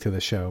listening to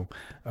the show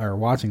or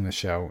watching the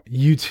show,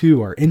 you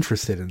too are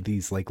interested in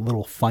these like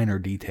little finer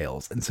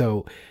details. And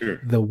so sure.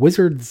 the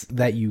wizards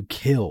that you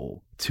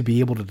kill to be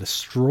able to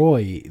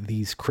destroy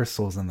these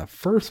crystals in the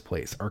first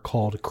place are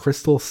called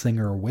crystal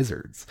singer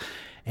wizards.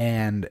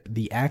 And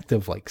the act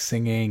of like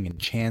singing and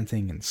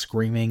chanting and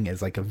screaming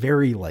is like a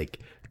very like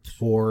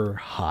core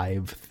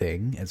hive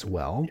thing as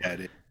well. Yeah, it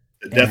is.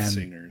 The Death And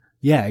Singers.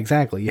 yeah,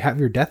 exactly. You have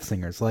your death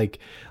singers, like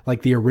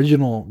the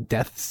original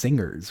death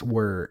singers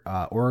were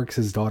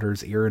Oryx's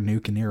daughters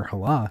Iranuke and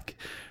Irhalak,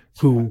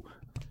 who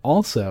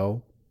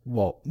also,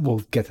 well, we'll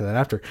get to that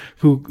after.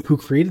 Who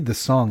created the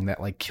song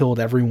that like killed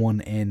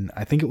everyone in,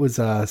 I think it was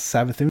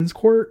Savathun's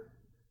court,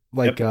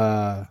 like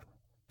Yep.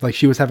 like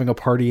she was having a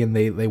party and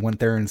they went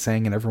there and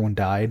sang and everyone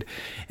died.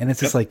 And it's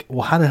just Yep. like,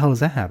 well, how the hell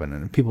does that happen?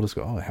 And people just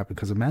go, oh, it happened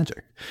because of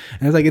magic.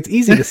 And it's like, it's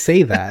easy to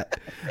say that,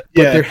 but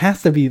there Yeah.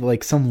 has to be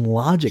like some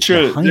logic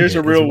Sure. behind There's a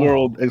it as real well.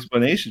 world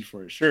explanation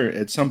for it. Sure.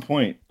 At some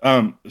point.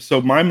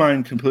 So my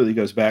mind completely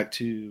goes back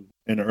to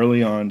an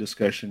early on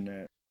discussion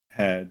that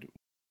had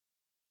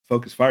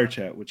Focus Fire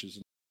Chat, which is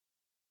a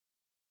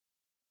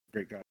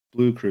great guy.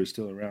 Blue Crew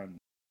still around.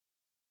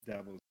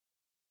 Dabbles.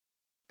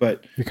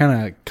 But You're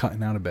kind of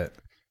cutting out a bit.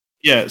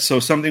 yeah, so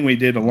something we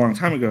did a long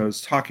time ago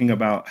is talking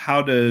about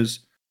how does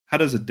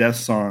a death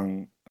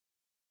song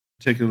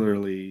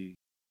particularly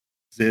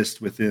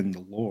exist within the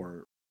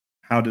lore?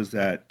 How does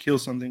that kill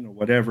something or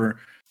whatever?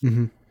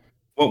 Hmm.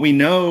 What we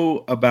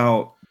know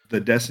about the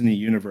Destiny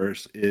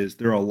universe is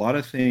there are a lot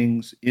of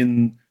things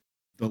in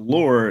the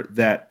lore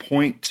that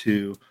point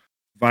to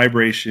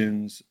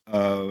vibrations,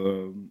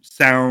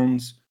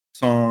 sounds,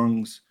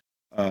 songs,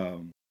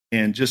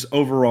 and just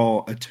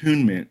overall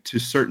attunement to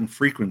certain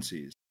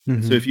frequencies.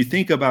 And so Hmm. if you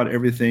think about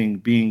everything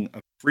being a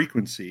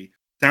frequency,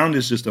 sound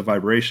is just a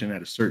vibration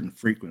at a certain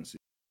frequency.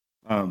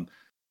 Um,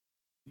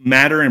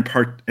 Matter and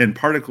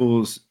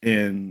particles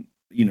and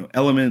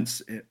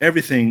elements,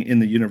 everything in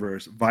the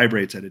universe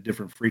vibrates at a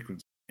different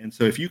frequency. And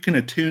so if you can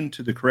attune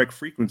to the correct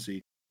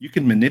frequency, you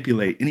can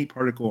manipulate any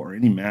particle or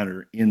any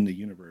matter in the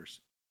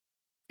universe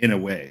in a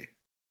way,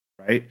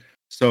 right?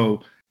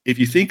 So if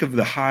you think of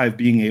the hive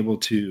being able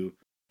to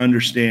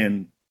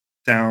understand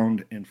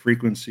sound and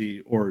frequency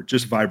or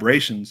just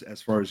vibrations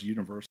as far as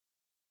universal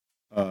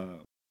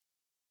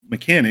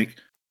mechanic,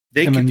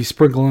 and then you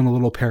sprinkle in a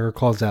little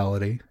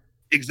paracausality.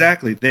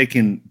 Exactly. They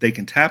can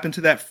tap into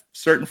that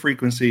certain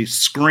frequency,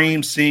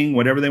 scream, sing,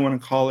 whatever they want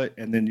to call it,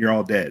 and then you're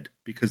all dead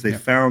because they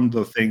found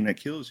the thing that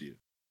kills you.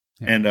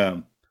 Yeah.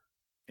 And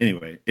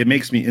anyway, it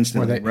makes me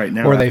instantly right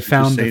now. Or they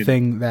found the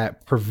thing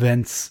that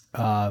prevents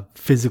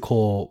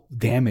physical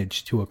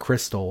damage to a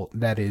crystal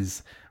that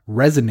is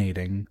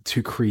resonating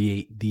to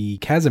create the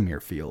Casimir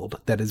field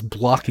that is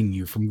blocking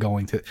you from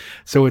going to.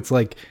 So it's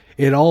like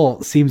it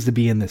all seems to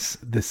be in this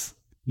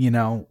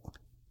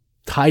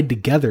tied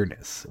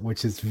togetherness,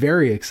 which is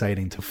very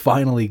exciting to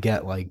finally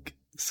get like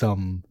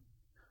some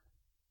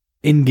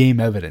in-game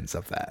evidence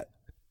of that.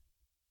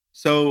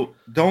 So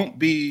don't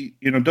be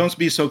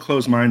so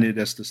close-minded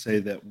as to say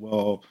that,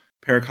 well,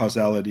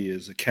 paracausality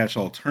is a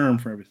catch-all term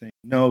for everything.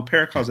 No,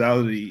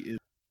 paracausality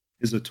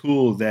is a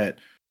tool that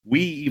we,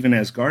 even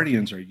as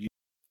guardians, are using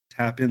to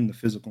tap in the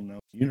physical known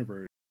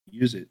universe,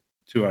 use it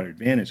to our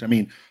advantage. I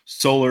mean,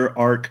 solar,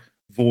 arc,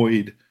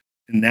 void,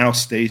 and now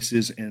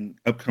stasis and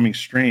upcoming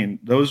strain,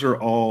 those are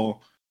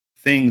all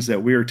things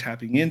that we're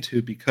tapping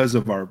into because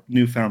of our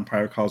newfound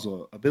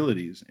paracausal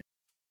abilities.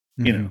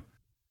 Mm-hmm.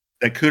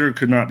 That could or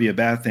could not be a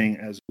bad thing,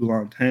 as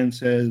Ulan 10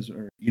 says,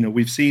 or,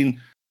 we've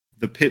seen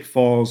the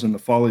pitfalls and the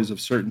follies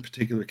of certain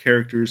particular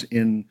characters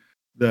in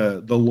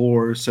the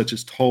lore, such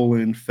as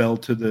Toland fell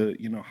to the,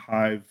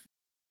 hive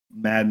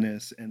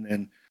madness. And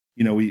then,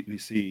 we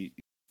see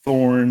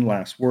Thorn,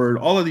 Last Word,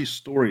 all of these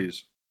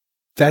stories.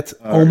 That's,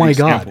 oh my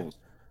examples. God.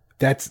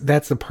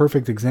 That's the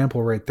perfect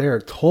example right there.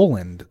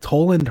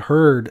 Toland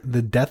heard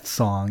the death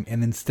song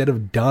and instead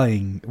of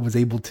dying was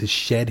able to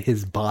shed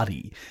his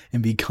body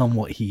and become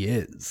what he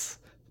is.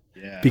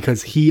 Yeah.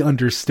 Because he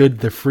understood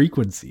the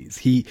frequencies.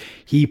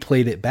 He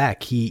played it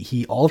back.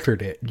 He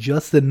altered it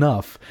just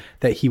enough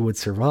that he would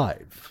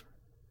survive.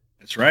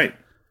 That's right.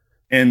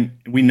 And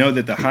we know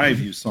that the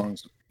Hive used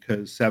songs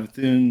because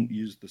Savathun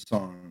used the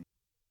song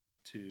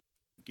to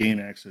gain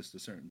access to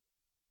certain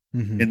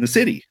in the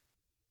city.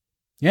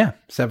 Yeah,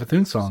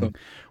 Savathun song,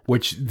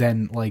 which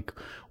then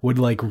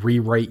would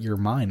rewrite your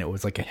mind. It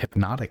was like a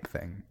hypnotic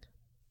thing.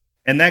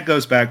 And that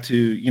goes back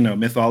to,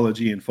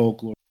 mythology and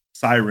folklore,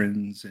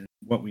 sirens and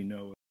what we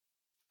know of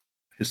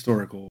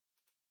historical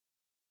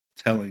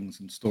tellings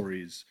and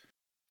stories,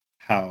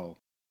 how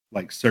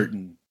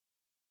certain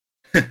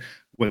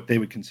what they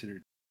would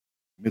consider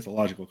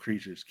mythological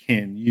creatures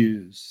can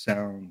use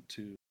sound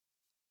to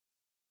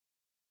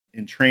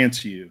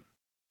entrance you,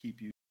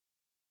 keep you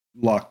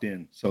locked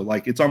in. So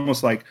it's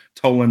almost like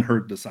Toland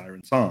heard the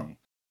siren song.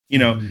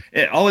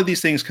 All of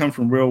these things come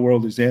from real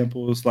world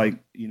examples,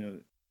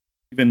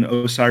 even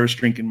Osiris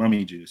drinking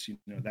mummy juice.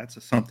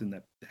 That's something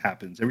that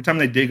happens every time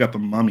they dig up a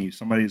mummy.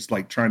 Somebody's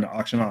trying to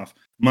auction off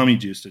mummy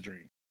juice to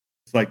drink.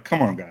 It's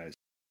come on, guys.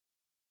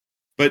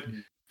 But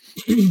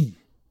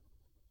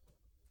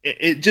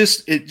it's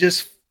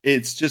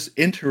just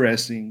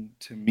interesting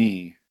to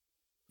me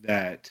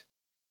that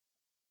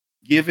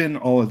given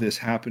all of this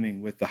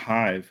happening with the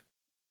Hive,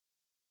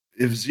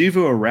 if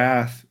Xivu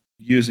Arath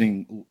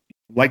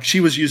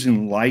she was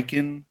using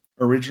lichen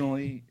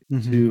originally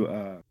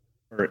to,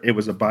 or it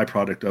was a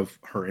byproduct of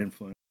her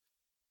influence,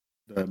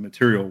 the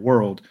material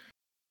world,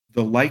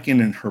 the lichen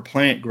and her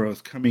plant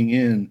growth coming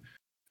in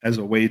as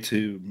a way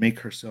to make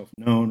herself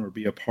known or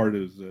be a part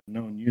of the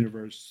known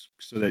universe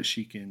so that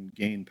she can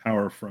gain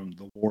power from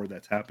the war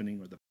that's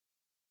happening or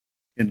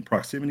in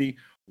proximity,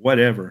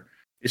 whatever.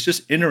 It's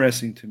just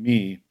interesting to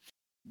me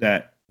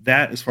that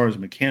as far as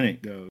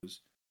mechanic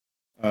goes,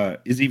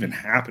 is even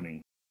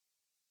happening,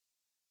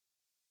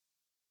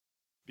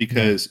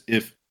 because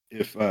if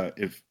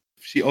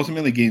she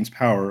ultimately gains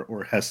power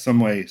or has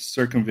some way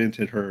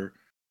circumvented her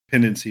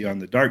dependency on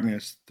the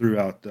darkness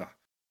throughout the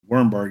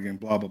worm bargain,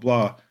 blah blah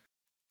blah,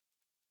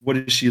 what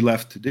is she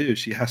left to do?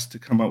 She has to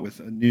come up with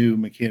a new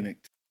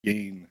mechanic to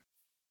gain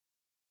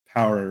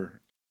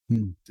power.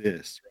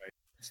 Exist, right?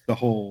 It's the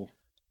whole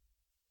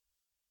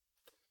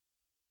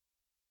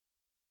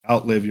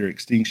outlive your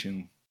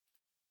extinction.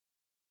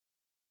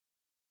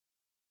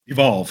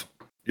 Evolve.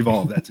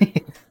 That's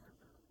it.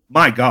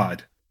 My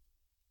God.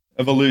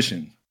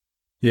 Evolution.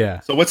 Yeah.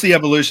 So what's the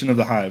evolution of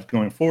the Hive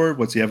going forward?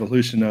 What's the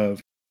evolution of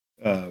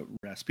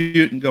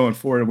Rasputin going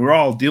forward? And we're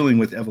all dealing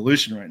with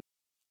evolution right now.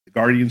 The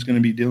Guardian's going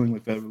to be dealing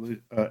with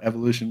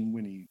evolution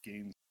when he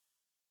gains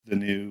the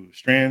new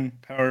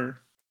strand power.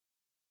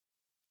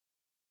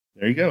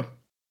 There you go.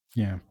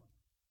 Yeah.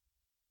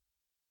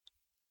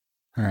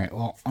 All right.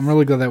 Well, I'm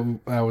really glad that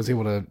I was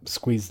able to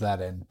squeeze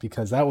that in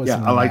because that was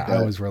something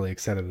I was really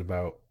excited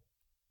about.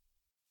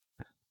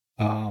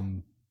 Our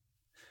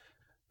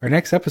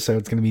next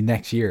episode is going to be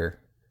next year.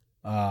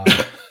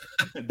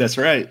 That's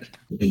right.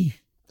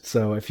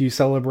 So if you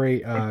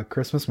celebrate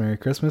Christmas, Merry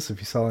Christmas. If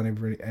you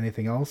celebrate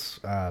anything else,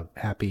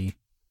 happy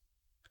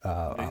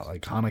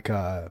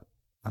Hanukkah,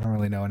 I don't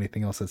really know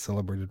anything else that's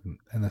celebrated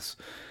in this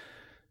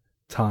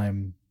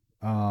time.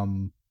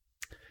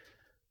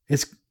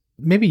 Is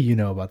maybe you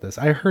know about this.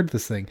 I heard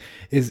this thing.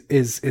 Is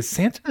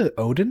Santa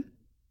Odin?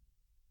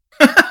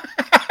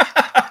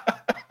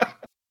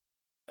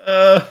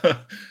 uh,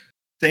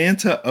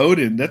 Santa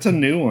Odin. That's a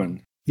new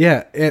one.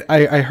 Yeah,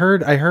 I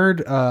heard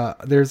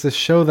there's a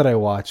show that I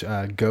watch,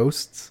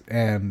 Ghosts,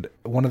 and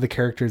one of the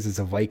characters is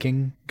a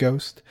Viking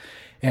ghost,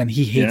 and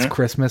he hates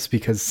Christmas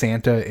because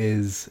Santa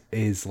is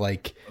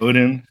like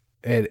Odin,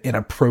 an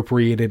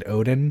appropriated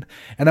Odin,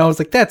 and I was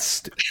like,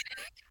 that's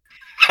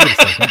wait a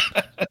second.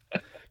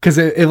 Because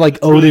it like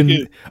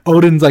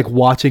Odin's like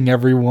watching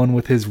everyone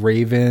with his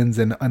ravens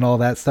and all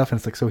that stuff, and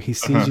it's like, so he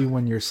sees you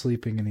when you're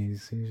sleeping and he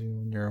sees you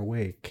when you're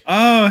awake.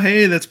 Oh,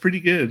 hey, that's pretty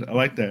good. I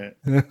like that.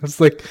 It's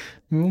like,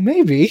 well,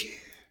 maybe.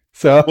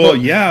 So well,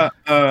 yeah.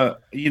 So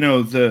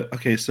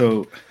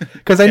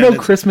because I know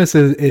Christmas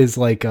is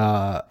like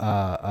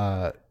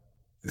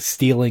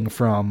stealing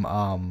from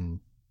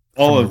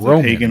all of the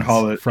Romans, pagan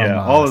holidays,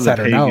 all of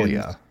Saturnalia. The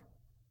pagans.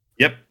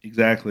 Yep,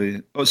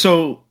 exactly.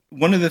 So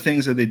one of the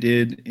things that they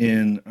did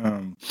in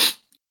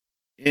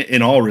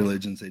all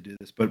religions, they did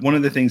this, but one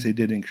of the things they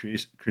did in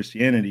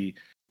Christianity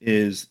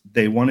is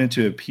they wanted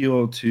to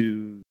appeal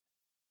to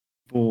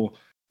people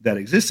that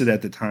existed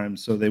at the time.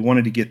 So they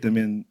wanted to get them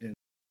in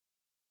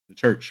the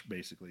church,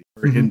 basically,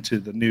 or into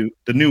the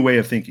new way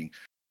of thinking.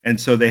 And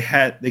so they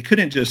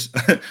couldn't just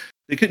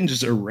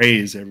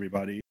erase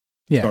everybody,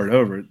 start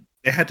over.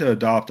 They had to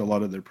adopt a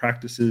lot of their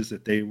practices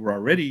that they were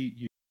already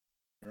using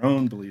in their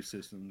own belief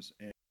systems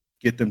and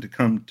get them to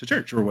come to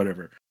church or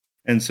whatever.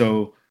 And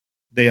so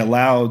they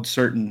allowed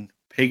certain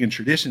pagan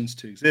traditions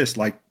to exist,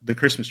 like the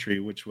Christmas tree,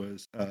 which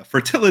was a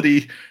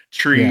fertility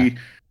tree,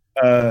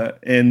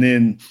 and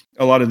then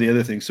a lot of the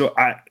other things. So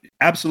I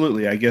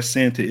guess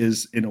Santa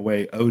is in a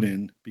way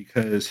Odin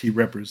because he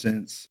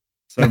represents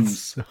some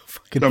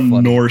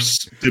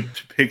Norse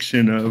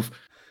depiction of,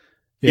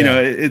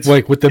 it's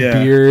like with the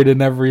beard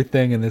and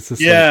everything, and it's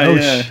just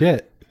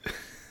shit.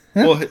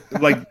 Well,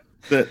 like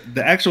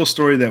the actual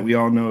story that we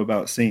all know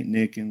about Saint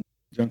Nick and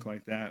junk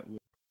like that was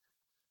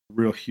a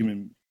real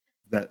human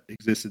that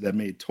existed that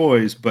made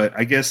toys, but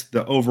I guess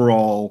the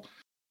overall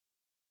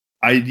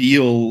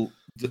ideal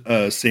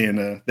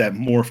Santa that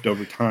morphed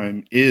over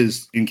time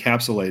is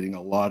encapsulating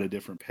a lot of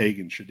different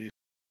pagan traditions.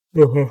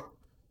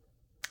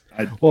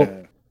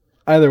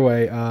 Either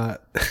way,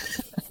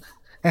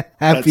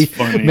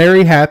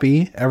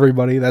 happy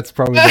everybody. That's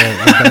probably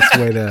the best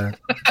way to.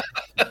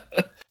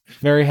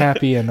 Very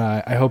happy, and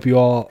I hope you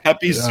all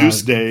happy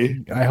Zeus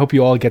Day. I hope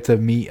you all get to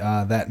meet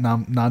that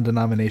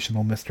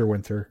non-denominational Mr.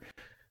 Winter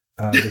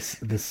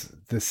this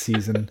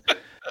season.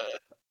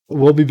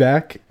 We'll be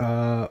back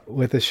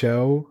with a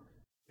show.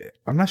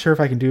 I'm not sure if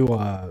I can do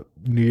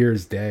New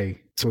Year's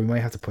Day, so we might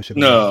have to push it.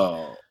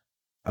 No,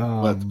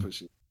 we'll have to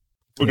push it.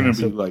 We're gonna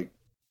be like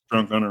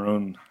drunk on our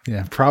own.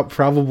 Yeah,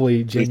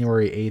 probably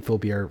January 8th will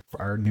be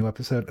our new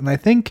episode, and I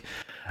think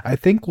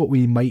what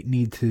we might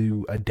need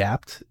to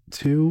adapt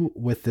to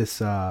with this,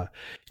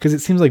 because it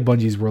seems like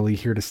Bungie's really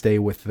here to stay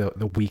with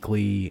the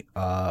weekly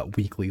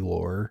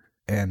lore,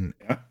 and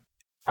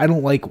I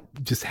don't like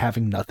just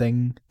having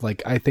nothing.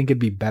 Like, I think it'd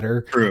be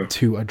better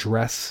to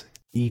address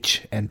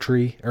each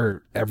entry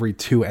or every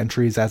 2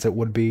 entries as it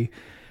would be,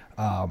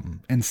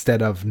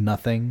 instead of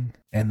nothing,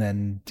 and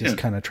then just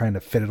kind of trying to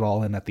fit it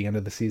all in at the end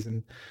of the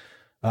season.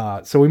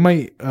 So we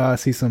might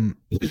see some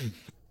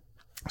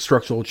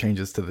structural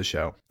changes to the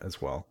show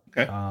as well.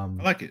 Okay, I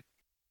like it.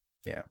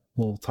 Yeah,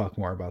 we'll talk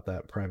more about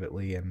that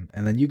privately, and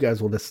then you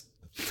guys will just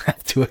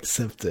have to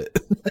accept it.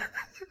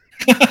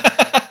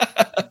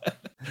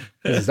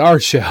 This is our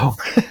show.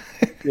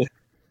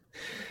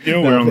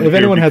 If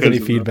anyone has any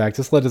feedback,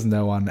 just let us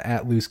know on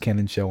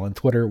 @LooseCannonShow on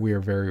Twitter. We are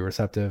very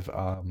receptive.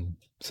 Have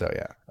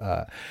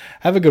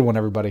a good one,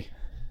 everybody.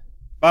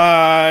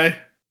 Bye.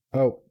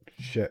 Oh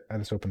shit! I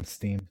just opened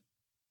Steam.